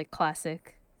feel that's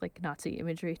classic Nazi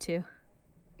imagery too.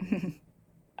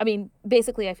 I mean,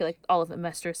 basically, I feel all of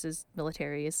Amestris'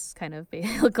 military is kind of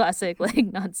classic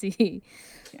Nazi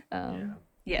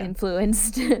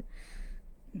influenced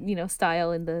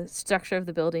style in the structure of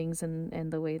the buildings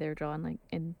and the way they're drawn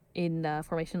in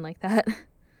formation like that.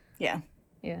 Yeah.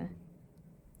 Yeah.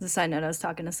 As a side note, I was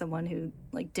talking to someone who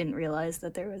didn't realize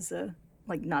that there was a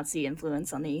Nazi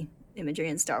influence on the imagery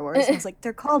in Star Wars. I was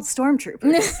they're called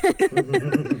stormtroopers.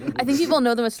 I think people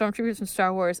know them as stormtroopers from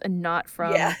Star Wars and not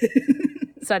from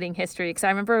studying history, because I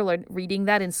remember reading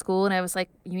that in school and I was like,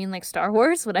 you mean Star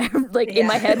Wars? When I in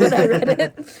my head when I read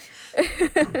it.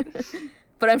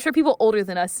 But I'm sure people older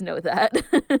than us know that.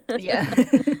 Yeah.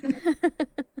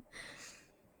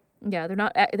 Yeah,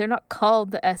 they're not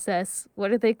called the SS.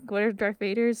 What are Darth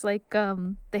Vader's they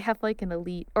have an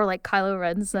elite, or Kylo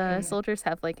Ren's soldiers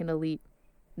have an elite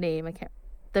name.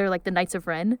 They're the Knights of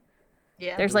Ren.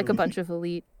 Yeah. There's a bunch of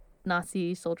elite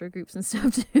Nazi soldier groups and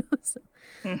stuff too. So,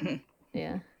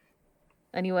 yeah.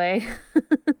 Anyway.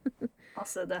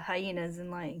 Also, the hyenas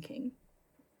in Lion King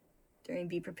during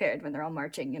Be Prepared when they're all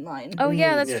marching in line. Oh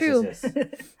yeah, that's true. Yes.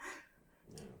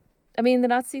 I mean, the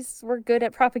Nazis were good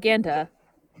at propaganda.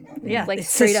 Yeah, like it's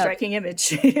straight a up. striking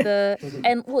image.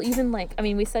 And well, even like, I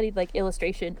mean, we studied like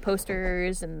illustration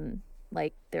posters, and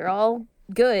like they're all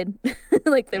good.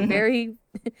 Like they're very,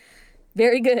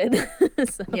 very good.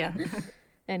 So, yeah.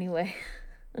 Anyway,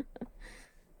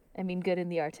 I mean, good in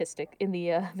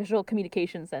the visual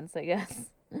communication sense, I guess.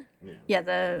 Yeah,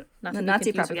 the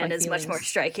Nazi propaganda is much more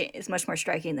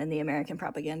striking than the American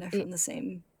propaganda from the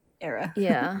same era.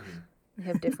 Yeah, they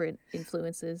have different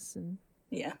influences and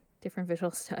yeah, different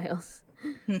visual styles.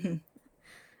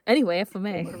 Anyway, if I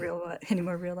may, any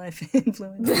more real life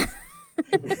influences?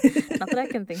 Not that I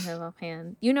can think of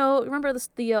offhand. Remember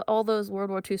all those World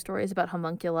War II stories about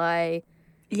homunculi?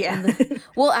 Yeah.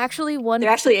 Well, actually, there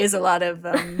actually is a lot of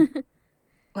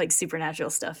like supernatural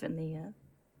stuff in the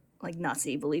like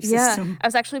Nazi belief system. Yeah, I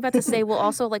was actually about to say, well,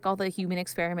 also like all the human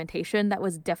experimentation, that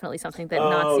was definitely something that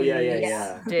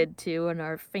Nazis did too and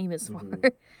are famous for,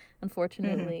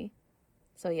 unfortunately.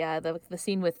 So yeah, the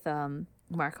scene with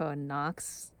Marco and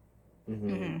Knox,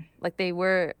 like they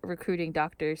were recruiting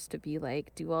doctors to be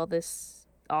like, do all this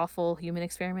awful human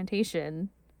experimentation.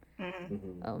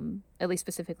 At least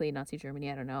specifically in Nazi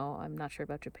Germany. I don't know. I'm not sure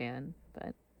about Japan,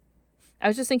 but I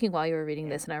was just thinking while you were reading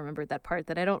this, and I remembered that part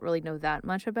that I don't really know that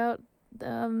much about,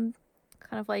 kind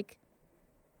of like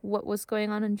what was going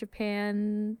on in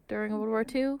Japan during World War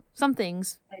II. Some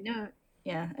things. I know.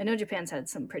 Yeah, I know Japan's had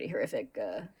some pretty horrific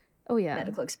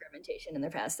medical experimentation in their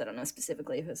past. I don't know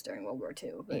specifically if it's during World War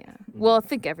II. But... Yeah. Well, I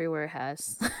think everywhere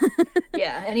has.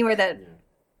 Yeah, anywhere that...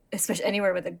 Especially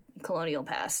anywhere with a colonial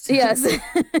past. Yes.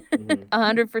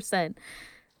 100%.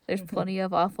 There's plenty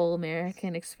of awful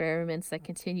American experiments that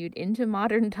continued into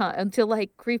modern time, until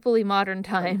like creepily modern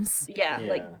times. Yeah.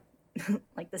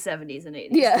 Like the 70s and 80s.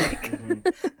 Yeah.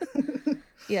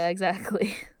 Yeah,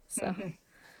 exactly. So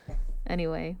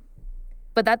anyway,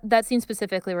 but that scene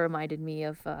specifically reminded me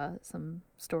of some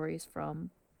stories from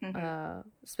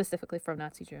specifically from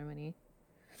Nazi Germany.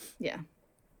 Yeah.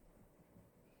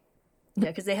 Yeah,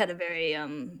 because they had a very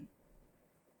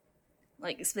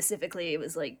like specifically it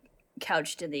was like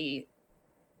couched in the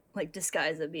like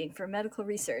disguise of being for medical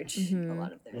research. A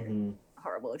lot of their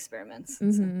horrible experiments.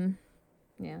 So.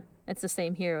 Yeah, it's the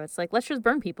same here. It's like, let's just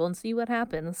burn people and see what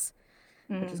happens,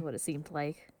 which is what it seemed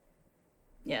like.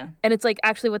 Yeah, and it's like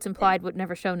actually what's implied, what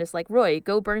never shown, is like, Roy,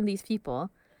 go burn these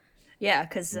people. Yeah,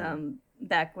 because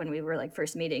back when we were like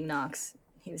first meeting Knox,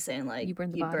 he was saying like, you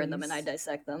burn them and I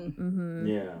dissect them.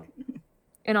 Yeah.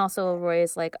 And also Roy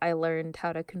is like, I learned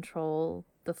how to control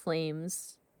the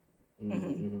flames.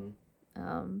 And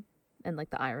like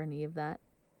the irony of that.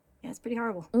 Yeah, it's pretty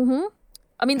horrible.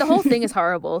 I mean, the whole thing is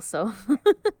horrible, so.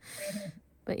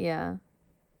 But yeah,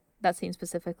 that scene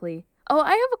specifically. Oh,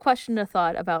 I have a question, a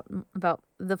thought about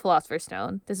the Philosopher's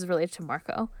Stone. This is related to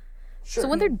Marco. Sure. So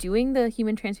when they're doing the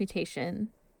human transmutation,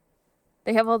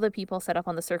 they have all the people set up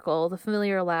on the circle, the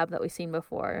familiar lab that we've seen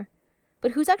before.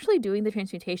 But who's actually doing the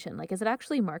transmutation? Like, is it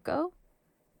actually Marco?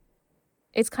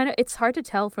 It's hard to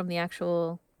tell from the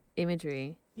actual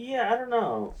imagery. Yeah, I don't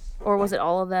know. Or was it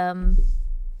all of them?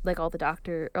 Like all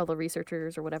the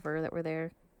researchers or whatever that were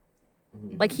there?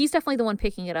 Like, he's definitely the one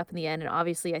picking it up in the end, and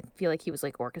obviously I feel like he was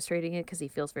like orchestrating it because he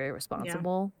feels very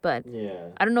responsible. But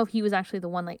I don't know if he was actually the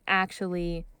one like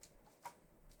actually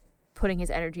putting his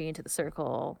energy into the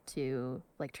circle to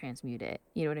like transmute it.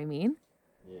 You know what I mean?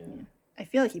 Yeah. I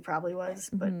feel like he probably was,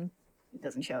 but it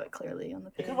doesn't show it clearly on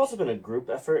the page. It could have also been a group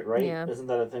effort, right? Yeah. Isn't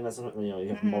that a thing? That's something, you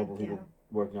have multiple people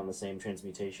working on the same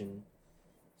transmutation.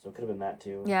 So it could have been that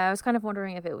too. Yeah, I was kind of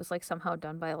wondering if it was like somehow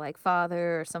done by like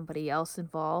Father or somebody else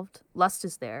involved. Lust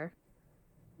is there.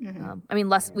 I mean,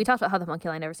 Lust. We talked about how the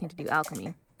homunculi never seem to do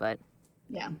alchemy, but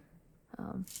yeah,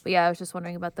 I was just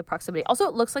wondering about the proximity. Also,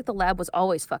 it looks like the lab was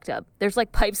always fucked up. There's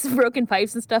like broken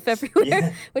pipes and stuff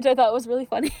everywhere, which I thought was really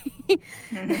funny.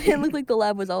 It looked like the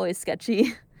lab was always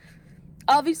sketchy.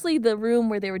 Obviously, the room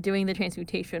where they were doing the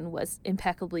transmutation was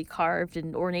impeccably carved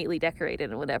and ornately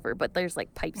decorated and whatever, but there's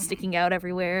like pipes sticking out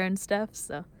everywhere and stuff,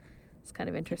 so it's kind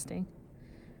of interesting.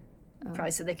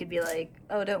 Probably so they could be like,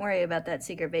 oh, don't worry about that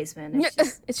secret basement.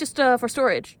 It's just for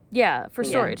storage. Yeah, for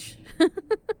storage.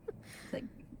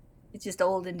 It's just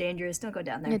old and dangerous. Don't go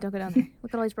down there. Yeah, don't go down there.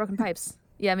 Look at all these broken pipes.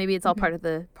 Yeah, maybe it's all part of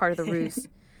the ruse.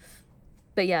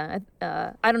 But yeah,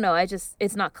 I don't know.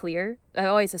 It's not clear. I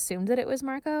always assumed that it was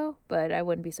Marco, but I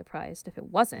wouldn't be surprised if it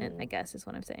wasn't, I guess is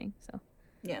what I'm saying. So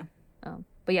yeah.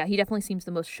 But yeah, he definitely seems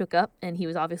the most shook up, and he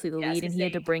was obviously the lead, and he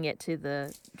had to bring it to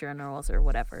the generals or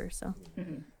whatever. So, I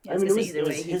mean, it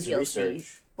was his research.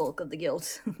 The bulk of the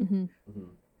guilt.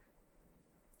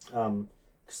 Because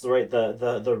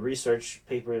the research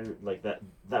paper like that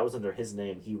was under his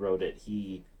name. He wrote it.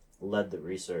 He led the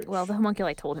research. Well, the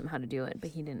homunculi told him how to do it,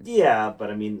 but he didn't. Yeah, but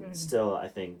I mean, still, I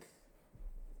think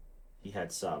he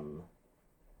had some.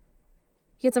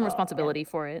 He had some responsibility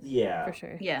for it. Yeah. For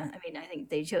sure. Yeah, I mean, I think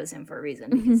they chose him for a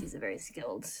reason because he's a very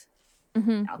skilled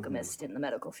alchemist in the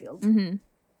medical field.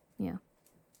 Yeah.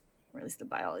 Or at least the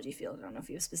biology field. I don't know if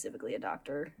he was specifically a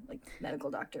doctor, like medical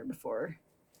doctor before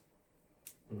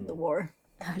the war.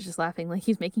 I was just laughing, like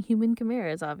he's making human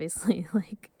chimeras, obviously,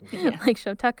 like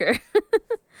Show Tucker.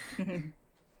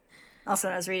 Also,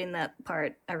 when I was reading that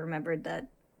part, I remembered that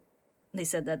they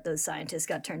said that those scientists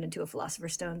got turned into a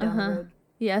philosopher's stone down the road.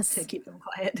 Yes. To keep them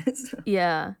quiet. So.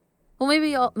 Yeah. Well, maybe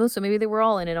they were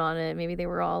all in it on it. Maybe they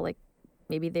were all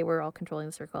controlling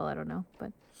the circle. I don't know.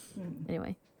 But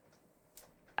anyway,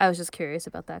 I was just curious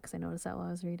about that because I noticed that while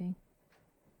I was reading.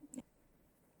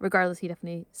 Regardless, he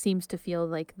definitely seems to feel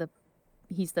like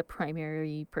he's the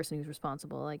primary person who's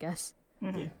responsible, I guess.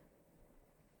 Yeah.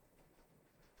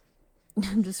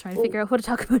 I'm just trying to figure out what to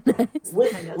talk about next.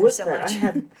 With so that, I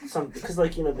had some because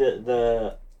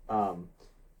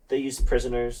they used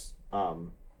prisoners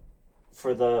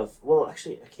for the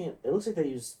actually I can't. It looks like they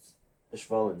used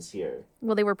Ishvalans here.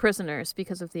 Well, they were prisoners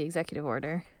because of the executive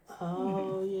order.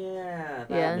 Oh yeah,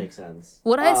 that makes sense.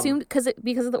 What I assumed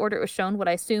because of the order it was shown, what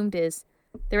I assumed is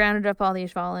they rounded up all the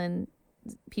Ishvalan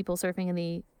people serving in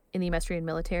the Emestrian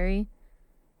military,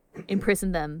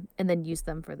 imprisoned them, and then used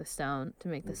them for the stone to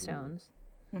make the stones.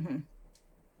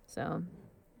 So,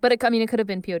 but it could have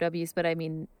been POWs, but I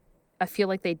mean, I feel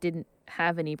like they didn't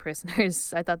have any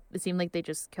prisoners. I thought it seemed like they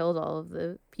just killed all of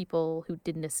the people who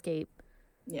didn't escape.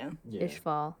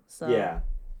 Ishval. So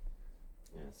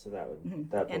so that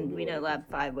would and we know Lab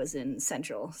 5 was in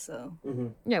Central, so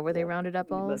where they rounded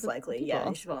up all most likely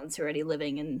people. Ishvalans who are already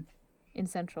living in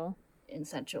Central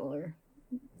or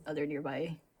other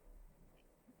nearby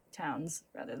towns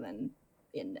rather than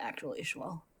in actual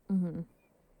Ishval.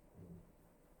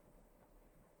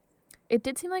 It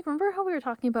did seem like, remember how we were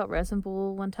talking about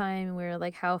Rezembul one time, and we were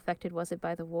like, how affected was it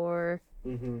by the war?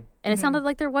 And it sounded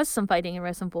like there was some fighting in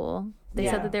Rezembul. They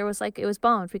said that there was it was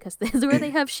bombed because this is where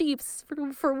they have sheep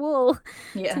for wool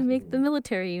to make the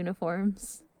military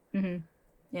uniforms.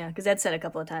 Yeah, because Ed said a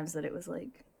couple of times that it was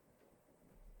like,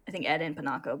 I think Ed and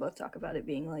Panako both talk about it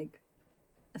being like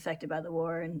affected by the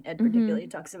war, and Ed particularly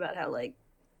talks about how like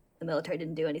the military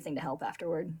didn't do anything to help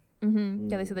afterward.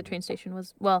 Yeah, they said the train station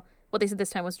was what they said this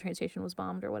time was the train station was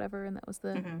bombed or whatever, and that was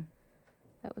the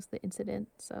incident.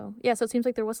 So so it seems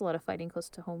like there was a lot of fighting close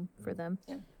to home for them.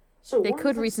 Yeah. So they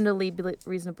could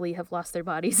reasonably have lost their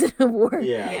bodies in a war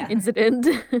incident.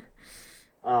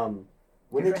 When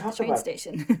they talk about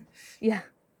station,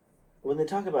 when they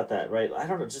talk about that, right? I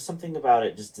don't know, just something about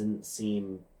it just didn't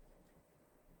seem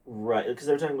right, because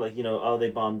they were talking like they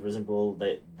bombed Rezembul.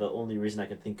 The only reason I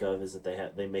could think of is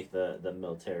that they make the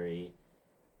military.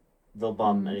 They'll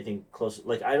bomb anything close.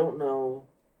 Like I don't know.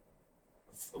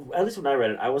 At least when I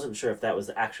read it, I wasn't sure if that was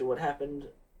actually what happened.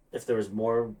 If there was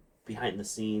more behind the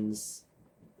scenes,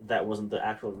 that wasn't the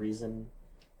actual reason.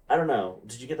 I don't know.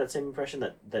 Did you get that same impression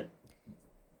that?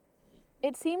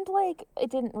 It seemed like it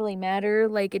didn't really matter.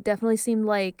 Like it definitely seemed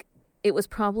like it was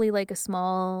probably like a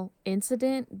small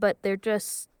incident, but they're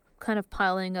just kind of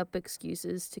piling up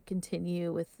excuses to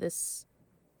continue with this,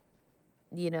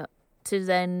 to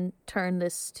then turn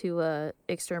this to a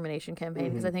extermination campaign.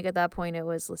 Because I think at that point it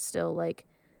was still like,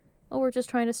 oh, we're just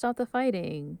trying to stop the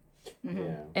fighting.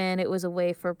 And it was a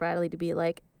way for Bradley to be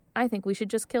like, I think we should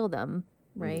just kill them,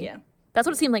 right? Yeah. That's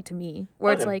what it seemed like to me.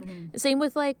 Where it's like, same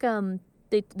with like,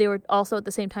 they were also at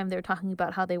the same time they were talking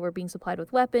about how they were being supplied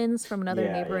with weapons from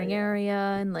another neighboring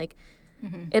area, and like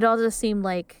it all just seemed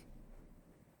like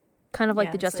kind of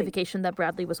like the justification that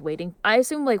Bradley was waiting. I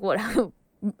assume like what, or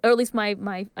at least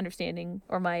my understanding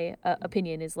or my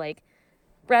opinion is like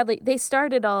Bradley, they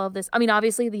started all of this. I mean,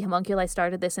 obviously the homunculi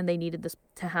started this and they needed this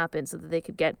to happen so that they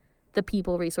could get the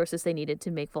people resources they needed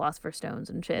to make philosopher's stones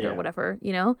and shit or whatever,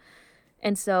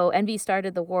 And so Envy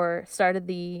started the war, started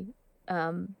the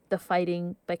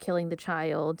fighting by killing the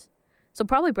child. So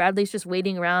probably Bradley's just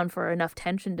waiting around for enough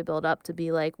tension to build up to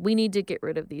be like, we need to get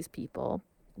rid of these people.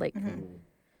 Like,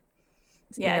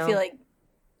 I feel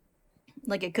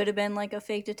like it could have been like a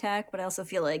faked attack, but I also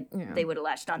feel like they would have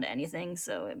latched onto anything.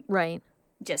 So right.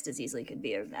 just as easily could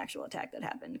be an actual attack that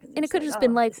happened. And it could have just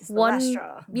been like one,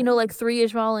 you know, like 3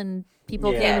 Ishval and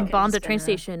people came and bombed the train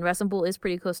station. Rasembul is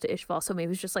pretty close to Ishval, so maybe it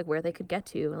was just like where they could get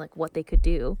to and like what they could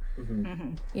do,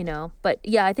 you know. But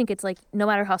yeah, I think it's like no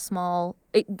matter how small,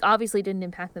 it obviously didn't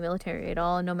impact the military at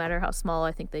all. And no matter how small,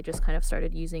 I think they just kind of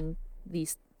started using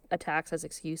these attacks as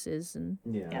excuses and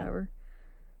whatever.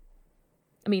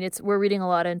 I mean, we're reading a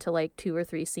lot into like 2 or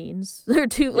 3 scenes. They're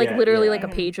literally like a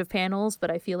page of panels, but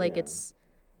I feel like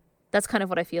that's kind of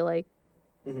what I feel like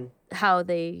how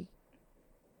they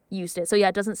used it. So yeah,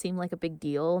 it doesn't seem like a big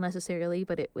deal necessarily,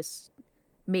 but it was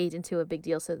made into a big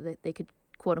deal so that they could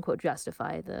quote unquote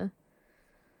justify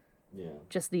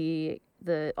just the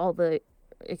all the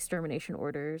extermination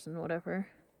orders and whatever.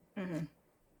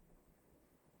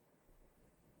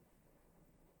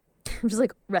 I'm just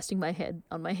like resting my head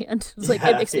on my hand. It's like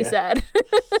it makes me sad.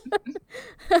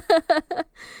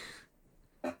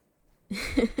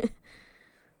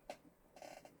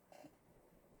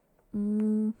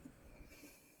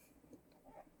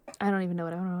 I don't even know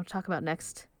what I want to talk about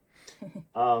next.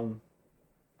 I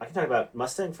can talk about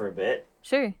Mustang for a bit.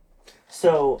 Sure.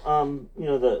 So, you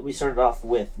know, we started off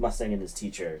with Mustang and his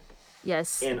teacher.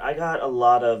 Yes. And I got a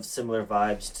lot of similar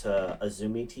vibes to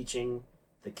Azumi teaching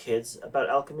the kids about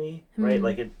alchemy, right?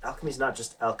 Like, alchemy's not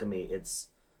just alchemy, it's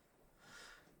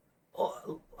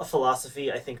a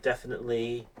philosophy, I think,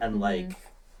 definitely. And, like,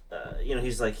 you know,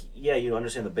 he's like, yeah, you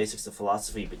understand the basics of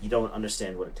philosophy, but you don't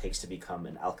understand what it takes to become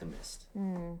an alchemist,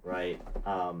 right?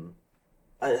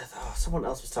 Someone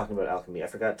else was talking about alchemy. I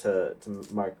forgot to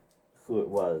mark who it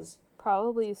was.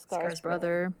 Probably Scar's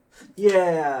brother.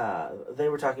 Yeah, they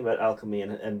were talking about alchemy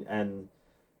and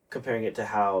comparing it to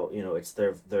how, you know, it's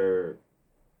the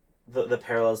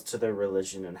parallels to their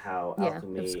religion and how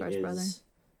alchemy Scar's is. Brother.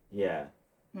 Yeah.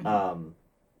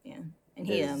 And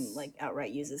he like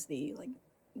outright uses the like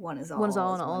one is all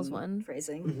and all is one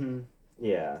phrasing.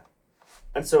 Yeah,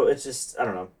 and so it's just, I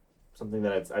don't know, something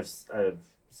that I've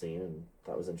seen and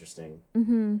thought was interesting.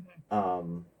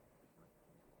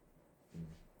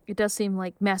 It does seem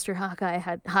like Master Hawkeye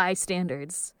had high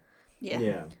standards.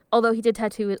 Yeah. Although he did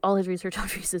tattoo all his research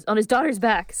on his daughter's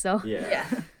back, so yeah.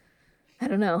 I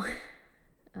don't know.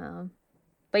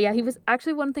 But yeah, he was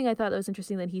actually, one thing I thought that was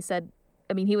interesting that he said,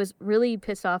 I mean, he was really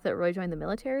pissed off that Roy joined the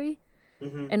military.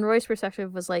 And Roy's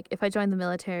perspective was like, if I join the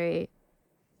military,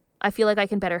 I feel like I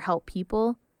can better help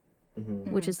people,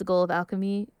 which is the goal of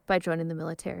alchemy, by joining the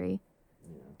military.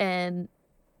 And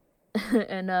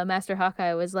Master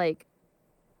Hawkeye was like,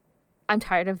 I'm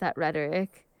tired of that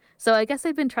rhetoric. So I guess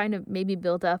they've been trying to maybe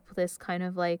build up this kind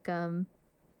of like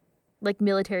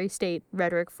military state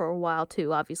rhetoric for a while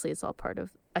too. Obviously, it's all part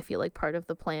of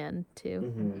the plan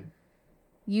to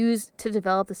use to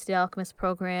develop the State Alchemist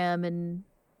program and,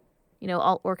 you know,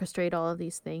 I'll orchestrate all of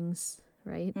these things,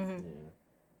 right? Yeah.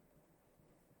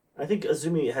 I think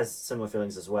Azumi has similar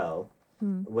feelings as well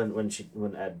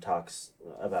when Ed talks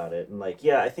about it, and like,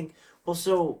 yeah, I think, well,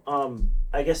 so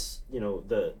I guess, you know,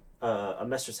 the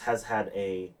Amestris has had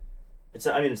it's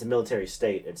a military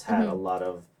state. It's had a lot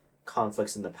of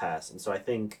conflicts in the past, and so I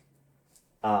think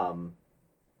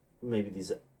maybe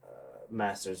these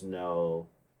masters know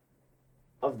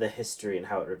of the history and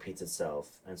how it repeats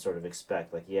itself, and sort of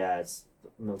expect, like, yeah, it's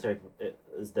military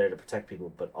is there to protect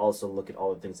people, but also look at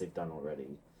all the things they've done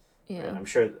already. Yeah, and I'm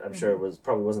sure it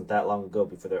wasn't that long ago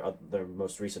before their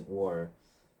most recent war,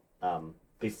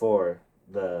 before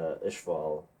the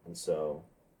Ishval, and so.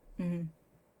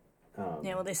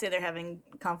 Well, they say they're having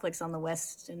conflicts on the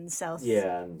west and south.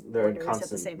 Yeah, and they're in constant, at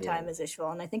the same time as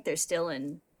Ishval, and I think they're still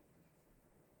in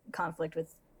conflict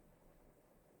with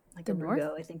like the Arugo,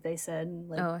 north. I think they said.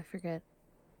 Like, I forget.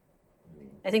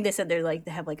 I think they said they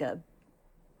have like a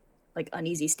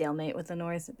uneasy stalemate with the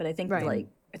north, but I think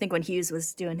I think when Hughes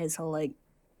was doing his whole like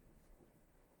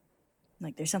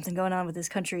there's something going on with this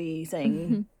country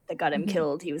thing that got him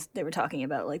killed, they were talking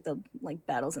about like the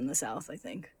battles in the south, I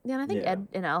think. Yeah, and I think Ed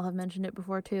and Al have mentioned it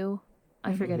before too.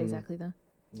 I forget exactly though.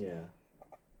 Yeah.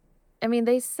 I mean,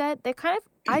 they said they kind of.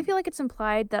 I feel like it's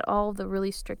implied that all of the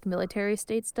really strict military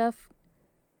state stuff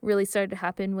really started to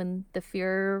happen when the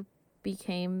Fuhrer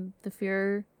became the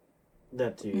Fuhrer.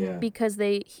 That too, yeah. Because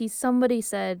somebody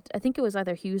said, I think it was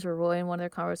either Hughes or Roy in one of their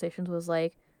conversations, was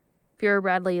like, Fuhrer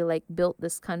Bradley like built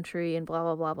this country and blah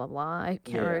blah blah blah blah. I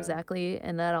can't remember exactly,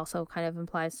 and that also kind of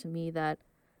implies to me that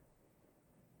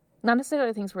not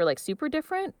necessarily things were like super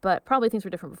different, but probably things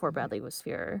were different before Bradley was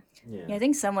Fuhrer. Yeah, I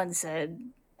think someone said,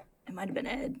 it might have been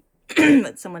Ed,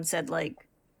 but someone said like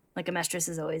Amestris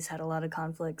has always had a lot of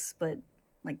conflicts, but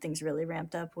like things really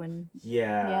ramped up when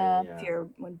Fuhrer,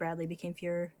 when Bradley became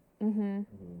Fuhrer.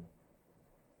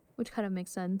 Which kind of makes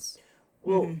sense.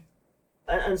 Well,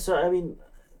 and so I mean,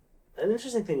 an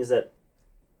interesting thing is that,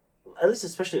 at least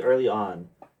especially early on,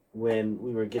 when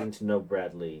we were getting to know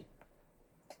Bradley,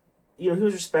 he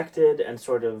was respected and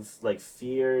sort of like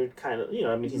feared, kind of.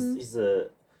 I mean, he's a,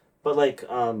 but like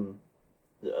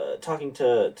talking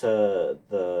to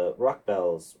the Rock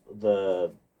Bells,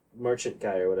 the merchant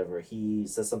guy or whatever, he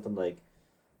says something like,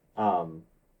 um,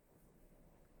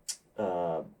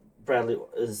 Bradley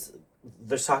is.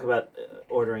 There's talk about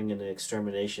ordering an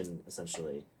extermination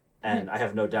essentially, and I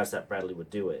have no doubts that Bradley would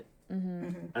do it.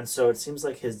 And so it seems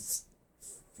like his,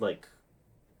 like,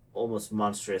 almost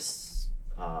monstrous.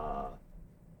 I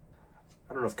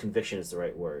don't know if conviction is the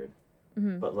right word,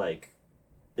 but like,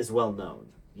 is well known.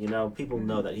 People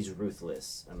know that he's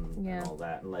ruthless and all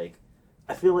that, and like,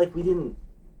 I feel like we didn't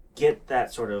get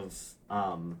that sort of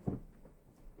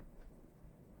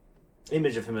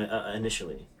image of him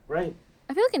initially, right?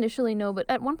 I feel like initially no, but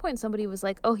at one point somebody was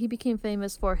like, "Oh, he became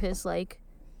famous for his like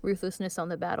ruthlessness on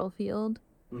the battlefield."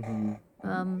 Yeah,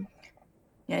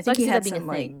 I think he had some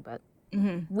thing, but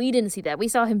we didn't see that. We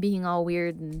saw him being all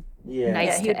weird and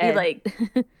nice he to would Ed. Be like,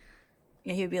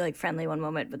 he would be like friendly one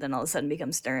moment, but then all of a sudden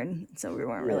become stern. So we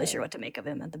weren't really sure what to make of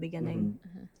him at the beginning.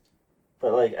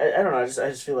 But like, I don't know. I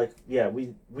just feel like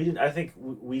we didn't. I think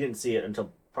we didn't see it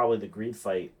until probably the Greed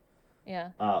fight.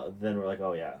 Yeah. Then we're like,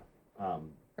 oh yeah.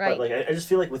 Right. But like, I just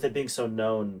feel like with it being so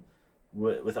known,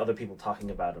 with other people talking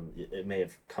about him, it may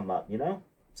have come up. Something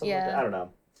like that. I don't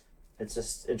know. It's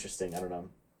just interesting. I don't know.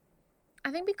 I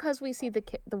think because we see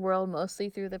the world mostly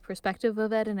through the perspective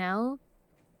of Ed and Al,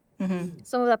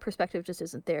 some of that perspective just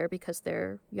isn't there because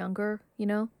they're younger, I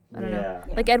don't know.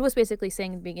 Like Ed was basically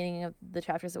saying at the beginning of the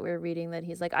chapters that we were reading that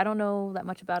he's like, I don't know that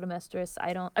much about Amestris.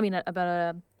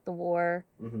 About the war,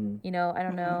 I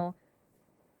don't know.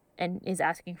 And is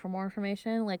asking for more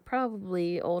information. Like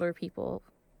probably older people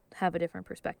have a different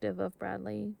perspective of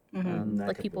Bradley.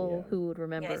 Like people who would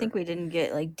remember. Yeah, I think we didn't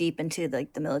get like deep into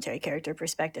like the military character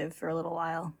perspective for a little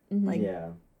while.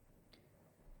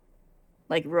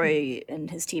 Like Roy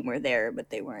and his team were there, but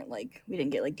they weren't like, we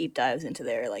didn't get like deep dives into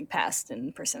their like past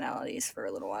and personalities for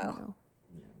a little while. No.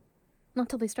 Not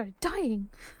till they started dying.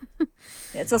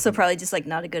 It's also probably just like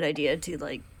not a good idea to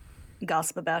like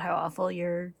gossip about how awful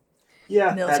your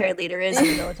military leader is in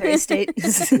the military state.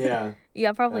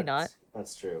 Yeah, probably not.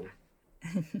 That's true.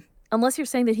 Unless you're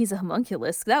saying that he's a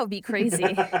homunculus. That would be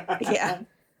crazy. Yeah.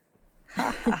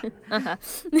 I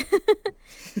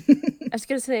was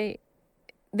going to say,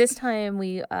 this time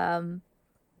we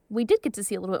did get to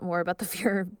see a little bit more about the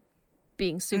Fuhrer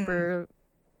being super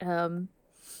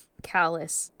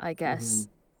callous, I guess,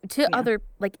 to other,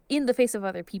 like in the face of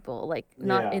other people, like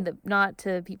not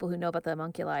to people who know about the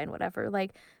homunculi and whatever.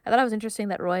 Like I thought it was interesting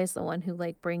that Roy is the one who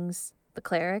like brings the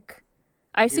cleric.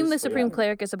 I assume the supreme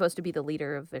cleric is supposed to be the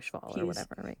leader of Ishval or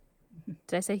whatever, right?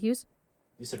 Did I say Hughes?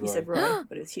 You said Roy. You said Roy,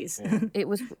 but it was Hughes.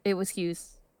 It was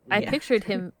Hughes. I pictured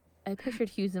him. I pictured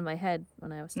Hughes in my head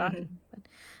when I was talking.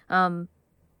 But,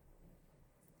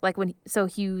 like when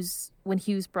Hughes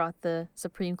brought the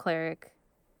supreme cleric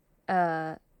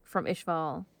from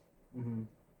Ishval,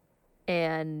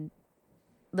 and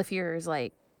the Fuhrer is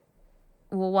like,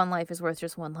 well, one life is worth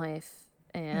just one life,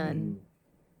 and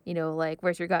like,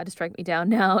 where's your God to strike me down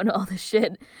now, and all this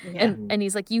shit, and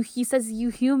he's like, he says you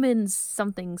humans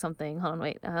something. Hold on,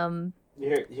 wait.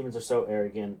 Humans are so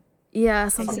arrogant. Yeah,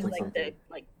 something like that.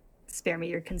 Like, spare me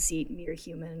your conceit, mere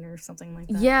human, or something like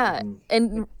that. Yeah,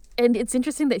 and it's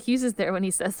interesting that Hughes is there when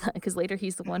he says that, because later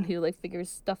he's the one who like figures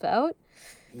stuff out.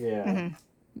 Yeah.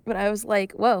 But I was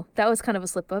like, whoa, that was kind of a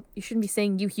slip up. You shouldn't be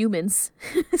saying you humans.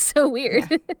 So weird.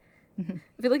 I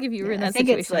feel like if you were in that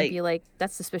situation, I'd be like,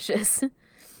 that's suspicious.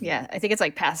 Yeah, I think it's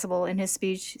like passable in his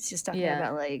speech. It's just talking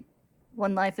about like,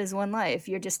 one life is one life.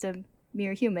 You're just a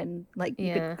mere human. Like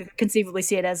you could conceivably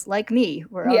see it as like me.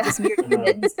 We're all just mere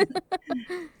humans.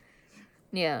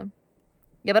 Yeah,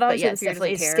 but obviously it's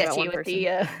definitely sketchy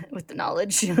with the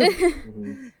knowledge.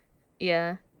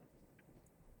 Yeah.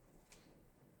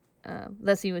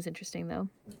 That scene was interesting though.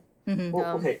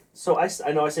 Well, okay, so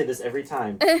I know I say this every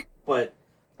time, but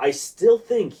I still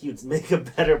think he'd make a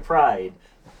better Pride.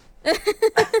 I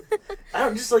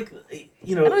don't just like I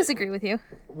don't disagree with you.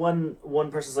 One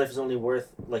person's life is only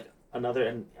worth like another,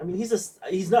 and I mean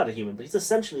he's not a human, but he's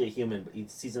essentially a human. But he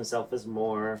sees himself as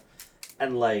more,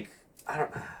 and like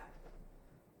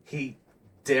he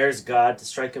dares God to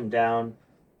strike him down.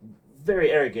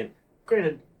 Very arrogant.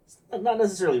 Granted, not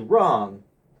necessarily wrong,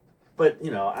 but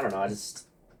I don't know.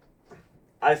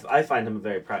 I find him a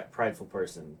very prideful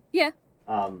person. Yeah.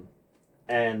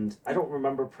 And I don't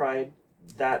remember Pride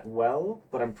that well,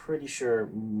 but I'm pretty sure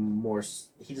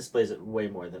he displays it way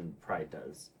more than Pride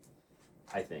does.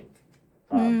 I think.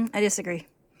 I disagree.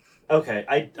 Okay,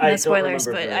 I no spoilers,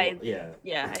 don't remember but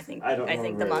I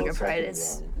think the manga Pride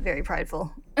is very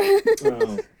prideful.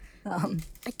 Oh.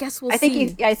 I guess we'll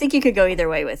see. I think you could go either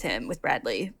way with him, with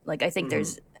Bradley. Like, I think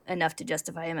there's enough to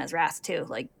justify him as Wrath too.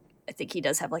 Like, I think he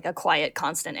does have like a quiet,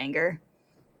 constant anger.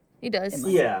 He does.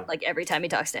 Like every time he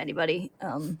talks to anybody.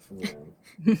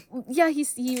 Yeah,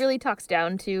 he really talks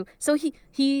down to. So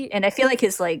he and I feel like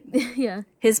his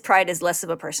his pride is less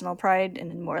of a personal pride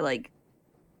and more like,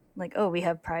 oh, we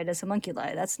have pride as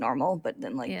homunculi. That's normal. But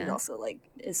then he also like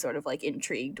is sort of like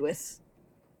intrigued with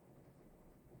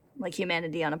like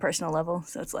humanity on a personal level.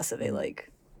 So it's less of a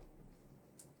like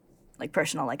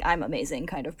personal, like I'm amazing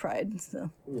kind of pride.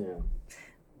 So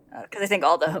because I think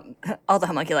all the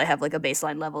homunculi have like a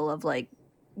baseline level of like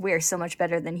we're so much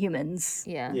better than humans.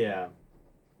 Yeah.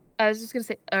 I was just gonna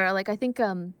say, or like I think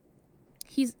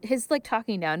his like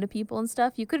talking down to people and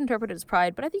stuff. You could interpret it as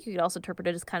pride, but I think you could also interpret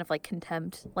it as kind of like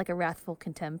contempt, like a wrathful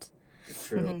contempt.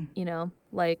 True. You know,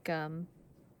 like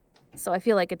so I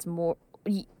feel like it's more.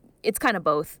 It's kind of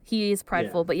both. He is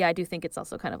prideful, but I do think it's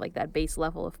also kind of like that base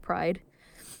level of pride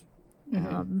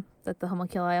that the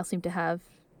homunculi all seem to have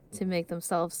to make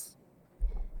themselves,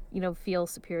 feel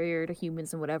superior to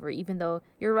humans and whatever. Even though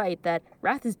you're right that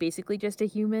Wrath is basically just a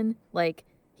human. Like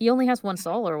he only has one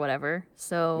soul or whatever,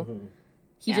 so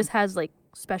he just has like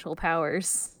special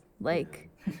powers. Like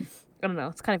I don't know.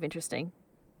 It's kind of interesting.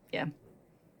 Yeah,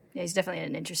 he's definitely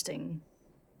an interesting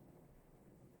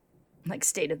like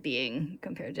state of being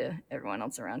compared to everyone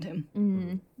else around him.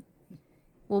 Mm-hmm.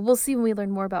 Well, we'll see when we learn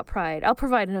more about Pride. I'll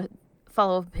provide a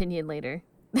follow-up opinion later.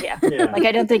 Yeah. Like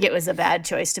I don't think it was a bad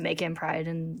choice to make him Pride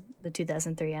in the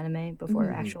 2003 anime before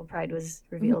actual Pride was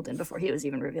revealed and before he was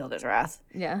even revealed as Wrath.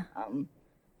 Yeah.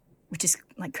 Which is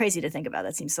like crazy to think about.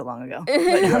 That seems so long ago.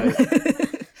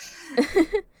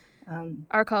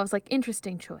 Arakawa was like,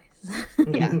 interesting choice.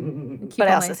 Yeah. But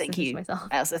I also think he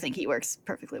works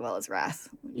perfectly well as Wrath.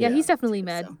 Yeah, he's definitely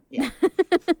mad. So, yeah.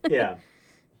 Yeah.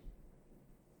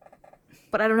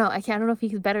 But I don't know. I don't know if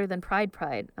he's better than Pride.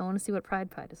 I want to see what Pride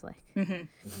is like. Yeah,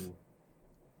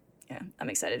 I'm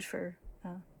excited for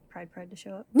Pride to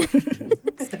show up.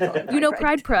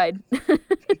 Pride.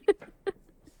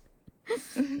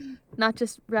 Not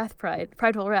just Wrath Pride,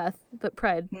 Prideful Wrath, but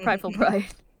Pride, Prideful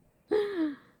Pride.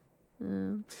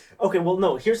 Okay, well,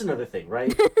 no, here's another thing,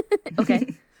 right?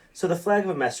 Okay. So the flag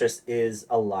of Amestris is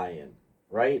a lion,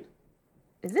 right?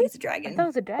 Is it? It's a dragon. I thought it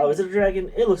was a dragon. Oh, is it a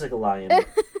dragon? It looks like a lion.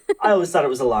 I always thought it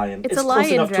was a lion. It's a close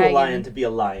lion enough dragon. to a lion to be a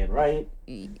lion, right?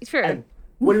 Sure. And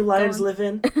where do lions live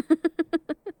in?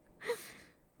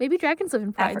 Maybe dragons live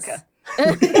in prides. Africa.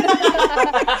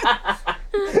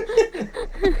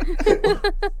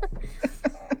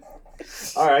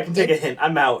 All right, I can take a hint.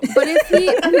 I'm out. But if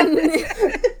he...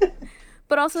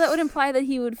 But also that would imply that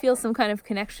he would feel some kind of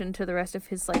connection to the rest of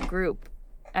his like group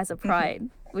as a pride,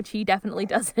 which he definitely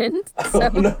doesn't. So. Oh,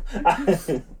 no.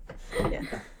 Yeah,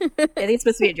 I think it's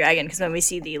supposed to be a dragon because when we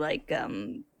see the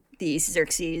the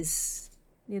Xerxes,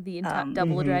 the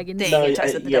double dragon thing, it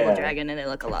talks about the double dragon, and they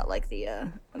look a lot like the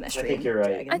Amestrian I think you're right.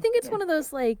 dragon. I think it's one of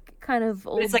those like kind of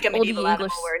old. But it's like a medieval animal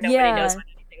English where nobody knows what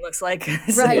anything looks like.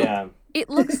 Right. Yeah. It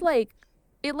looks like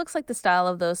the style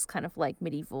of those kind of like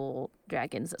medieval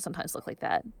dragons that sometimes look like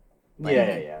that. Like,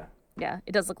 yeah.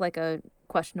 It does look like a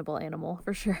questionable animal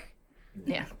for sure.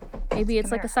 Yeah. Maybe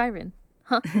it's like a siren.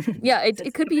 Huh? Yeah,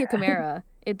 it could be a chimera.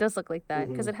 It does look like that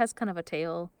because it has kind of a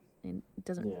tail and it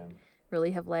doesn't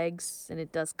really have legs, and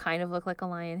it does kind of look like a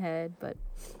lion head, but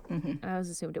I always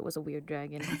assumed it was a weird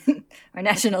dragon. Our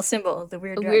national symbol, the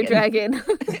weird dragon. Weird dragon.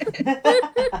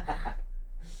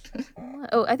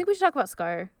 Oh, I think we should talk about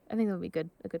Scar. I think that would be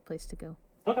a good place to go.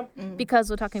 Okay. Because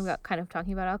we're talking about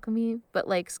alchemy, but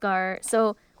like Scar.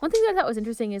 So one thing that I thought was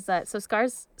interesting is that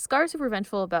Scar's super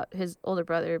vengeful about his older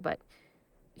brother, but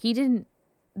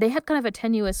they had kind of a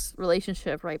tenuous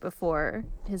relationship right before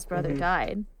his brother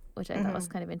died, which I thought was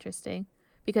kind of interesting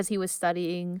because he was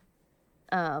studying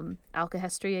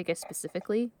alchemy, I guess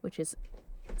specifically, which is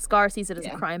Scar sees it as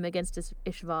a crime against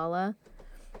Ishvala,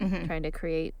 trying to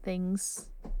create things.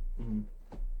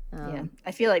 Yeah,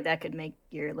 I feel like that could make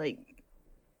your like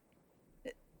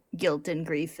guilt and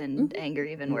grief and anger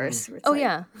even worse. Oh,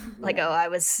 like oh, I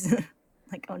was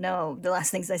like, oh no, the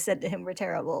last things I said to him were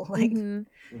terrible. Like,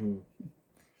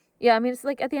 yeah, I mean, it's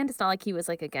like at the end, it's not like he was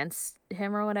like against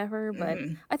him or whatever, but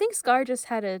I think Scar just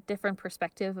had a different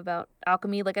perspective about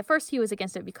alchemy. Like at first, he was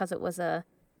against it because it was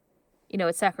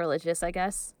it's sacrilegious, I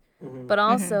guess. But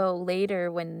also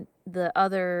later, when the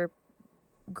other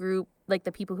group, like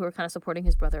the people who were kind of supporting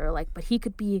his brother, are like, but he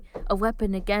could be a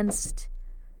weapon against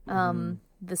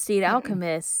the state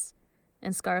alchemists.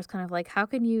 And Scar's kind of like, how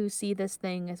can you see this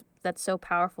thing that's so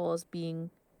powerful as being,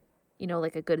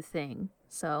 like a good thing?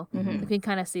 So we can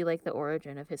kind of see like the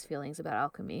origin of his feelings about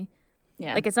alchemy.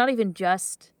 Yeah. Like, it's not even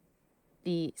just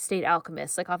the state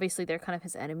alchemists. Like, obviously they're kind of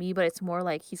his enemy, but it's more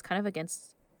like he's kind of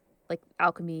against like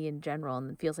alchemy in general,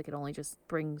 and feels like it only just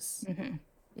brings,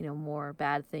 more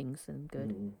bad things than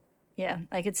good. Yeah,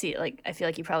 I could see it. Like, I feel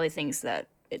like he probably thinks that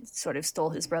it sort of stole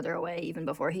his brother away even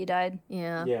before he died.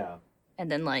 Yeah. Yeah.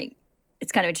 And then, like,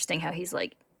 it's kind of interesting how he's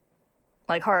like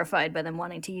horrified by them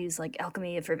wanting to use like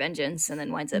alchemy for vengeance, and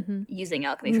then winds up using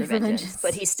alchemy for vengeance.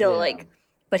 But he's still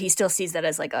but he still sees that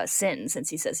as like a sin, since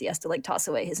he says he has to like toss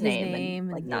away his name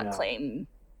and like not claim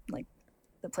like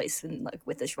the place in, like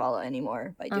with the Shvala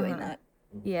anymore by doing that.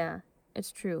 Yeah,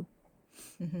 it's true.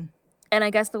 And I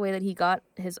guess the way that he got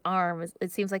his arm is,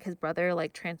 it seems like his brother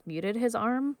like transmuted his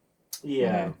arm.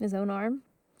 Yeah. His own arm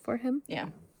for him. Yeah.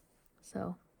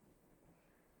 So,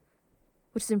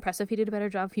 which is impressive. He did a better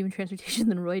job of human transmutation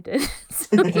than Roy did.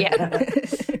 Yeah.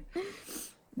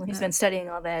 Well, he's been studying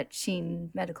all that Sheen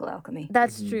medical alchemy.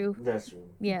 That's true. That's true.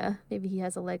 Yeah, maybe he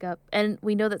has a leg up. And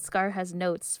we know that Scar has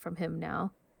notes from him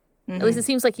now. At least it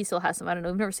seems like he still has them. I don't know.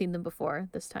 We've never seen them before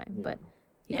this time, but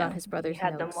he got his brother's He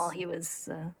had notes. them while he was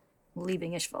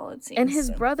leaving Ishval, it seems. And his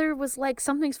brother was like,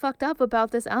 something's fucked up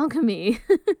about this alchemy.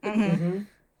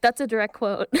 That's a direct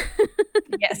quote.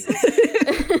 Yes.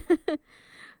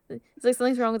 It's like,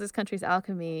 something's wrong with this country's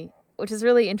alchemy, which is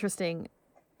really interesting.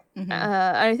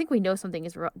 I think we know something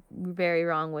is very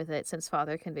wrong with it, since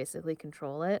Father can basically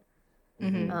control it.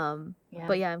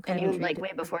 But yeah, I'm kind of intrigued. Like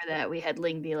way before that, we had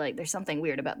Ling be like, "There's something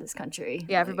weird about this country."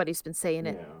 Yeah, everybody's been saying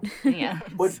it. Yeah.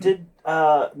 What did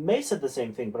May said the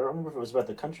same thing, but I don't remember if it was about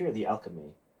the country or the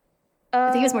alchemy.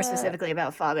 I think it was more specifically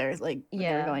about Father. Like when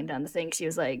they were going down the thing, she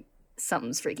was like,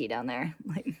 "Something's freaky down there."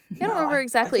 Like, I don't remember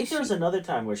exactly. I think there was another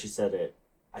time where she said it.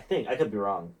 I think I could be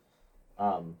wrong,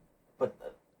 but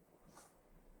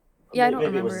yeah, I don't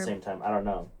maybe remember. it was the same time. I don't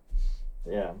know.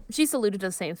 Yeah, she's alluded to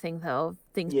the same thing though,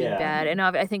 things being bad, and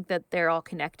I think that they're all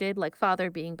connected. Like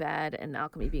Father being bad and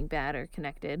alchemy being bad are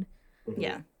connected.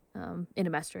 Yeah. In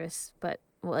Amestris, but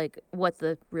like what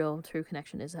the real true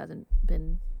connection is hasn't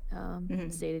been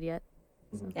stated yet.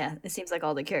 So. Yeah, it seems like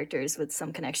all the characters with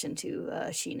some connection to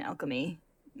Sheen alchemy,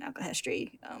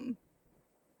 alchemy,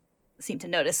 seem to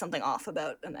notice something off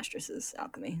about Amestris's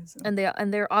alchemy. So. And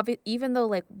they're obvious, even though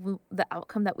like the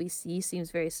outcome that we see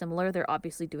seems very similar, they're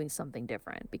obviously doing something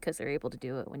different because they're able to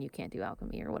do it when you can't do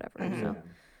alchemy or whatever. So.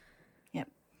 Yep.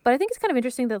 But I think it's kind of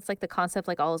interesting that it's like the concept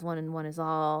like all is one and one is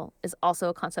all is also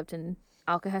a concept in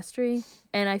alchemy,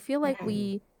 and I feel like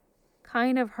we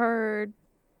kind of heard,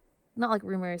 not like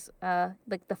rumors,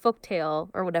 like the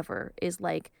folktale or whatever is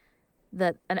like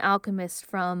that an alchemist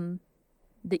from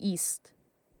the east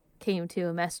came to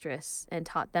Amestris and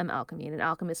taught them alchemy, and an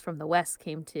alchemist from the west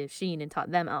came to Sheen and taught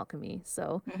them alchemy.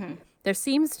 So there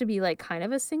seems to be like kind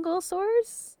of a single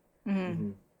source.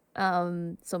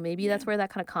 So maybe that's where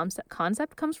that kind of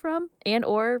concept comes from, and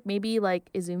or maybe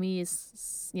like Izumi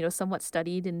is somewhat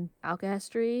studied in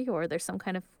alchemy, or there's some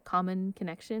kind of common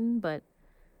connection. But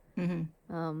I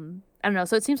don't know.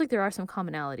 So it seems like there are some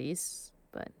commonalities,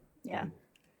 but yeah,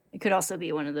 it could also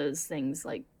be one of those things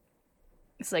like.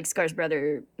 It's like Scar's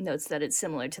brother notes that it's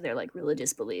similar to their like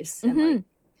religious beliefs, and like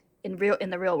in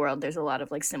the real world, there's a lot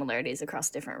of like similarities across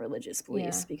different religious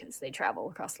beliefs because they travel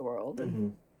across the world,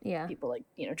 and people like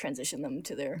transition them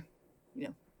to their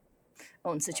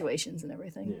own situations and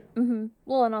everything.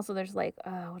 Well, and also there's like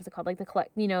what is it called? Like the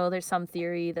collect. There's some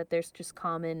theory that there's just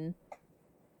common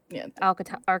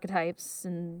archetypes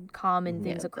and common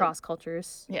things across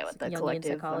cultures. Yeah, with the Jungian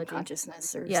collective psychology.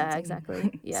 unconsciousness or yeah, something.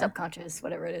 exactly. Yeah, subconscious,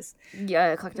 whatever it is.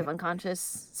 Yeah, collective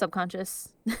unconscious,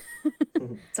 subconscious,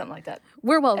 something like that.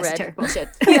 We're well read. Esoteric bullshit.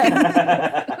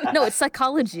 No, it's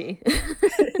psychology.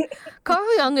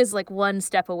 Carl Jung is like one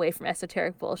step away from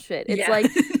esoteric bullshit. It's like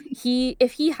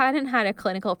if he hadn't had a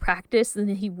clinical practice,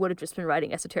 then he would have just been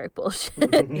writing esoteric bullshit.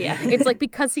 It's like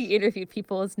because he interviewed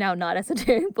people, it's now not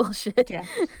esoteric bullshit. Yeah,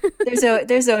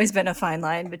 there's always been a fine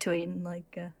line between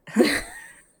like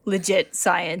legit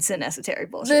science and esoteric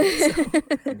bullshit. So.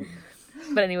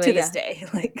 But anyway, to this day,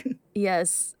 like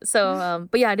yes. So,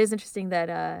 but yeah, it is interesting that,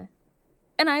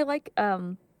 and I like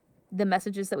the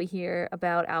messages that we hear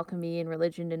about alchemy and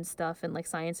religion and stuff, and like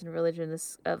science and religion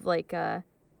of like.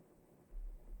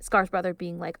 Scar's brother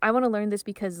being like, I want to learn this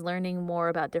because learning more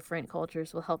about different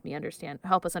cultures will help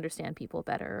us understand people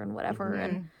better and whatever.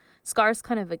 And Scar's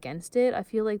kind of against it. I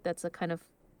feel like that's a kind of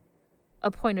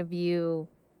a point of view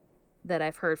that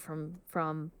I've heard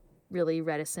from really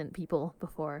reticent people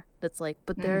before. That's like,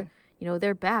 but they're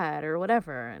they're bad or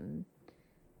whatever. And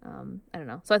I don't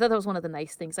know. So I thought that was one of the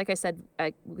nice things. Like I said,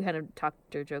 we kind of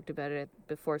talked or joked about it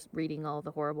before reading all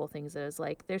the horrible things. That is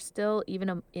like there's still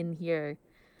even in here,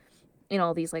 in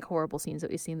all these like horrible scenes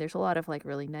that we've seen, there's a lot of like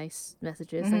really nice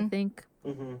messages. I think,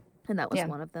 and that was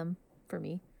one of them for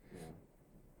me.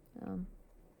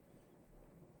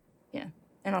 Yeah,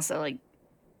 and also like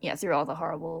through all the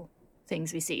horrible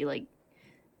things we see, like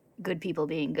good people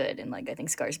being good, and like I think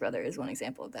Scar's brother is one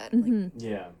example of that. Like,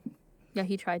 yeah,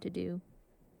 he tried to do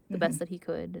the best that he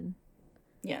could, and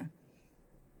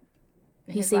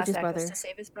he saved his brother. To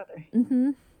save his brother.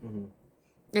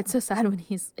 It's so sad when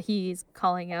he's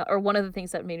calling out, or one of the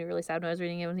things that made me really sad when I was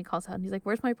reading it, when he calls out and he's like,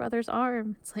 "Where's my brother's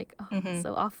arm?" It's like, oh, it's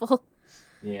so awful.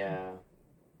 Yeah.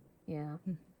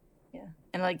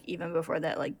 And like even before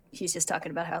that, like he's just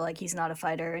talking about how like he's not a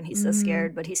fighter and he's so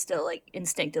scared, but he still like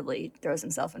instinctively throws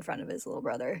himself in front of his little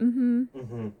brother.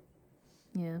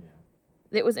 Yeah.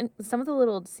 It was some of the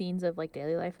little scenes of like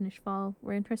daily life in Ishval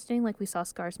were interesting. Like we saw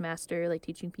Scar's master like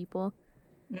teaching people.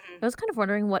 I was kind of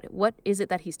wondering what is it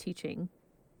that he's teaching.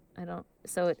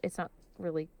 It's not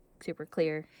really super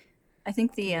clear. I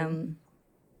think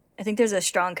I think there's a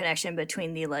strong connection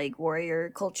between the like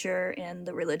warrior culture and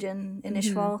the religion in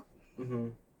Ishval.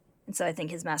 And so I think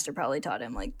his master probably taught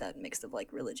him like that mix of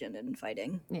like religion and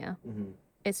fighting. Yeah.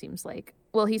 It seems like,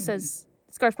 well, he says,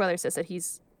 Scar's brother says that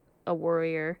he's a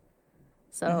warrior.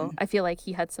 So I feel like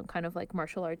he had some kind of like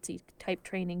martial artsy type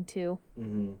training too.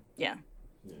 Yeah.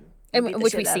 And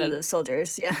which we see out of the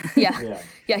soldiers. Yeah,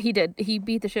 he did. He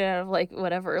beat the shit out of like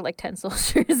whatever, like 10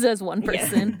 soldiers as one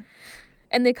person.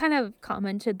 And they kind of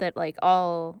commented that like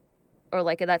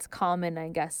that's common, I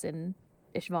guess, in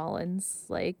Ishvalans.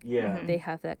 Like they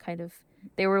have that kind of,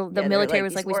 the military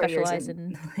was like, we specialize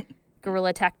in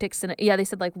guerrilla tactics, and they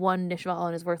said like one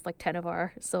Ishvalan is worth like 10 of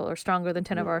our, or stronger than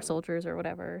 10 of our soldiers or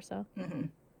whatever. So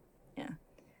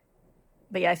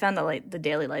but I found the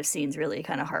daily life scenes really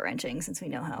kind of heart wrenching, since we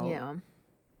know how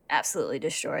absolutely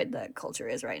destroyed that culture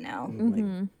is right now.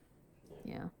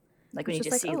 Like when you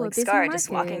just see like Scar just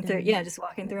walking through, just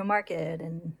walking through a market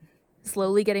and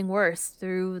slowly getting worse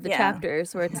through the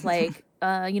chapters, where it's like,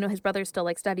 his brother's still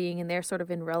like studying and they're sort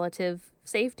of in relative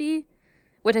safety,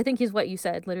 which I think is what you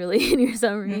said literally in your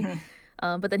summary.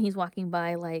 But then he's walking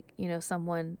by like,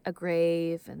 a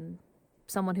grave and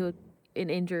someone an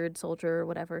injured soldier or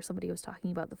whatever, somebody was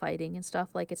talking about the fighting and stuff.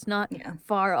 Like it's not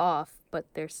far off, but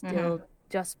they're still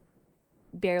just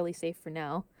barely safe for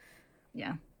now.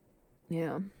 Yeah.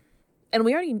 And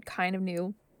we already kind of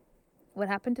knew what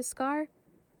happened to Scar.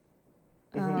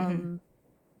 I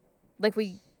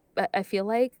feel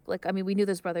like, I mean, we knew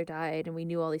his brother died and we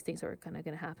knew all these things were kind of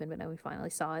going to happen, but now we finally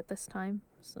saw it this time.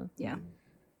 So yeah.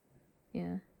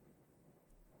 And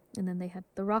then they had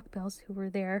the Rock Bells who were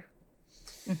there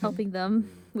helping them,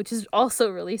 which is also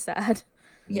really sad.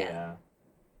 Yeah,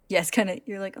 it's kind of,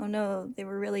 you're like, oh no, they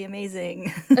were really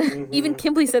amazing. Even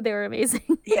Kimberly said they were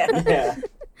amazing. Yeah.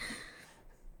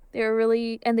 They were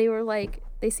really, and they were like,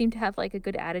 they seemed to have like a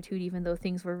good attitude even though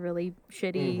things were really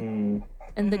shitty.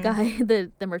 And the guy, the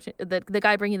merchant, the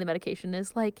guy bringing the medication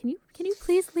is like, can you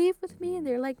please leave with me? And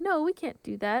they're like, no, we can't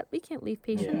do that. We can't leave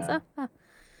patients.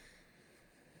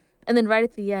 And then right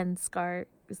at the end, Scar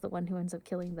is the one who ends up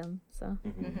killing them. So,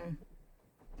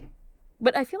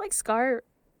 but I feel like Scar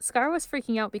was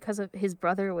freaking out because of his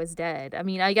brother was dead. I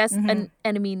mean, I guess, and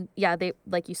I mean, they,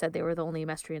 like you said, they were the only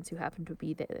Emestrians who happened to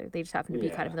be there. They just happened to be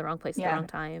kind of in the wrong place at the wrong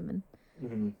time.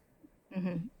 And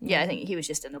I think he was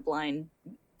just in a blind,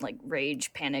 like,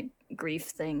 rage, panic, grief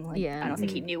thing. Like, I don't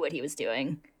think he knew what he was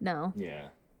doing. No. Yeah.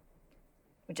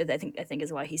 Which I think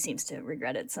is why he seems to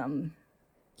regret it some.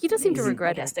 He does seem to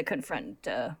regret it. He has to confront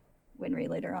Winry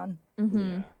later on.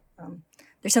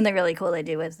 There's something really cool they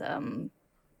do with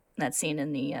that scene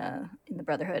in the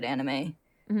Brotherhood anime.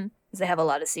 Is they have a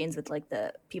lot of scenes with like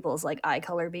the people's like eye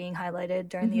color being highlighted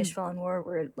during the Ishvalan War,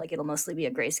 where like it'll mostly be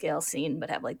a grayscale scene, but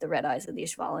have like the red eyes of the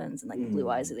Ishvalans and like the blue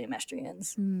eyes of the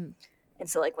Emestrians. And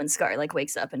so like when Scar like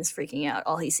wakes up and is freaking out,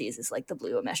 all he sees is like the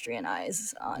blue Emestrian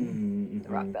eyes on the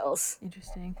Rock Bells.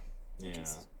 Interesting. Yeah.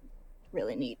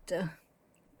 Really neat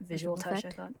visual touch, I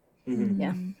thought.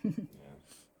 Yeah.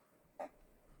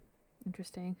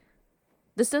 Interesting.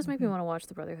 This does make me want to watch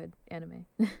the Brotherhood anime.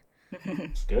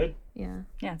 It's good. Yeah,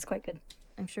 it's quite good.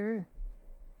 I'm sure.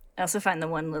 I also find the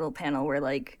one little panel where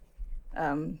like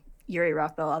Yuri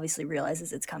Rockbell obviously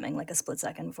realizes it's coming like a split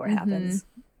second before it happens.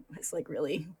 It's like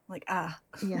really like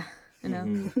Yeah, I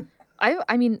know.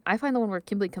 I mean, I find the one where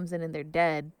Kimberly comes in and they're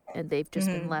dead and they've just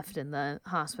been left in the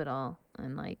hospital,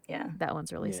 and like that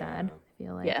one's really sad. I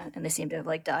feel like and they seem to have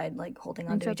like died like holding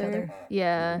on to each other.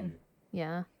 Yeah.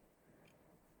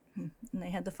 And they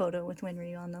had the photo with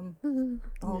Winry on them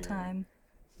the whole time.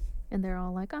 And they're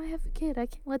all like, I have a kid. I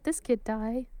can't let this kid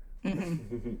die.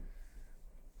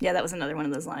 Yeah, that was another one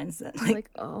of those lines that like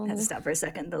I had to stop for a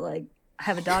second. But like, I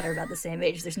have a daughter about the same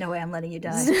age. There's no way I'm letting you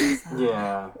die.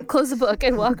 Yeah. Close the book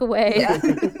and walk away.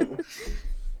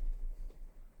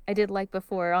 I did like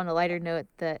before, on a lighter note,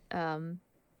 that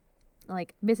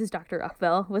like Mrs. Dr.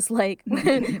 Rockbell was like,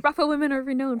 Rockbell women are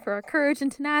renowned for our courage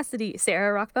and tenacity.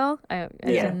 Sarah Rockbell.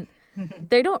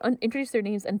 They don't introduce their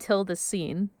names until this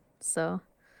scene. So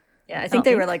yeah, I think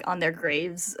they were like on their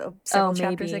graves several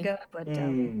chapters ago. But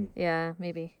yeah,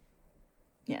 maybe.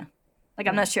 Yeah. Like,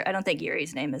 I'm not sure. I don't think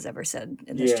Yuri's name is ever said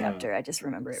in this chapter. I just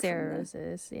remember it Sarah's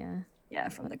from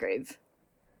from the grave.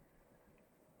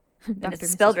 And it's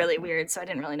spelled really weird, so I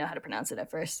didn't really know how to pronounce it at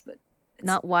first. But it's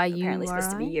not Y-U-R-I? Apparently supposed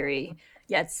to be Yuri.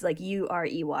 Yeah, it's like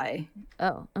U-R-E-Y.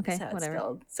 Oh, okay, whatever.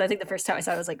 Spelled. So I think the first time I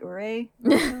saw it, I was like, Ure?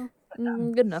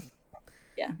 Good enough.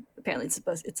 Yeah, apparently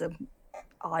it's a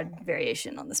odd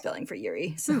variation on the spelling for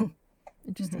Yuri. So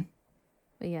interesting.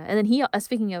 But yeah, and then he,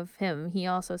 speaking of him, he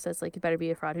also says like, you better be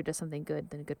a fraud who does something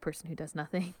good than a good person who does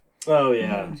nothing. Oh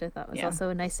yeah, which I thought was also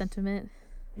a nice sentiment.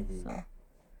 So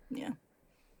yeah,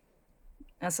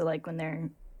 also like when they're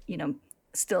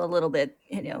still a little bit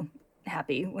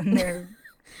happy when they're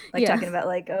like talking about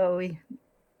like, oh, we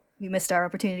missed our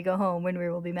opportunity to go home,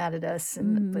 Winry will be mad at us,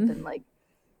 and but then like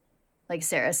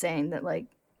Sarah saying that like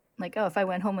oh, if I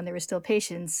went home when there were still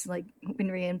patients, like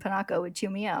Winry and Panako would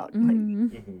chew me out.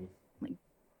 Like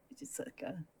just like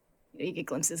you get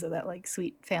glimpses of that like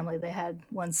sweet family they had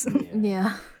once.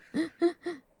 Yeah.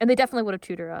 And they definitely would have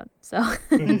chewed her out. So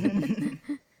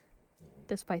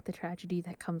despite the tragedy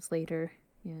that comes later.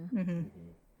 Yeah.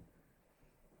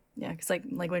 Yeah, because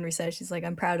like Winry says, she's like,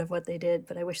 I'm proud of what they did,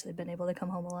 but I wish they'd been able to come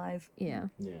home alive. Yeah.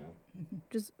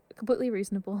 Just completely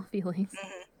reasonable feelings.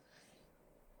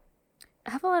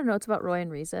 I have a lot of notes about Roy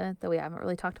and Riza that we haven't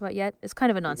really talked about yet. It's kind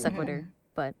of a non sequitur,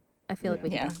 but I feel like we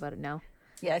can talk about it now.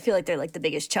 Yeah, I feel like they're like the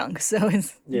biggest chunk, so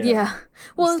it's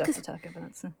well, stuff to talk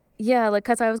about. So. Yeah, like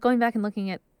because I was going back and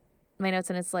looking at my notes,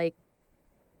 and it's like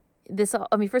this.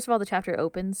 I mean, first of all, the chapter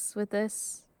opens with the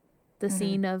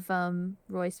scene of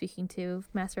Roy speaking to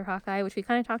Master Hawkeye, which we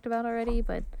kind of talked about already,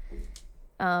 but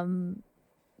and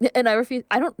I refuse.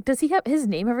 I don't. Does he have his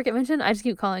name ever get mentioned? I just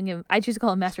keep calling him. I choose to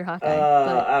call him Master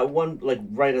Hawkeye. At one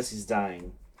right as he's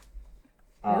dying.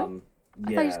 Really?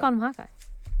 I thought you just called him Hawkeye.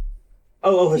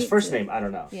 Oh, his first name. I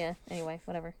don't know. Yeah. Anyway,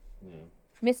 whatever. Yeah.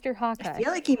 Mr. Hawkeye. I feel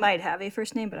like he might have a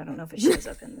first name, but I don't know if it shows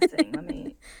up in the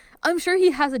thing. I'm sure he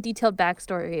has a detailed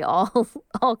backstory.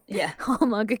 All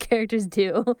manga characters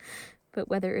do, but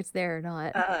whether it's there or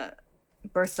not.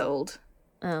 Berthold.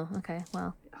 Oh, okay.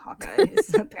 Well, Hawkeye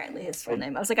is apparently his full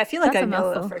name. I was like, I feel like I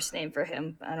know a first name for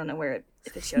him. I don't know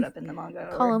if it showed up in the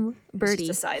manga. Call him Bertie. It's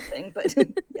just a side thing, but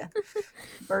yeah,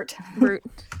 Bert.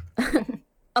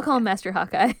 I'll call him Master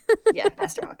Hawkeye. Yeah,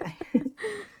 Master Hawkeye.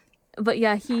 But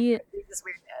yeah,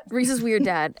 Reese's weird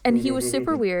dad, and he was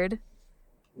super weird.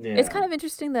 Yeah. It's kind of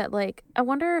interesting that like I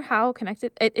wonder how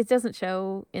connected it doesn't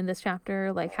show in this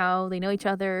chapter, like how they know each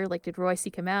other. Like, did Roy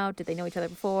seek him out? Did they know each other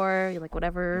before? Like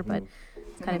whatever, but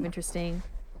it's kind of interesting.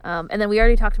 And then we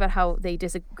already talked about how they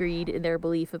disagreed in their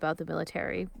belief about the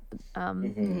military.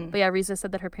 But yeah, Riza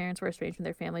said that her parents were estranged from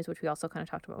their families, which we also kind of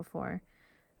talked about before.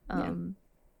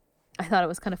 I thought it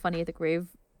was kind of funny at the grave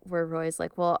where Roy's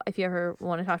like, well, if you ever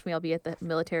want to talk to me, I'll be at the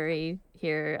military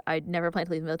here. I never plan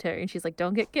to leave the military. And she's like,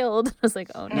 don't get killed. I was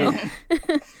like, oh no.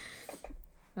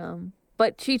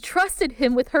 But she trusted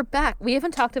him with her back. We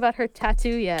haven't talked about her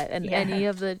tattoo yet, and any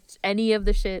of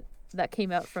the shit that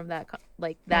came out from that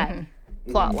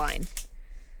plot line.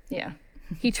 Yeah.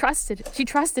 She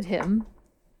trusted him.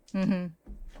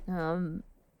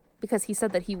 Because he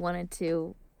said that he wanted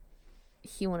to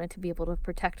be able to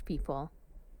protect people.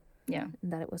 Yeah.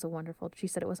 And that she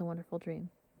said it was a wonderful dream.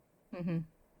 And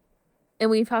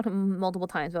we've talked multiple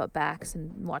times about backs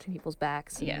and watching people's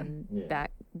backs and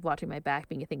watching my back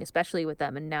being a thing, especially with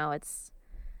them. And now it's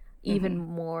even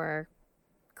more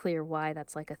clear why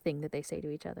that's like a thing that they say to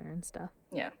each other and stuff.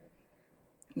 Yeah.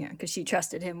 Yeah, because she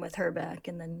trusted him with her back,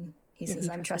 and then he says,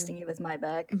 I'm trusting you with my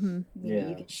back. You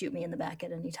can shoot me in the back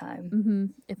at any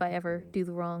time. If I ever do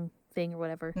the wrong thing or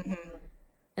whatever.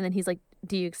 And then he's like,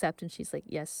 do you accept? And she's like,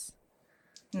 yes.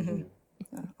 I'll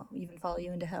even follow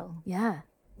you into hell. Yeah.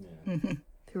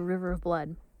 Through a river of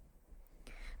blood.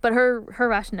 But her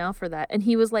rationale for that, and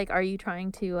he was like, are you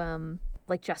trying to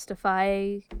like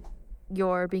justify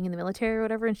your being in the military or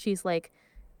whatever? And she's like,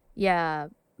 yeah,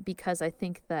 because I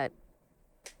think that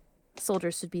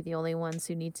soldiers should be the only ones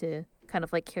who need to kind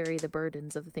of like carry the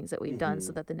burdens of the things that we've done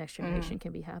so that the next generation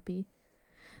can be happy.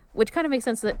 which kind of makes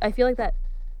sense. That I feel like that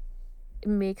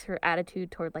makes her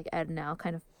attitude toward like Ed now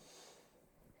kind of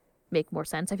make more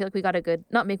sense. I feel like we got a good,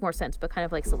 not make more sense, but kind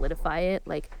of like solidify it.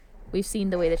 Like we've seen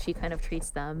the way that she kind of treats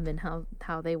them and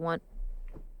how they want,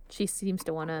 she seems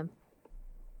to want to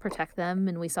protect them,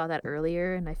 and we saw that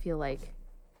earlier, and I feel like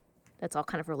that's all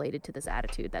kind of related to this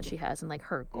attitude that she has and like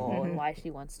her goal and why she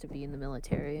wants to be in the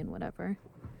military and whatever.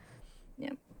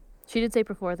 Yeah. She did say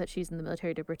before that she's in the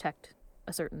military to protect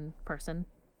a certain person,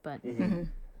 but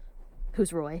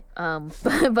who's Roy?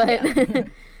 But Yeah.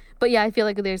 but yeah, I feel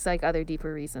like there's like other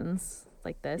deeper reasons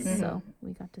like this, so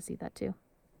we got to see that too.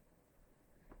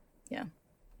 Yeah.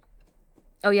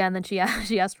 Oh yeah, and then she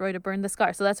asked Roy to burn the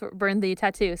scar, so that's where burn the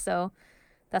tattoo. So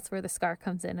that's where the scar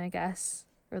comes in, I guess,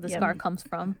 or the scar comes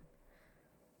from.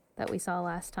 That we saw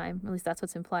last time. At least that's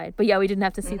what's implied. But yeah, we didn't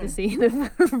have to see the scene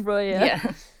of Roy.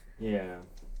 Yeah.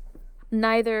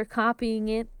 Neither copying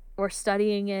it or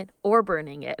studying it or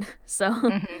burning it.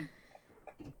 So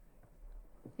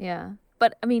yeah.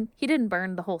 But I mean, he didn't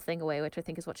burn the whole thing away, which I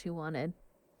think is what she wanted.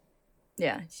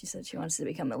 Yeah, she said she wants to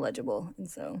become illegible, and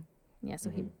so yeah,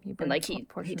 so he burned and like a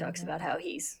portion he talks of it. about how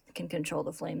can control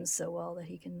the flames so well that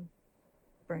he can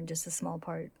burn just a small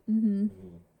part.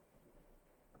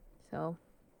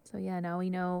 So yeah, now we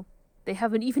know they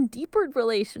have an even deeper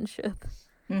relationship.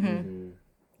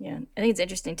 Yeah, I think it's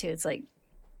interesting too. It's like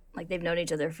they've known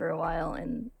each other for a while,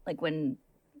 and like when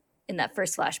in that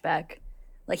first flashback,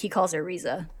 like he calls her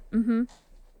Riza.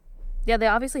 Yeah, they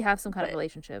obviously have some kind of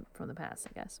relationship from the past,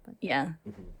 I guess. But yeah,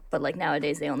 but like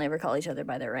nowadays they only ever call each other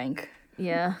by their rank.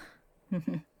 Yeah.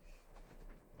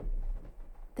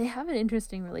 They have an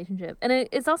interesting relationship. And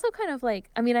it's also kind of like,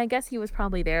 I mean, I guess he was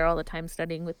probably there all the time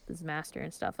studying with his master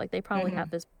and stuff. Like, they probably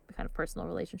have this kind of personal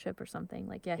relationship or something.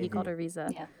 Like, yeah, he called her Riza.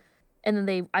 Yeah. And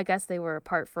then I guess they were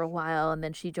apart for a while, and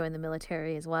then she joined the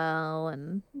military as well.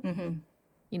 And,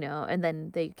 you know, and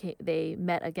then they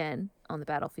met again on the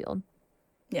battlefield.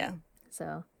 Yeah.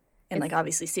 So. And, like,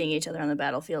 obviously seeing each other on the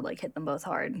battlefield, like, hit them both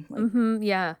hard. Like,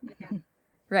 yeah.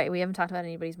 Right. We haven't talked about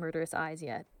anybody's murderous eyes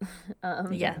yet.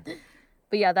 Yeah.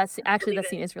 But yeah, that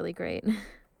scene is really great.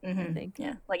 I think.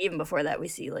 Yeah. Like even before that, we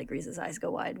see like Riza's eyes go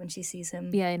wide when she sees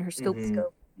him. Yeah, in her scope.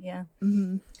 Yeah.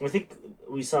 I think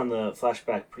we saw in the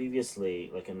flashback previously,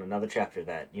 like in another chapter,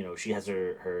 that she has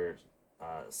her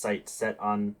sight set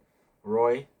on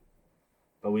Roy,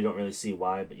 but we don't really see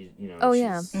why. But Oh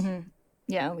yeah.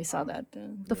 Yeah, we saw that.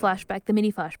 The flashback, the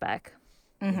mini flashback.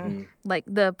 Like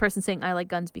the person saying, "I like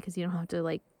guns because you don't have to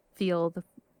like feel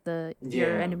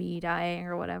your enemy dying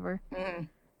or whatever."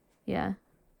 Yeah.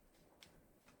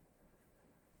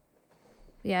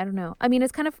 Yeah, I don't know. I mean,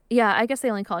 it's kind of, yeah, I guess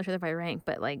they only call each other by rank,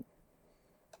 but like,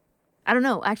 I don't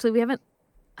know. Actually, we haven't,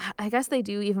 I guess they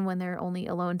do even when they're only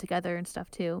alone together and stuff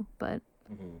too, but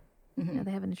yeah, they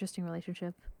have an interesting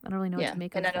relationship. I don't really know what to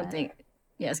make of that. And I don't think,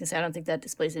 I was gonna say, I don't think that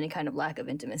displays any kind of lack of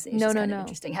intimacy. It's No. kind of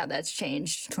interesting how that's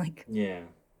changed. Like,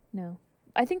 No.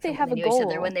 I think they have a knew goal. each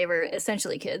other when they were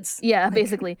essentially kids. Yeah,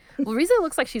 basically. Well, Riza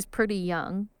looks like she's pretty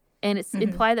young, and it's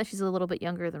implied that she's a little bit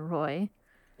younger than Roy.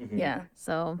 Yeah.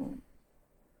 So,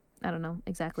 I don't know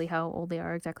exactly how old they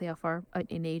are, exactly how far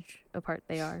in age apart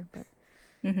they are, but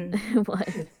what?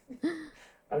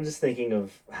 I'm just thinking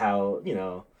of how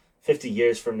 50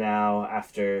 years from now,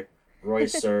 after Roy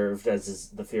served as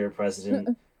the Führer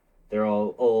president, they're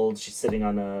all old. She's sitting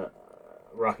on a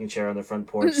rocking chair on the front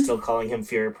porch, still calling him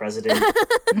Führer president.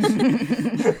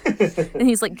 And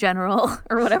he's like general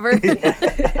or whatever.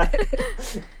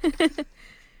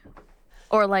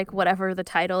 Or like whatever the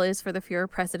title is for the Führer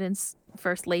president's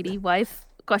first lady wife,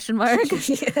 question mark.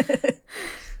 Mrs.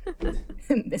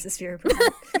 Führer.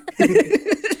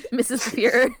 Mrs.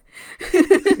 Führer.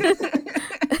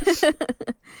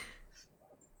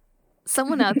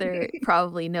 Someone out there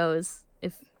probably knows.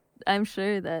 I'm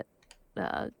sure that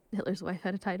Hitler's wife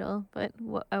had a title, but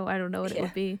I don't know what it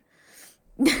would be.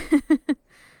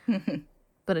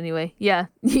 But anyway, yeah,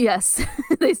 yes,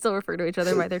 they still refer to each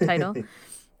other by their title.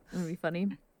 That would be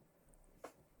funny.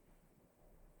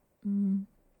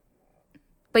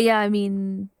 But yeah, I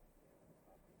mean,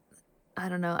 I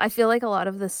don't know. I feel like a lot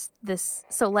of this,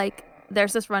 so like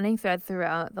there's this running thread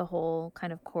throughout the whole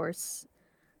kind of course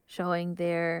showing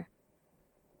their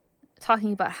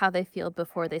talking about how they feel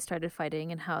before they started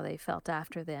fighting and how they felt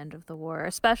after the end of the war,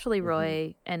 especially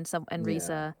Roy and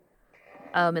Riza.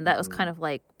 And that was kind of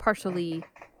like partially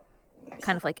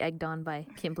kind of like egged on by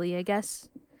Kimblee, I guess,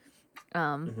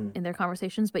 in their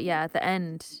conversations. But yeah, at the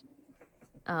end,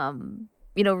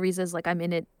 Riza's like, I'm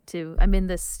in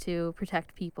this to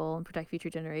protect people and protect future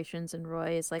generations. And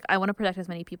Roy is like, I want to protect as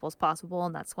many people as possible.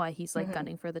 And that's why he's like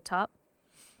gunning for the top.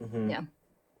 Yeah.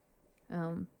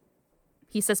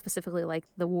 he says specifically like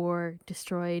the war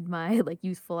destroyed my like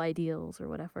youthful ideals or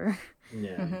whatever.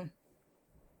 Yeah. Mm-hmm.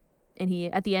 And he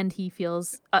at the end he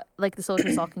feels like the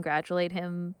soldiers all congratulate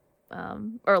him,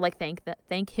 or like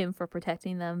thank him for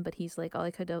protecting them, but he's like, oh,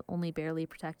 I could only barely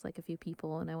protect like a few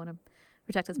people, and I want to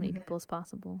protect as many people as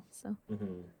possible. So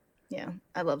yeah,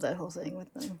 I love that whole thing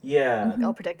with them. Yeah. Like,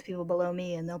 I'll protect the people below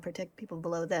me and they'll protect people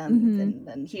below them. And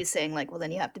then he's saying like, well,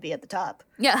 then you have to be at the top.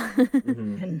 Yeah.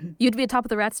 And, You'd be at top of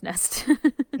the rat's nest.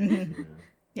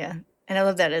 yeah. And I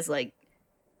love that as like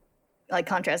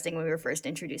contrasting when we were first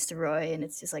introduced to Roy, and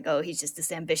it's just like, oh, he's just this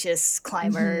ambitious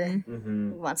climber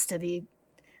who wants to be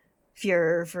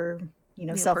Fuhrer for,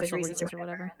 selfish reasons or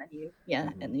whatever. And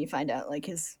then and then you find out like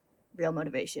his real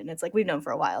motivation. It's like, we've known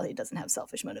for a while he doesn't have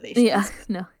selfish motivation. Yeah,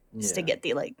 no. Just to get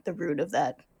the root of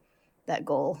that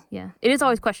goal. Yeah, it is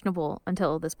always questionable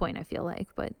until this point, I feel like,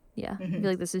 but yeah, I feel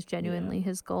like this is genuinely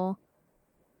his goal.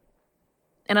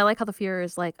 And I like how the Fuhrer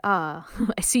is like, I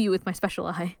see you with my special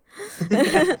eye.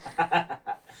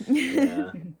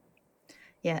 Yeah.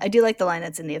 Yeah, I do like the line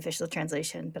that's in the official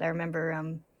translation, but I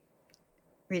remember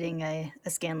reading a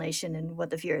scanlation, and what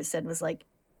the Fuhrer said was like,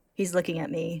 he's looking at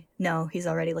me. No, he's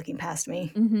already looking past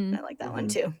me. And I like that one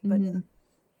too. But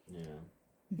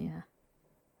yeah.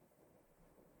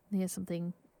 He has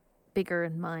something bigger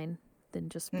in mind than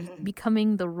just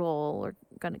becoming the role or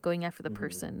going after the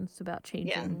person. It's about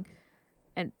changing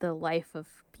and the life of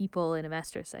people in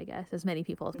Amestris, I guess, as many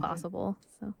people as possible.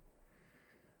 So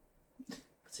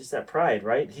it's just that pride,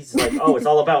 right? He's like, oh, it's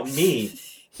all about me.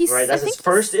 Right? That's his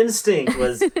first instinct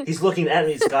was he's looking at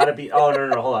me. He's got to be. Oh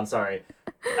no, hold on, sorry.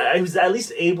 I was at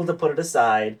least able to put it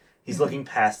aside. He's looking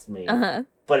past me.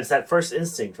 But it's that first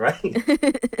instinct, right?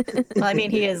 Well, I mean,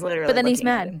 he is literally. But then he's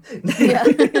mad. Yeah.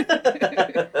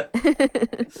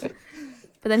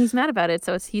 But then he's mad about it,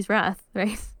 so he's wrath,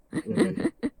 right?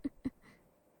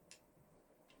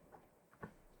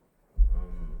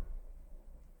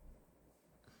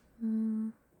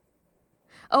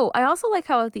 Oh, I also like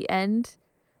how at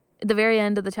the very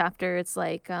end of the chapter, it's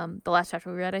like the last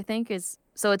chapter we read, I think, is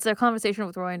so it's their conversation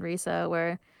with Roy and Risa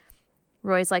where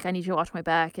Roy's like, I need you to watch my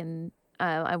back, and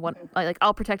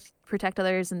I'll protect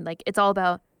others, and like it's all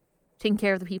about taking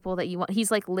care of the people that you want.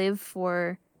 He's like, live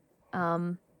for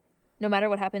no matter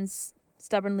what happens,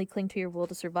 stubbornly cling to your will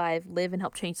to survive, live and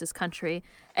help change this country.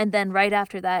 And then right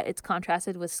after that, it's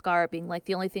contrasted with Scar being like,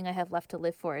 the only thing I have left to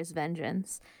live for is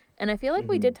vengeance. And I feel like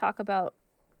we did talk about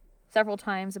several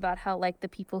times about how like the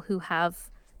people who have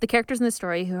the characters in the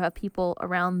story who have people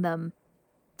around them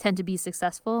tend to be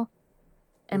successful,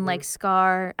 and like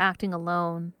Scar acting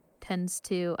alone tends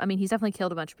to, I mean, he's definitely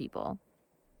killed a bunch of people,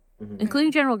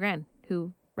 including General Gran,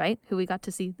 who we got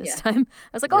to see this time.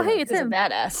 I was like, oh, hey, it's him. A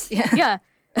badass. Yeah.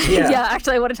 Yeah,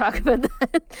 actually I want to talk about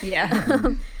that.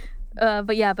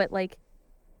 But like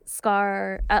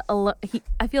Scar,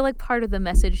 I feel like part of the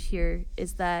message here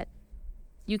is that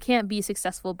you can't be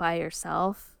successful by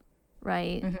yourself,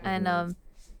 right? And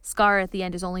Scar at the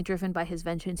end is only driven by his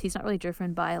vengeance. He's not really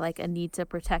driven by like a need to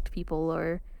protect people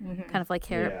or kind of like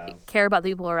care about the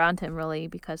people around him, really,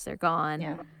 because they're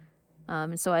gone.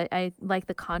 And so I like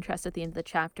the contrast at the end of the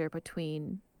chapter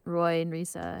between Roy and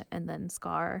Risa and then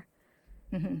Scar.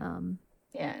 And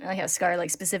I like how Scar like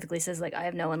specifically says like, I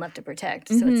have no one left to protect.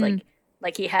 So it's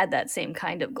like he had that same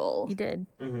kind of goal. He did.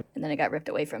 And then it got ripped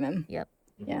away from him. Yep.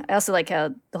 Yeah. I also like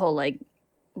how the whole like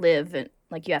live and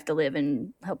like you have to live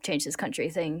and help change this country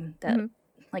thing that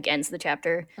like ends the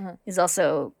chapter is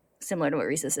also similar to what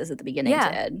Risa says at the beginning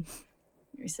to Ed.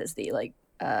 He says the like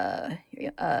no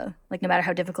matter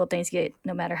how difficult things get,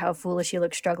 no matter how foolish you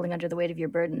look struggling under the weight of your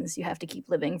burdens, you have to keep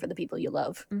living for the people you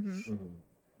love.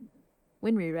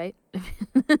 Winry, right?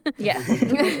 Yeah.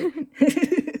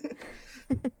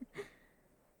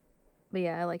 But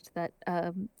yeah, I liked that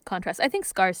contrast. I think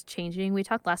Scar's changing. We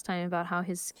talked last time about how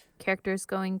his character's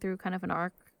going through kind of an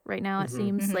arc right now, it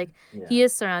seems. Like, he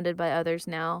is surrounded by others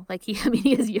now. Like, he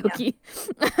is Yoki.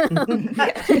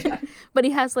 But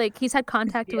he has, like, he's had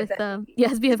contact with,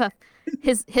 his BFF,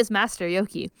 his master,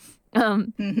 Yoki.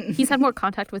 He's had more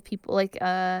contact with people like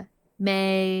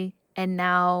May, and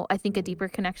now I think a deeper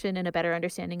connection and a better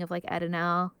understanding of, like,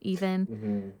 Adenal,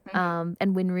 even.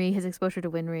 And Winry, his exposure to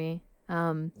Winry.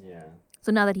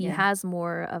 So now that he has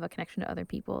more of a connection to other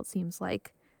people, it seems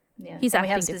like he's acting.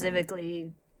 We have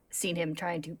specifically seen him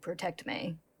trying to protect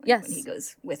May. Yes, when he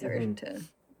goes with her to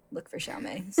look for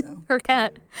Xiaomei. So her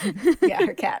cat. Yeah,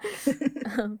 her cat.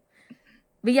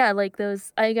 But yeah, like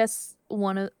those. I guess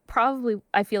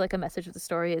I feel like a message of the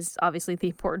story is obviously the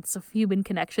importance of human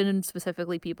connection and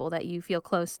specifically people that you feel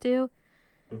close to.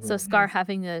 So Scar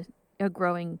having a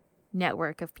growing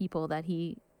network of people that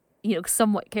he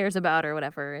somewhat cares about or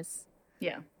whatever is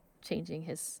changing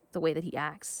the way that he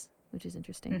acts, which is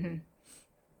interesting. Mm-hmm.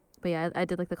 But yeah, I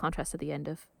did like the contrast at the end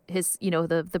of his,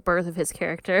 the birth of his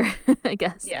character, I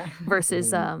guess,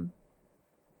 versus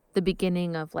the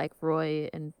beginning of like Roy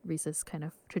and Risa's kind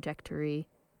of trajectory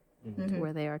to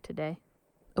where they are today.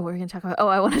 Oh, we're going to talk about. Oh,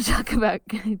 I want to talk about.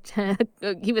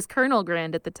 He was Colonel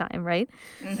Grand at the time, right?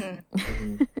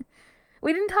 Mm-hmm.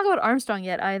 We didn't talk about Armstrong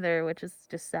yet either, which is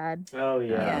just sad. Oh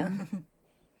yeah.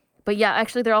 But yeah,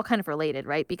 actually, they're all kind of related,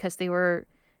 right? Because they were,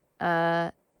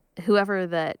 whoever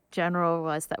that general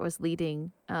was that was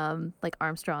leading, like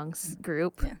Armstrong's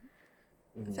group. Yeah.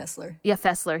 Fessler. Yeah,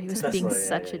 Fessler. He was being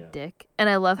such a dick, and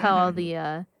I love how all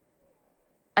the.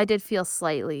 I did feel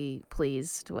slightly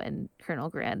pleased when Colonel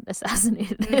Grand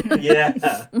assassinated him. Yeah.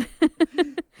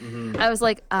 I was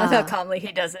like, I love how calmly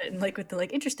he does it, and like with the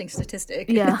like interesting statistic.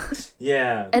 Yeah.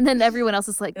 Yeah. And then everyone else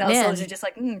is like, and man, soldiers are just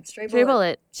like, stray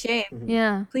bullet. Shame.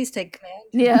 Yeah. Please take command.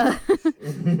 Yeah.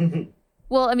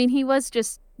 Well, I mean, he was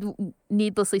just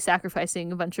needlessly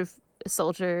sacrificing a bunch of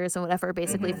soldiers and whatever,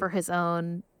 basically for his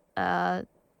own,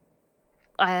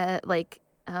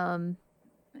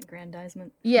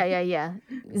 aggrandizement. Yeah.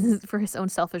 For his own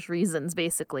selfish reasons,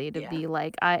 basically, to be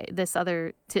like,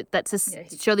 to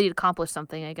show that he'd accomplished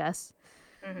something, I guess.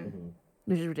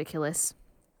 Which is ridiculous.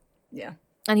 Yeah.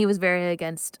 And he was very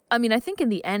against, I mean, I think in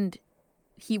the end,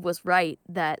 he was right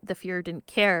that the Fuhrer didn't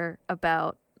care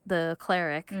about the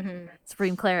cleric,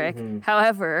 Supreme Cleric.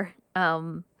 However,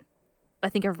 I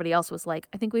think everybody else was like,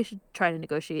 I think we should try to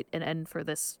negotiate an end for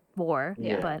this war.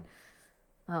 Yeah. But,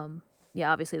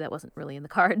 obviously that wasn't really in the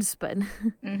cards, but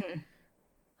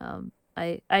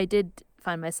I did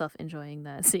find myself enjoying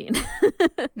that scene.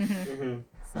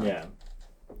 So. Yeah.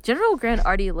 General Grant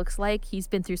already looks like he's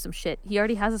been through some shit. He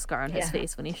already has a scar on his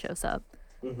face when he shows up.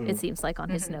 It seems like on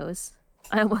his nose.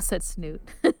 I almost said snoot.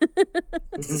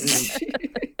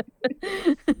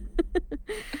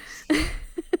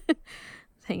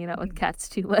 Hanging out with cats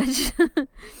too much.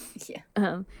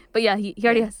 But yeah, he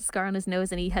already has a scar on his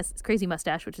nose, and he has this crazy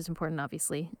mustache, which is important,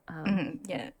 obviously.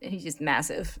 Yeah, he's just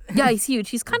massive. Yeah, he's huge.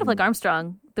 He's kind of like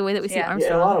Armstrong, the way that we see Armstrong.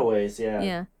 Yeah, in a lot of ways,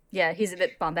 Yeah. Yeah, he's a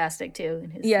bit bombastic too.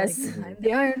 In his, yes. Like, I'm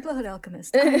the Iron Blood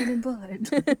Alchemist. Iron and Blood.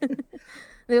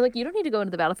 They're like, you don't need to go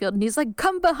into the battlefield. And he's like,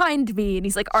 come behind me. And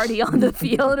he's like already on the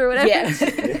field or whatever.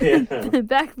 Yeah.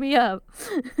 Back me up.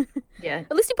 Yeah.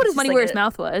 At least he put his money where his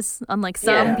mouth was, unlike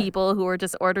some people who were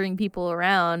just ordering people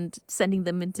around, sending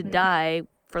them in to die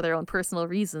for their own personal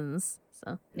reasons.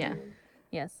 So yeah.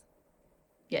 Yes.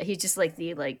 Yeah, he's just like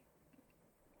the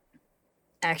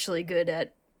actually good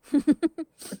at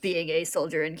being a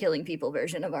soldier and killing people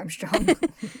version of Armstrong.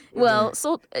 Well,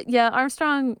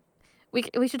 Armstrong.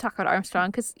 We should talk about Armstrong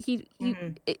because the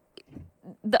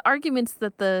arguments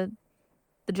that the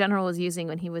general was using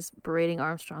when he was berating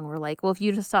Armstrong were like, well, if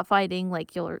you just stop fighting,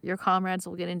 like your comrades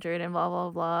will get injured and blah blah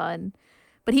blah.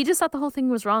 But he just thought the whole thing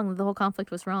was wrong. The whole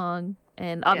conflict was wrong,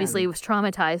 and obviously he was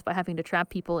traumatized by having to trap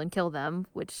people and kill them,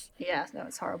 which that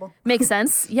was horrible. Makes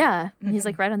sense. Yeah, and he's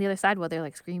like right on the other side while they're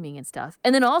like screaming and stuff,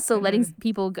 and then also letting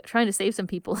people trying to save some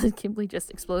people and Kimberly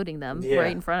just exploding them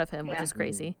right in front of him, which is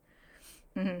crazy.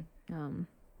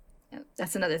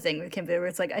 That's another thing with Kimberly, where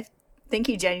it's like I think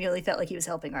he genuinely felt like he was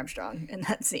helping Armstrong in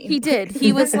that scene. He did.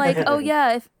 He was like, "Oh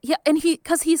yeah,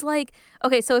 because he's like,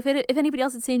 okay, so if anybody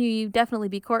else had seen you, you'd definitely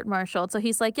be court-martialed." So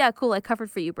he's like, "Yeah, cool, I covered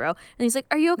for you, bro." And he's like,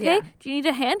 "Are you okay? Do you need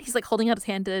a hand?" He's like holding out his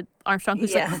hand to Armstrong,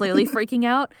 who's like clearly freaking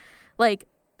out, like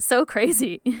so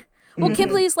crazy. Well,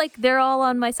 Kimberly's like, they're all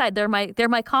on my side. They're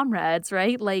my comrades,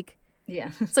 right? Like.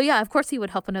 Yeah. So of course he would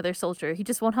help another soldier. He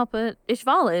just won't help a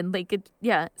Ishvalan.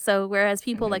 So whereas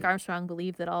people like Armstrong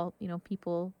believe that all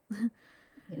people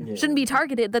shouldn't be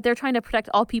targeted, that they're trying to protect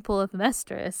all people of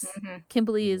Mestris.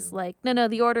 Kimberly is like, no,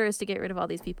 the order is to get rid of all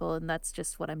these people, and that's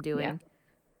just what I'm doing. Yeah.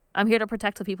 I'm here to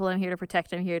protect the people I'm here to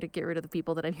protect. I'm here to get rid of the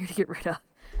people that I'm here to get rid of.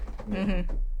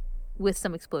 With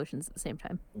some explosions at the same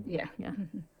time. Yeah.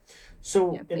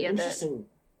 So an interesting.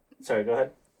 Sorry, go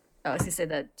ahead. I was gonna say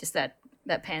that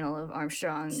panel of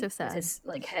Armstrong, so sad. With his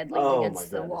like head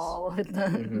against the wall with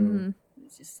the.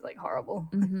 It's just like horrible.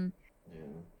 Yeah.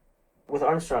 With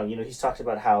Armstrong, he's talked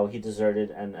about how he deserted,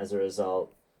 and as a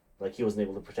result, like he wasn't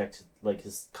able to protect like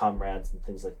his comrades and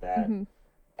things like that.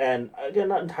 And again,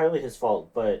 not entirely his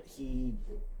fault, but he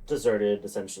deserted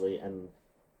essentially, and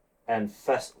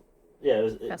Fessler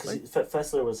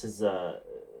was his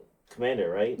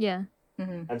commander, right? Yeah.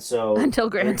 And so until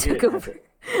Grant took over.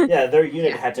 Their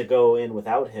unit had to go in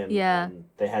without him. Yeah. And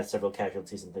they had several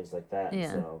casualties and things like that.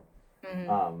 Yeah. So,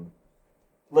 I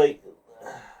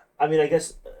mean, I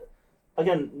guess,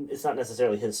 again, it's not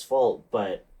necessarily his fault,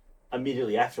 but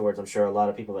immediately afterwards, I'm sure a lot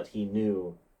of people that he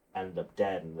knew ended up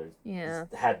dead, and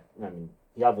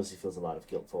he obviously feels a lot of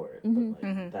guilt for it.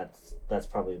 But that's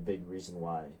probably a big reason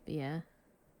why. Yeah.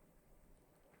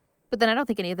 But then I don't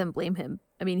think any of them blame him.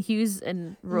 I mean, Hughes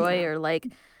and Roy are like,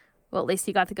 well, at least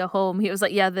he got to go home. He was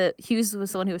like, Hughes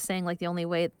was the one who was saying like the only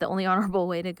honorable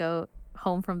way to go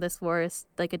home from this war is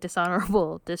like a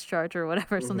dishonorable discharge or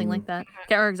whatever, something like that.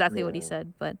 Can't remember exactly what he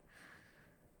said, but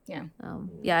I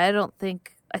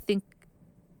think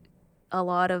a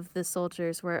lot of the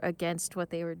soldiers were against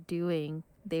what they were doing.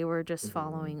 They were just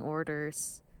following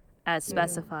orders as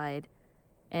specified.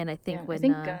 And I think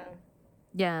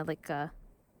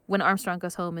when Armstrong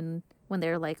goes home and when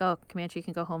they're like, oh, Comanche, you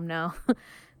can go home now,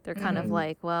 they're kind of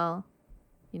like, well,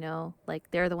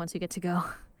 like they're the ones who get to go.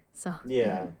 So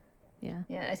yeah,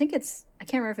 I think I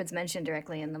can't remember if it's mentioned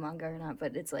directly in the manga or not,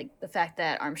 but it's like the fact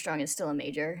that Armstrong is still a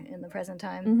major in the present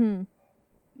time.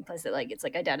 Plus that like it's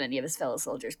like I doubt any of his fellow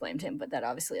soldiers blamed him, but that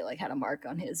obviously like had a mark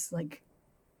on his like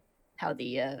how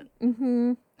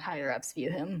the higher ups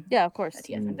view him. Yeah, of course. That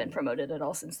he hasn't been promoted at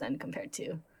all since then compared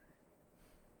to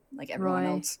like everyone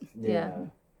else.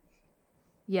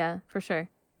 Yeah, for sure.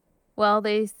 Well,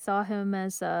 they saw him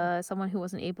as someone who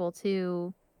wasn't able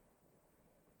to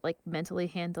like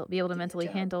be able to mentally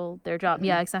handle their job.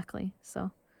 Yeah, exactly.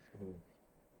 So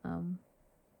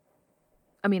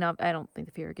I mean, I don't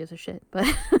think the Fuhrer gives a shit, but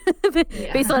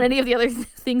based on any of the other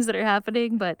things that are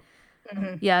happening, but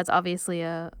yeah, it's obviously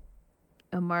a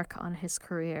mark on his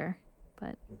career,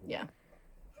 but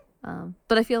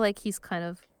but I feel like he's kind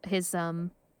of his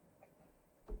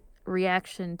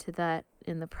reaction to that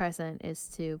in the present is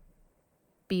to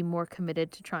be more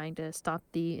committed to trying to stop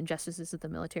the injustices that the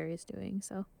military is doing.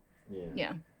 So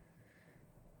yeah,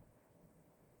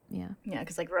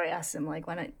 because like Roy asks him like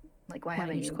why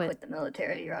haven't you quit the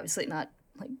military? You're obviously not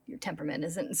like your temperament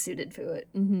isn't suited for it.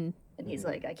 And he's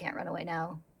like, I can't run away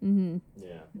now. Yeah.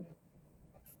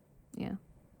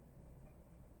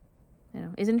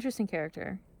 He's an interesting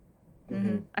character.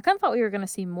 I kind of thought we were going to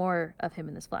see more of him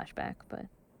in this flashback, but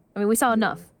I mean, we saw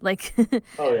enough, like,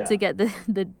 to get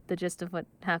the gist of what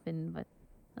happened. But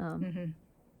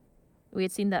we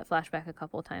had seen that flashback a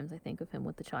couple of times, I think, of him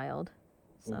with the child.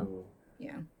 So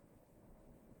yeah,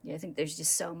 I think there's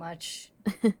just so much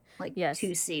like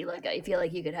to see. Like, I feel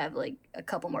like you could have like a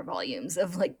couple more volumes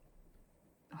of like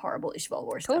horrible Ishval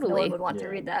War stuff. No one would want to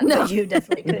read that. No, but you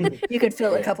definitely could. You could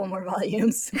fill a couple more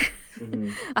volumes.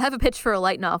 I have a pitch for a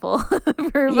light novel.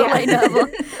 Light novel.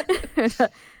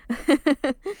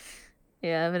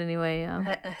 Yeah, but anyway,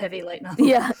 a heavy light novel.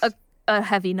 Yeah, a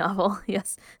heavy novel.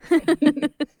 Yes.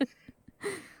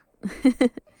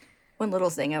 One little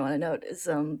thing I want to note is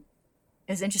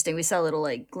it's interesting. We saw little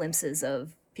like glimpses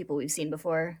of people we've seen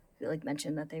before who like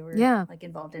mentioned that they were like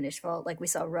involved in Ishval. Like we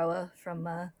saw Roa from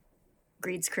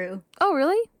Greed's crew. Oh,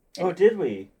 really? Oh, did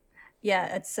we?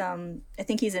 Yeah, it's I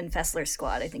think he's in Fessler's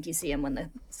squad. I think you see him when the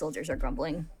soldiers are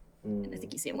grumbling. And I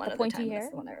think you see him one other time.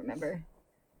 That's the one I remember.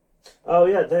 Oh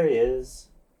yeah, there he is.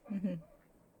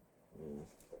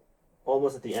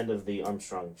 Almost at the end of the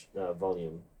Armstrong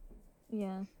volume.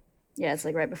 Yeah. Yeah, it's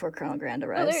like right before Colonel Grand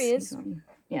arrives. Oh, there he is.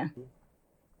 Yeah.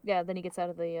 Yeah, then he gets out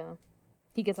of the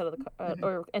car,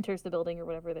 or enters the building or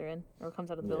whatever they're in, or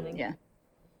comes out of the building. Yeah.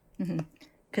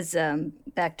 Because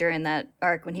back during that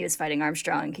arc when he was fighting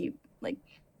Armstrong, he like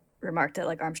remarked that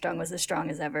like Armstrong was as strong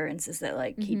as ever, and says that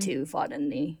like he too fought in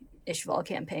the Ishval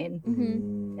campaign.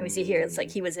 And we see here it's like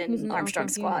he was in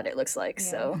Armstrong's squad. It looks like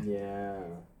so. Yeah.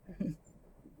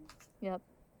 Yep.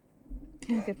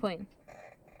 Good point.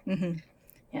 Yeah,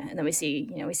 and then we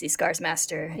see Scar's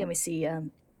master, and we see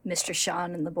Mr.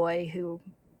 Sean and the boy who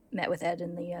met with Ed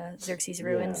in the Xerxes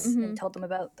ruins and told them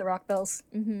about the rock bells.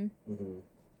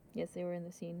 Yes, they were in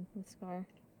the scene with Scar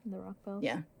and the rock bells.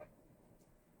 Yeah,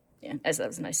 as that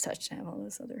was a nice touch to have all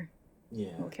those other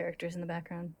little characters in the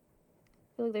background.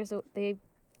 I feel like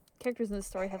characters in this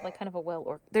story have like kind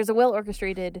of there's a well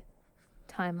orchestrated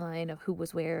timeline of who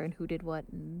was where and who did what,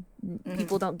 and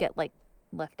people don't get like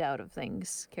left out of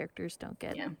things. Characters don't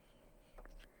get. Yeah.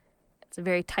 It's a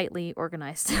very tightly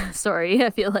organized story, I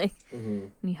feel like.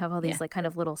 And you have all these like kind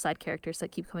of little side characters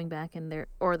that keep coming back, and they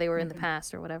were in the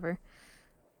past or whatever.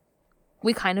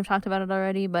 We kind of talked about it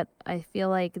already, but I feel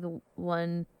like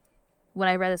when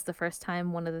I read this the first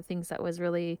time, one of the things that was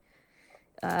really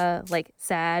like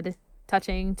sad,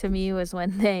 touching to me was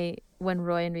when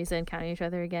Roy and Risa encounter each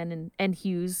other again, and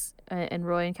Hughes and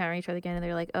Roy encounter each other again, and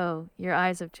they're like, "Oh, your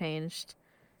eyes have changed."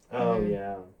 Oh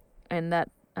yeah. And that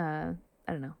I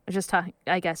don't know. It's just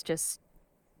I guess just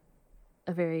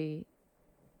a very.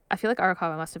 I feel like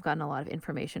Arakawa must have gotten a lot of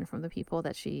information from the people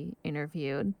that she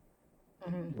interviewed,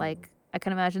 like I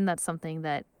can imagine that's something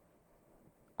that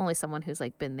only someone who's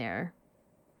like been there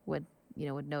would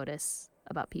notice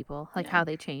about people, like how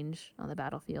they change on the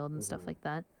battlefield and stuff like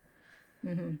that.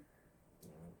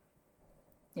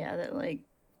 Yeah, that like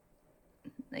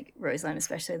Roy's line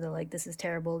especially, the like, this is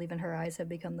terrible, even her eyes have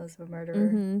become those of a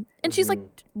murderer. And she's like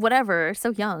whatever,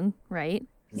 so young, right?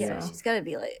 Yeah, so she's got to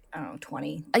be like, I don't know,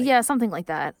 20. Like, yeah, something like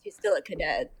that. She's still a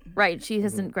cadet. Right, she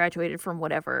hasn't graduated from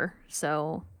whatever,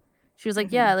 so she was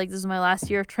like, yeah, like, this is my last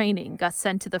year of training, got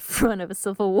sent to the front of a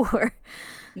civil war.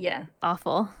 Yeah.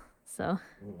 Awful. So,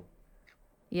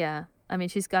 yeah, I mean,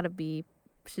 she's got to be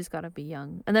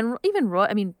young. And then even Roy,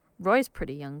 I mean, Roy's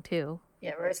pretty young, too.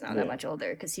 Yeah, Roy's not that much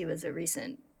older, because he was a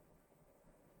recent,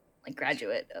 like,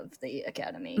 graduate of the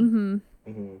academy. And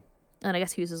I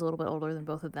guess Hughes is a little bit older than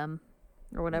both of them.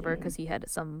 Or whatever, because he had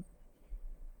some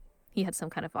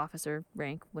kind of officer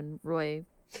rank when Roy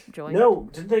joined. No,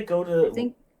 didn't they go to? I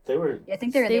think they were. Yeah, I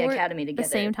think they're in the academy together. The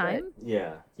same time.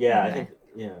 Yeah, I think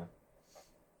Yeah,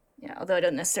 although I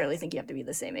don't necessarily think you have to be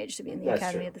the same age to be in the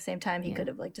academy at the same time. He could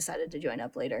have like decided to join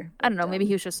up later. But, I don't know. Maybe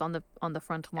he was just on the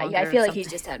front longer. Yeah, I feel like he's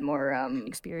just had more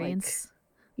experience.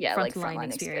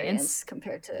 Frontline experience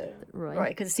compared to Roy,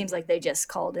 because it seems like they just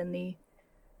called in the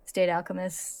state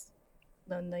alchemists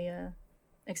when the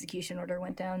execution order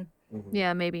went down.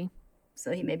 Yeah, maybe.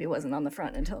 So he maybe wasn't on the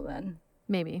front until then.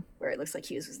 Maybe. Where it looks like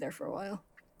Hughes was there for a while.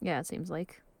 Yeah, it seems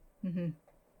like. Well,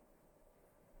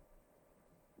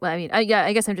 I mean,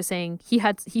 I guess I'm just saying he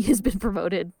has been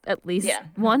promoted at least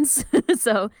once,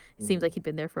 so it seems like he'd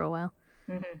been there for a while.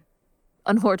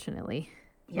 Unfortunately,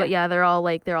 but yeah, they're all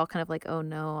kind of like, oh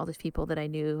no, all these people that I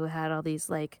knew who had all these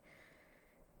like,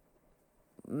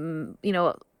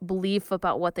 belief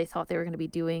about what they thought they were going to be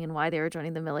doing and why they were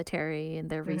joining the military and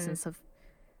their reasons of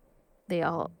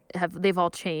they've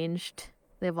all changed.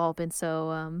 They've all been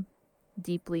so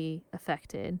deeply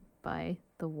affected by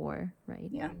the war, right?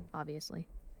 Yeah, obviously.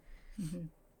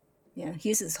 Yeah,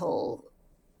 Hughes's whole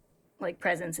like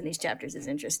presence in these chapters is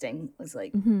interesting. It's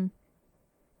like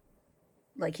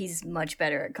like he's much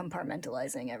better at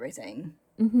compartmentalizing everything.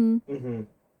 It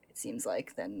seems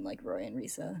like than like Roy and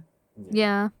Risa.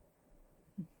 Yeah.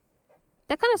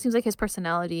 That kind of seems like his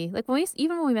personality. Like when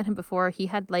we met him before, he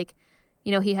had like,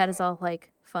 he had his all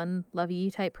like fun,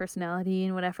 lovey type personality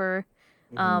and whatever.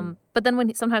 But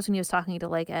then sometimes when he was talking to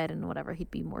like Ed and whatever,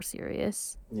 he'd be more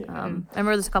serious. I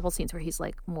remember there's a couple scenes where he's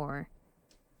like more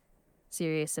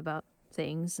serious about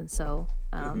things, and so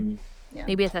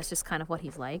maybe that's just kind of what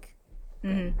he's like.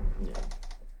 It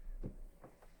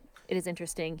is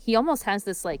interesting. He almost has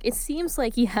this like, it seems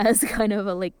like he has kind of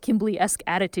a like Kimberly-esque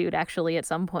attitude actually at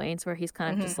some points where he's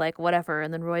kind of just like whatever,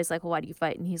 and then Roy's like, well, why do you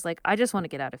fight? And he's like, I just want to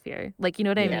get out of here. Like, you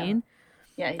know what I mean?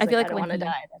 Yeah, I feel like I don't want to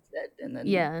die. That's it. And then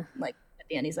like at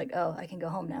the end he's like, oh, I can go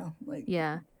home now. Like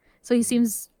so he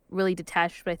seems really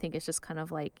detached, but I think it's just kind of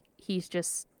like he's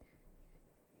just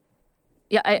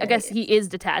I guess he is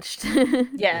detached.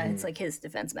 It's like his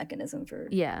defense mechanism for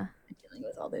dealing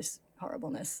with all this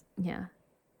horribleness.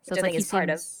 So I think it's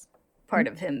part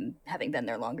of him having been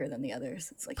there longer than the others.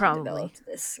 It's like he developed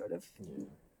this sort of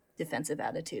defensive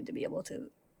attitude to be able to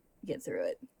get through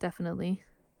it. Definitely.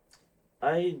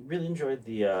 I really enjoyed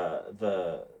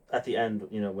the at the end,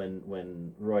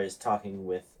 when Roy is talking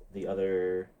with the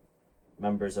other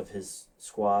members of his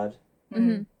squad,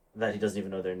 that he doesn't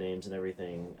even know their names and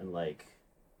everything, and like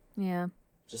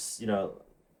just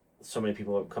so many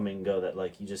people come and go that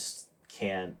like you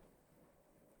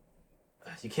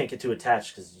can't get too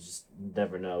attached because you just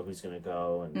never know who's gonna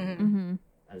go, and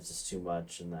it's just too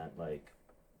much, and that like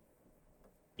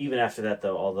even after that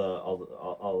though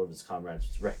all of his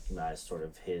comrades recognize sort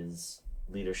of his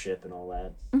leadership and all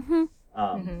that,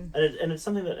 and it's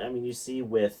something that I mean you see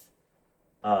with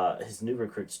his new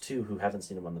recruits too, who haven't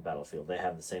seen him on the battlefield. They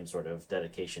have the same sort of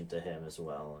dedication to him as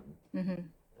well, and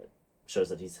it shows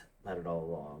that he's had it all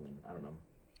along. And I don't know.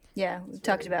 Yeah, we've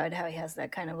talked about how he has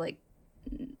that kind of like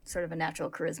sort of a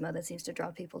natural charisma that seems to draw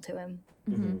people to him.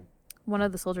 One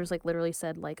of the soldiers like literally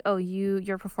said like, "Oh,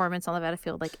 your performance on the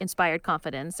battlefield like inspired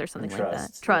confidence or something like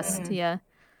that." Trust, yeah.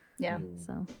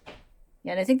 So,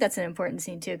 and I think that's an important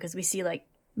scene too, because we see like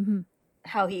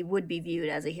how he would be viewed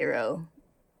as a hero,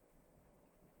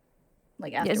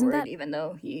 like afterward, even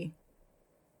though he,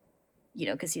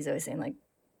 because he's always saying like,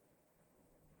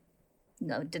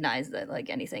 denies that like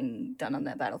anything done on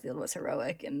that battlefield was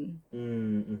heroic, and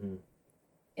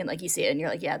and like you see it and you're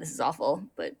like, yeah, this is awful,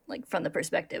 but like from the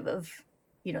perspective of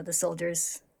the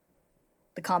soldiers,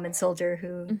 the common soldier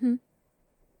who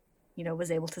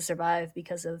was able to survive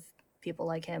because of people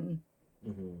like him.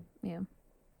 Yeah,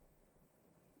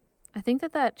 I I think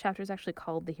that chapter is actually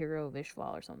called The Hero of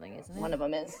Ishval or something, isn't it? One of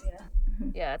them is, yeah.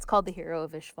 Yeah, it's called The Hero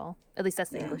of Ishval. At least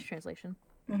that's the English translation.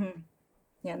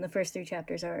 Yeah, and the first 3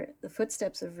 chapters are The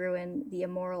Footsteps of Ruin, The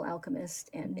Immoral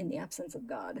Alchemist, and In the Absence of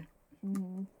God.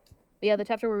 But yeah, the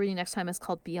chapter we're reading next time is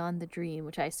called Beyond the Dream,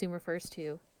 which I assume refers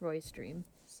to Roy's dream.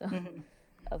 So,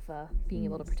 of being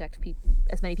able to protect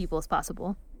as many people as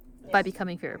possible by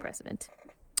becoming Führer president,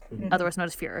 otherwise known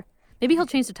as Führer. Maybe he'll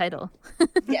change the title.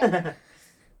 Yeah.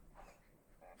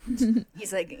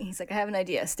 He's like, I have an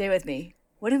idea. Stay with me.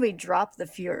 What if we drop the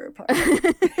Führer part?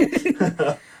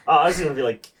 I was gonna be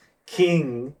like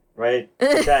king, right?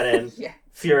 Put that in. Yeah.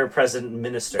 Führer president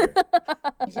minister.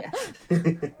 Yeah.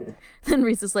 Then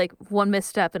Reese is like, one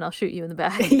misstep and I'll shoot you in the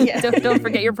back. Yeah. Don't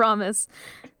forget your promise.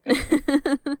 I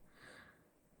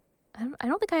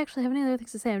don't think I actually have any other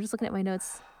things to say. I'm just looking at my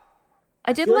notes.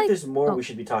 I did feel like there's more we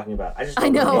should be talking about. I just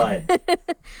don't know what.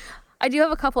 I do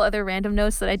have a couple other random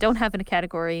notes that I don't have in a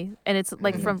category, and it's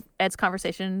like from Ed's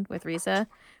conversation with Risa,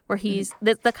 where he's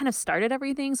that kind of started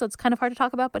everything, so it's kind of hard to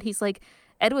talk about. But he's like,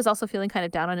 Ed was also feeling kind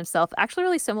of down on himself, actually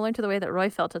really similar to the way that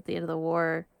Roy felt at the end of the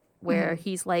war, where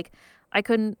he's like, I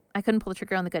couldn't pull the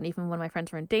trigger on the gun even when my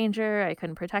friends were in danger. I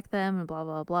couldn't protect them, and blah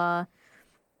blah blah.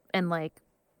 And like,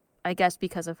 I guess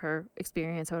because of her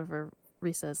experience, however,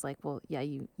 Risa is like, well, yeah,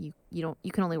 you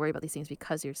can only worry about these things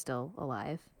because you're still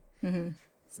alive.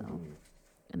 So,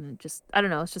 and then just, I don't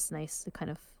know, it's just nice to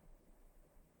kind of,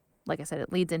 like I said,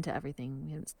 it leads into everything.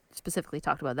 We haven't specifically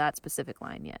talked about that specific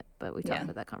line yet, but we talked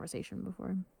about that conversation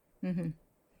before.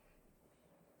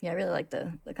 Yeah, I really like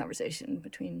the conversation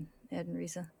between Ed and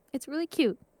Risa. It's really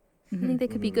cute. I think they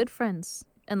could be good friends.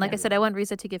 And like I said, I want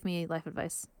Risa to give me life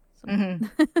advice. So.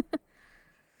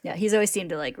 Yeah, he's always seemed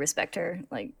to like respect her,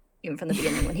 like even from the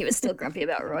beginning when he was still grumpy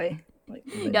about Roy. Like,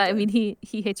 yeah, I mean, he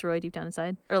hates Roy deep down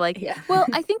inside, or like, well,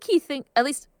 I think at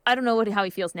least I don't know how he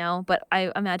feels now, but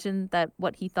I imagine that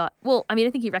what he thought. Well, I mean,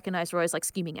 I think he recognized Roy's like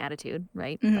scheming attitude,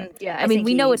 right? But, yeah, I mean,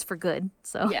 we know it's for good,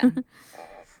 so yeah.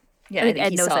 Yeah, I think Ed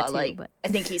he knows saw that too, like but... I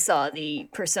think he saw the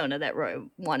persona that Roy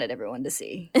wanted everyone to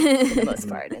see for the most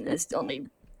part, and has only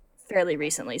fairly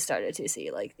recently started to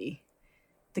see like the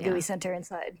gooey center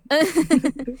inside.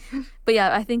 But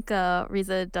yeah, I think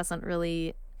Risa doesn't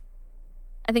really.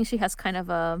 I think she has kind of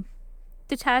a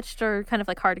detached or kind of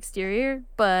like hard exterior,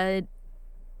 but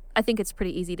I think it's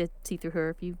pretty easy to see through her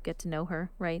if you get to know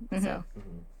her, right? So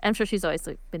I'm sure she's always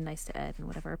like, been nice to Ed and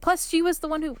whatever. Plus, she was the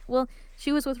one who,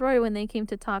 she was with Roy when they came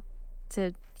to talk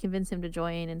to convince him to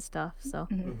join and stuff. So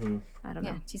I don't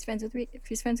know. Yeah, she's friends with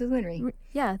Winry.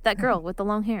 Yeah, that girl with the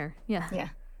long hair. Yeah. Yeah.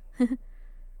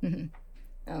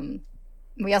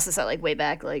 We also saw like way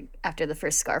back, like after the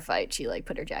first Scar fight, she like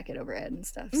put her jacket over Ed and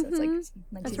stuff. So it's like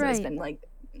she's always been like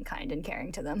kind and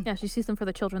caring to them. Yeah, she sees them for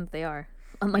the children that they are,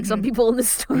 unlike some people in this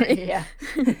story. Yeah.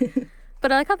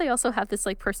 But I like how they also have this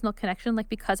like personal connection, like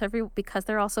because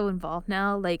they're also involved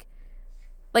now. Like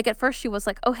at first she was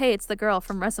like, oh hey, it's the girl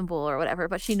from Resemble or whatever,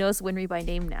 but she knows Winry by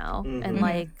name now, and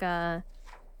like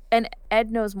and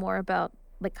Ed knows more about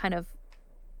like kind of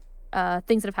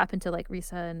things that have happened to like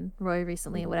Risa and Roy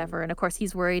recently and whatever. And of course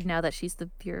he's worried now that she's the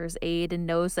Führer's aide and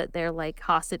knows that they're like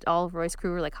hostage, all of Roy's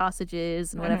crew are like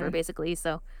hostages and whatever basically.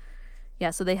 So yeah,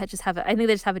 so they I think they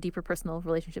just have a deeper personal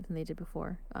relationship than they did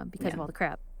before because of all the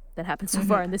crap that happened so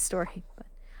far in this story. But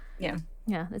yeah,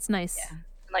 it's nice. Yeah.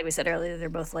 Like we said earlier, they're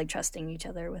both like trusting each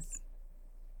other with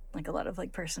like a lot of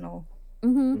like personal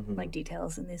like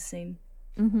details in this scene.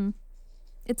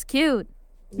 It's cute.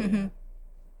 Yeah.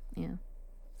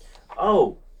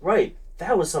 Oh, right.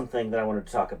 That was something that I wanted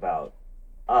to talk about.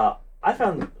 I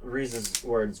found Risa's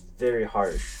words very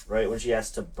harsh, right? When she has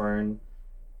to burn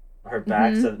her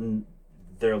back so that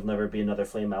there'll never be another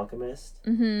flame alchemist.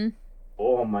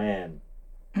 Oh, man.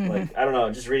 Like, I don't know,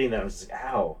 just reading that, I was just like,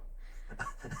 ow.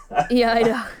 Yeah, I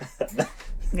know.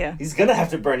 Yeah. He's gonna have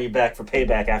to burn you back for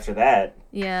payback after that.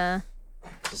 Yeah.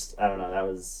 Just, I don't know, that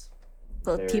was...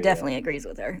 Well, he definitely agrees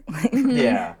with her.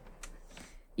 Yeah.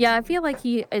 Yeah, I feel like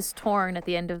he is torn at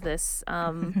the end of this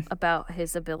about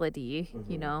his ability,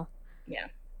 you know? Yeah.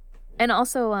 And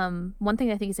also, one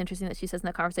thing I think is interesting that she says in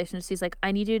that conversation is she's like,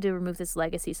 I need you to remove this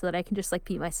legacy so that I can just, like,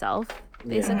 be myself,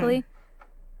 basically.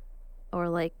 Or,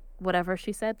 like, whatever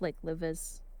she said, like, live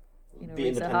as, you know,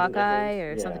 Risa Hawkeye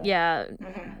or something. Yeah.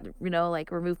 You know,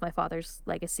 like, remove my father's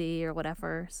legacy or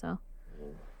whatever. So,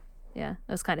 yeah,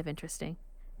 it was kind of interesting.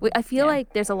 I feel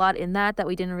like there's a lot in that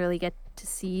we didn't really get to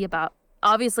see about.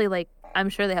 Obviously, like, I'm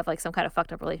sure they have, like, some kind of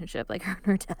fucked up relationship, like her and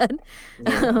her dad.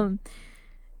 Yeah.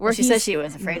 Where she says she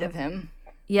was afraid of him.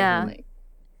 Yeah.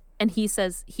 And he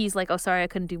says, he's like, oh, sorry, I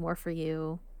couldn't do more for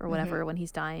you, or whatever, when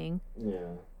he's dying. Yeah.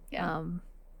 Yeah.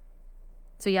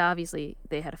 So yeah, obviously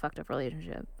they had a fucked up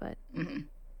relationship, but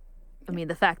I mean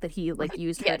the fact that he like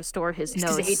used her to store his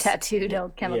notes. He tattooed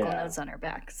chemical notes on her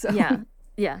back. So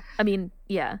yeah. I mean,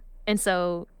 yeah, and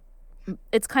so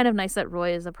it's kind of nice that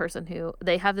Roy is a person who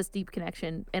they have this deep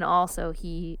connection, and also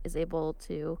he is able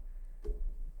to,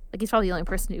 like, he's probably the only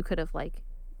person who could have like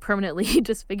permanently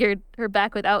disfigured her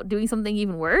back without doing something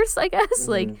even worse, I guess.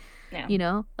 Like, you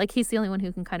know, like he's the only one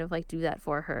who can kind of like do that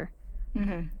for her.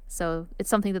 So it's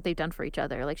something that they've done for each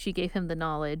other. Like she gave him the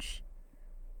knowledge,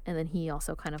 and then he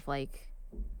also kind of like,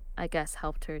 I guess,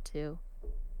 helped her to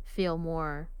feel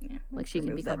more like she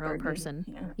can become her own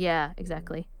person. Yeah,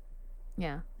 exactly.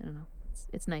 Yeah, I don't know.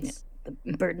 It's nice. Yeah,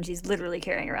 the burden she's literally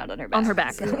carrying around on her back. On her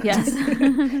back, yes.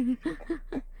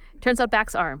 Turns out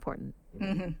backs are important.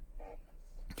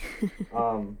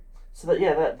 So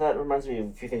that reminds me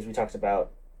of a few things we talked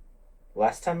about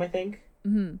last time, I think.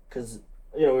 Because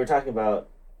we were talking about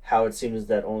how it seems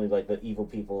that only like the evil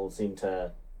people seem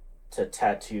to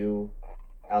tattoo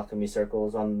alchemy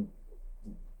circles on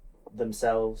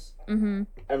themselves, and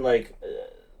like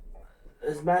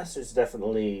his master's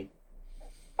definitely,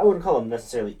 I wouldn't call him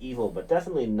necessarily evil, but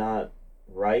definitely not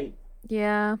right.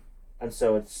 Yeah. And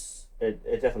so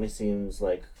it definitely seems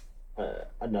like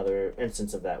another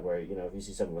instance of that, where if you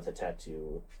see someone with a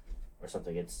tattoo or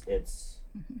something, it's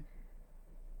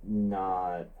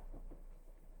not.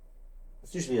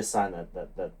 It's usually a sign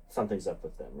that something's up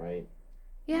with them, right?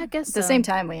 Yeah, I guess At the same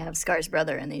time, we have Scar's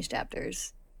brother in these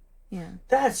chapters. Yeah.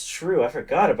 That's true. I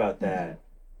forgot about that.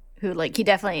 Who, like, he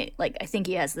definitely, like, I think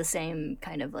he has the same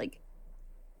kind of, like,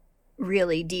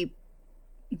 really deep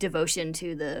devotion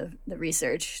to the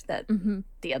research that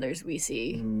the others we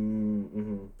see.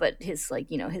 But his, like,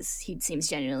 he seems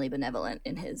genuinely benevolent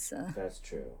in his... That's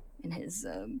true. In his...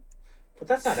 But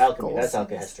that's not alchemy, that's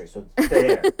alchemy. So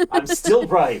there. I'm still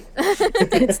right.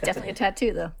 It's definitely a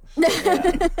tattoo, though.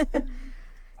 Yeah.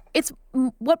 It's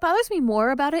what bothers me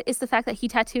more about it is the fact that he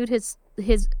tattooed his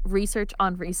research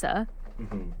on Risa.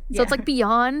 So it's like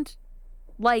beyond,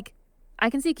 like, I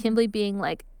can see Kimberly being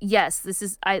like, yes, this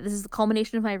is the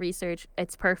culmination of my research.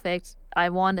 It's perfect. I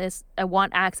want this. I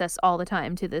want access all the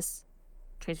time to this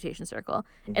transmutation circle,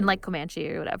 and like Comanche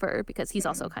or whatever, because he's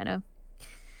also kind of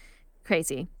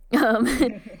crazy.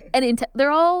 And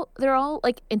they're all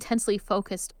like intensely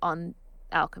focused on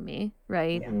alchemy,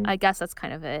 right? I guess that's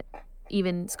kind of it.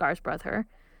 Even Scar's brother,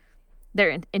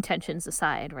 their intentions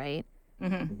aside, right?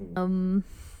 What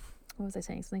was I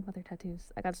saying? Something about their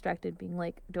tattoos. I got distracted, being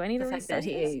like, "Do I need to read that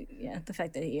he he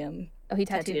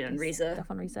tattooed on Risa. Stuff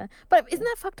on Risa." But isn't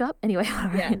that fucked up? Anyway,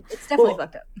 yeah, it's definitely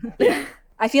fucked up. Yeah,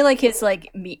 I feel like his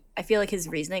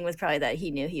reasoning was probably that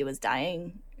he knew he was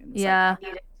dying. Yeah, like,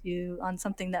 I need to on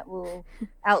something that will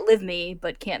outlive me,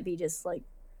 but can't be just like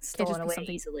stolen away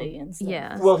easily and stuff.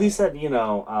 Yeah. Well, he said,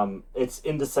 it's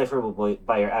indecipherable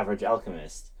by your average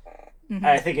alchemist. And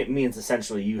I think it means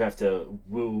essentially you have to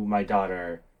woo my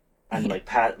daughter, and like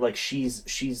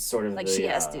she's sort of like she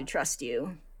has to trust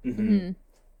you. Which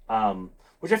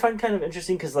I find kind of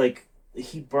interesting because like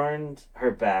he burned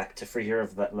her back to free her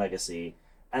of that legacy,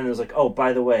 and it was like, oh,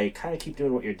 by the way, kind of keep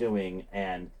doing what you're doing,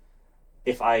 and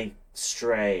if I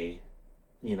stray,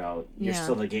 you're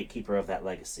still the gatekeeper of that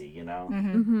legacy,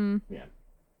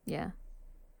 Yeah.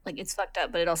 Like, it's fucked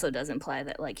up, but it also does imply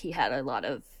that, like, he had a lot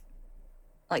of,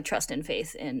 like, trust and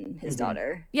faith in his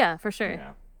daughter. Yeah, for sure.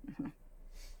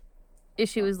 Yeah.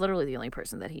 She was literally the only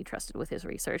person that he trusted with his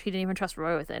research. He didn't even trust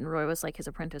Roy with it, and Roy was, like, his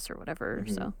apprentice or whatever,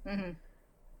 so.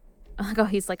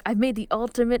 He's like, I've made the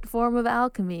ultimate form of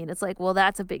alchemy, and it's like, well,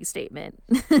 that's a big statement.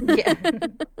 Yeah.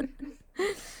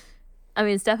 I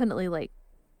mean, it's definitely, like,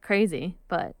 crazy,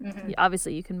 but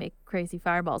obviously you can make crazy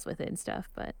fireballs with it and stuff,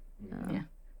 but yeah.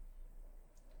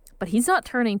 But he's not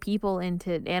turning people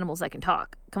into animals that can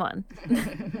talk. Come on.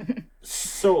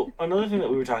 So another thing that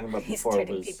we were talking about before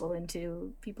turning was people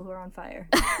into people who are on fire.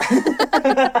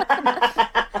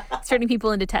 It's turning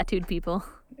people into tattooed people.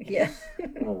 Yeah.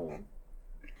 What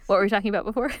were we talking about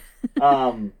before?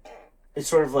 It's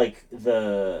sort of like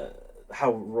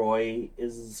how Roy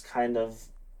is kind of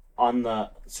on the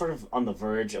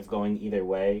verge of going either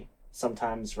way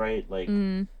sometimes, right? Like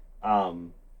his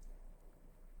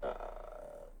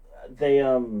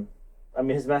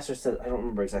master said, I don't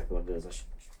remember exactly what it is, I should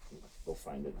go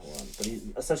find it, hold on, but he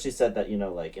essentially said that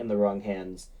like in the wrong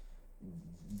hands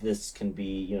this can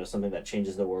be something that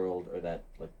changes the world or that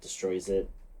like destroys it.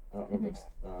 I don't remember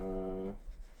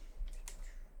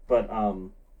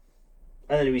and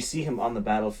then we see him on the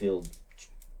battlefield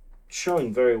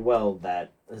showing very well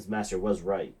that his master was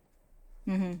right.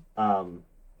 Yeah, I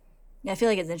feel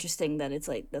like it's interesting that it's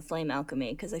like the flame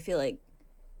alchemy, because I feel like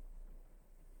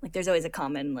there's always a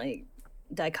common like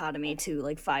dichotomy to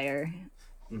like fire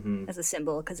as a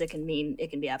symbol, because it can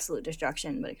be absolute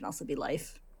destruction, but it can also be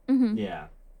life. Yeah.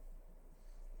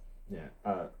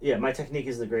 My technique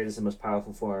is the greatest and most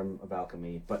powerful form of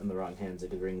alchemy, but in the wrong hands it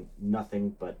could bring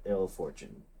nothing but ill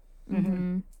fortune.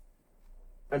 And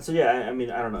so I mean,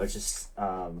 I don't know, it's just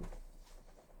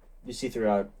you see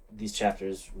throughout these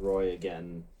chapters Roy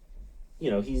again,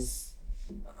 he's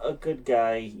a good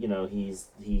guy,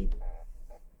 he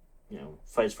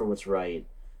fights for what's right,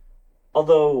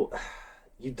 although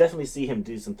you definitely see him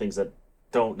do some things that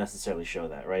don't necessarily show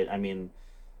that, right? I mean,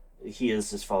 he is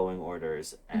just following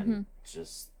orders and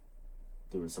just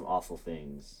doing some awful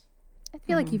things. I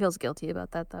feel like he feels guilty about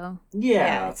that, though.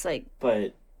 Yeah, it's like,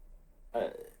 but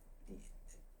I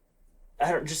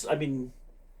don't know.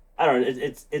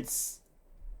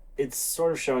 It's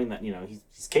sort of showing that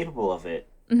he's capable of it,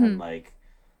 and like,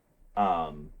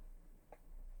 I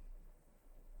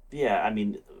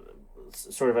mean,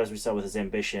 sort of as we saw with his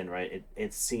ambition, right?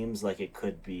 It seems like it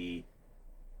could be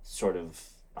sort of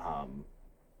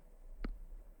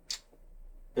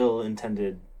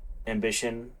ill-intended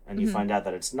ambition, and you find out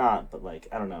that it's not. But like,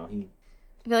 I don't know. I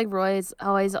feel like Roy's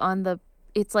always on the.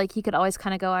 It's like he could always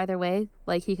kind of go either way.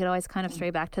 Like he could always kind of stray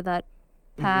back to that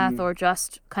path, or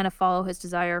just kind of follow his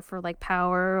desire for like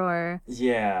power, or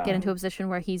get into a position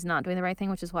where he's not doing the right thing,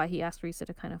 which is why he asked Risa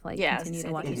to kind of like continue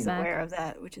to watch his back. He's aware of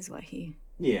that, which is why he.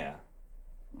 Yeah.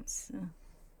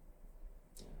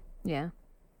 Yeah.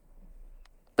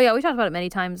 But yeah, we talked about it many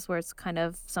times where it's kind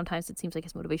of, sometimes it seems like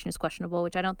his motivation is questionable,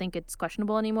 which I don't think it's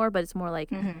questionable anymore, but it's more like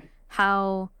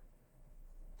how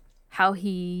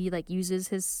he like uses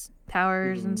his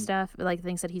powers and stuff, like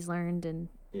things that he's learned, and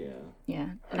and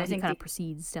I think kind of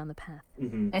proceeds down the path.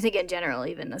 I think in general,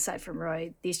 even aside from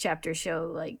Roy, these chapters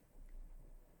show like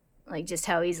just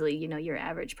how easily your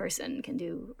average person can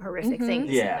do horrific things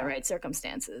in the right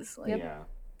circumstances. Like,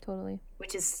 Totally.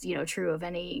 Which is true of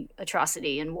any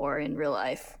atrocity in war in real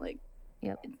life. Like,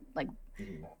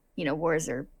 wars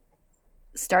are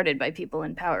started by people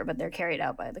in power, but they're carried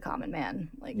out by the common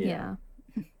man. Like,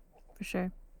 for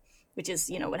sure. Which is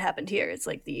what happened here. It's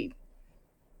like the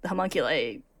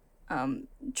homunculi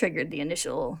triggered the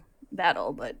initial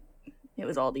battle, but it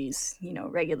was all these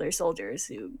regular soldiers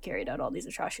who carried out all these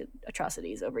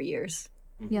atrocities over years.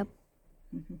 Yep.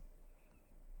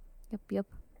 Yep.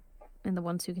 And the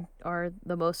ones who are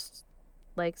the most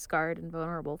like scarred and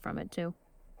vulnerable from it too.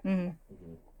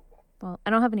 Well,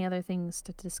 I don't have any other things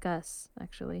to discuss,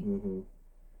 actually.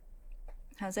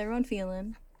 How's everyone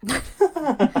feeling?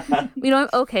 I'm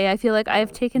okay. I feel like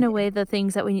I've taken away the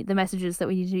things that we need, the messages that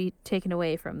we need to be taken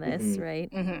away from this,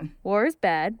 right? War is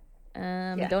bad.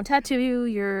 Don't tattoo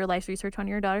your life's research on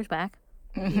your daughter's back.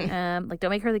 Like,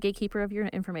 don't make her the gatekeeper of your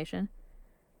information.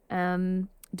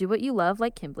 Do what you love,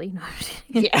 like Kimblee. No,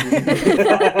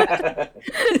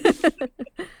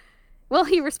 well,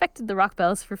 he respected the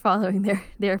Rockbells for following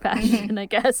their passion, I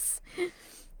guess.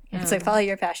 It's like, follow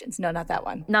your passions. No, not that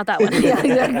one. Not that one. Yeah,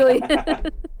 exactly.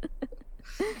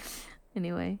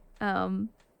 Anyway,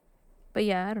 but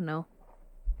yeah, I don't know.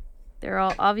 They're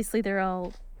all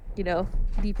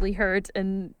deeply hurt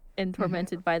and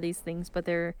tormented by these things, but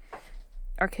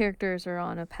our characters are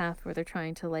on a path where they're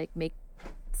trying to like make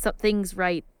some things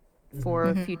right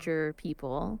for future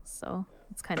people. So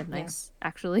it's kind of nice,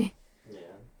 actually.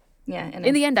 Yeah. And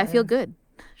in the end, I feel good.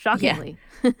 Shockingly.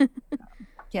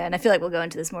 Yeah, and I feel like we'll go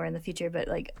into this more in the future, but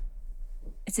like,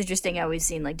 it's interesting how we've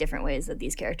seen like different ways that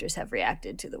these characters have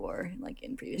reacted to the war, like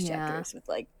in previous chapters. With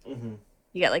like,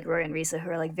 you got like Roy and Risa, who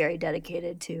are like very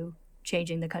dedicated to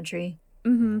changing the country,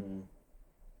 and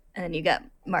then you got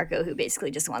Marco, who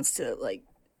basically just wants to like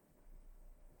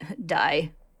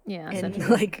die. Yeah,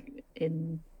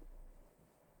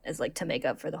 as like to make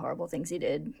up for the horrible things he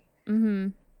did.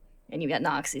 And you got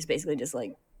Nox, who's basically just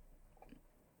like,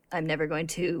 I'm never going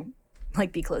to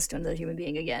like be close to another human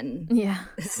being again. Yeah.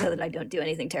 So that I don't do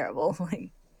anything terrible.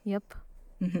 Like, yep.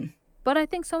 But I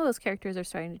think some of those characters are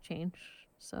starting to change.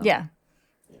 So yeah.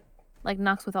 Like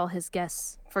Nox with all his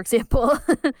guests, for example.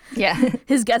 Yeah.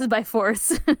 His guests by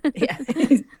force. Yeah.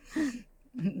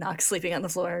 Nox sleeping on the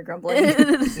floor, grumbling.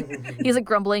 He's like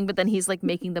grumbling, but then he's like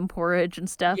making them porridge and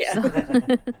stuff. Yeah. So.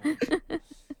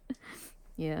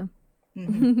 Yeah.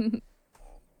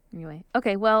 Anyway,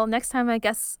 okay. Well, next time I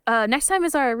guess next time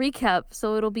is our recap,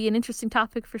 so it'll be an interesting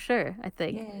topic for sure. I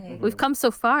think. Yay. We've come so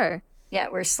far. Yeah,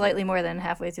 we're slightly more than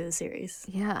halfway through the series.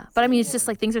 Yeah, but I mean, it's just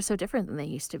like things are so different than they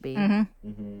used to be.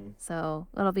 So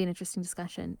it'll be an interesting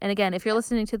discussion. And again, if you're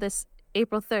listening to this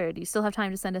April 3rd, you still have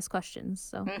time to send us questions.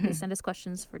 So please send us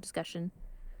questions for discussion,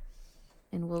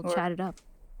 and we'll chat it up.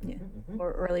 Yeah,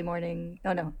 or early morning.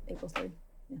 Oh no, April 3rd.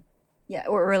 Yeah,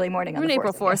 or early morning on the 4th.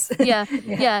 April 4th. Yeah.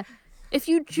 Yeah.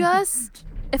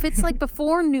 If it's like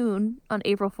before noon on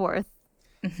April 4th,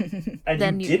 and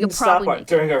then you'll stop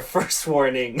during our first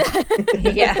warning.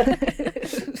 Yeah.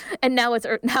 And now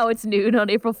it's noon on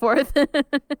April 4th.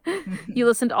 You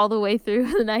listened all the way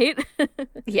through the night.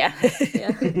 Yeah.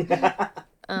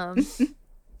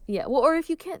 Yeah. Well, or if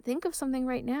you can't think of something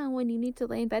right now when you need to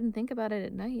lay in bed and think about it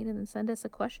at night, and then send us a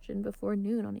question before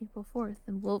noon on April 4th,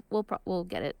 and we'll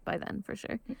get it by then for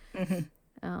sure.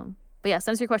 But yeah,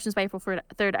 send us your questions by April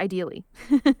 3rd, ideally.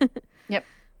 Yep.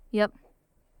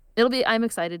 I'm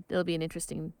excited. It'll be an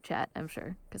interesting chat, I'm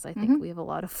sure, because I think we have a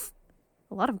lot of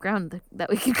ground that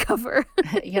we can cover.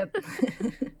 Yep.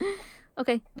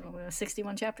 Okay.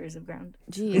 61 chapters of ground.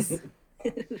 Jeez.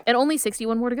 And only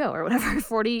 61 more to go, or whatever.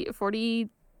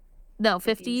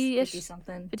 50-ish.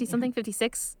 50-something. 50-something,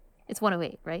 56. It's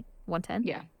 108, right? 110?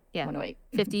 Yeah. 108.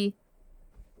 50.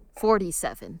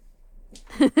 47.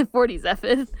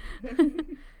 47.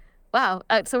 Wow.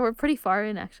 So we're pretty far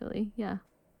in, actually. Yeah.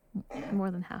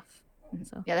 More than half.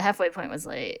 So. Yeah, the halfway point was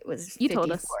you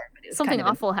told us something kind of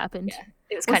awful happened. Yeah,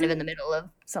 it was kind of in the middle of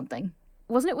something.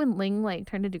 Wasn't it when Ling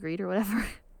turned into Greed or whatever?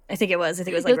 I think it was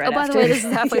like right after. By the way, this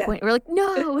is halfway point. We're like,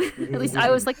 no. At least I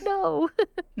was like, no.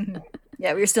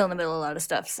 Yeah, we were still in the middle of a lot of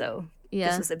stuff, so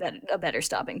this was a better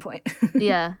stopping point.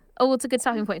 Yeah. Oh, well, it's a good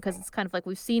stopping point because it's kind of like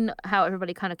we've seen how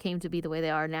everybody kind of came to be the way they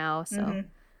are now. So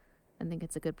I think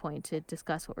it's a good point to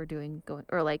discuss what we're doing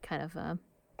or like kind of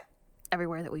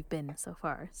everywhere that we've been so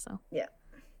far. So yeah.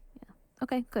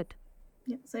 Okay, good.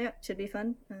 Yeah. So yeah, should be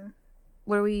fun.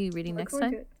 What are we reading next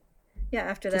time? Yeah,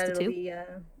 after that it'll be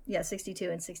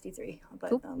 62 and 63. But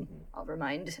cool. I'll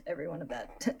remind everyone of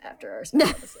that after our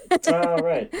special episode. All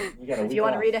right. You got a week if you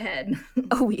want to read ahead.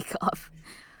 A week off.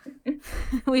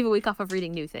 We have a week off of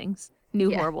reading new things.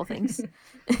 Horrible things.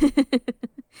 All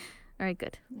right,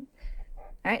 good.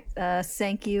 All right.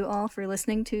 Thank you all for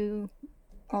listening to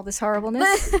all this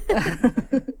horribleness.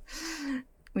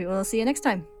 We will see you next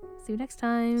time. See you next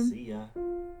time. See ya.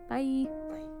 Bye.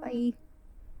 Bye.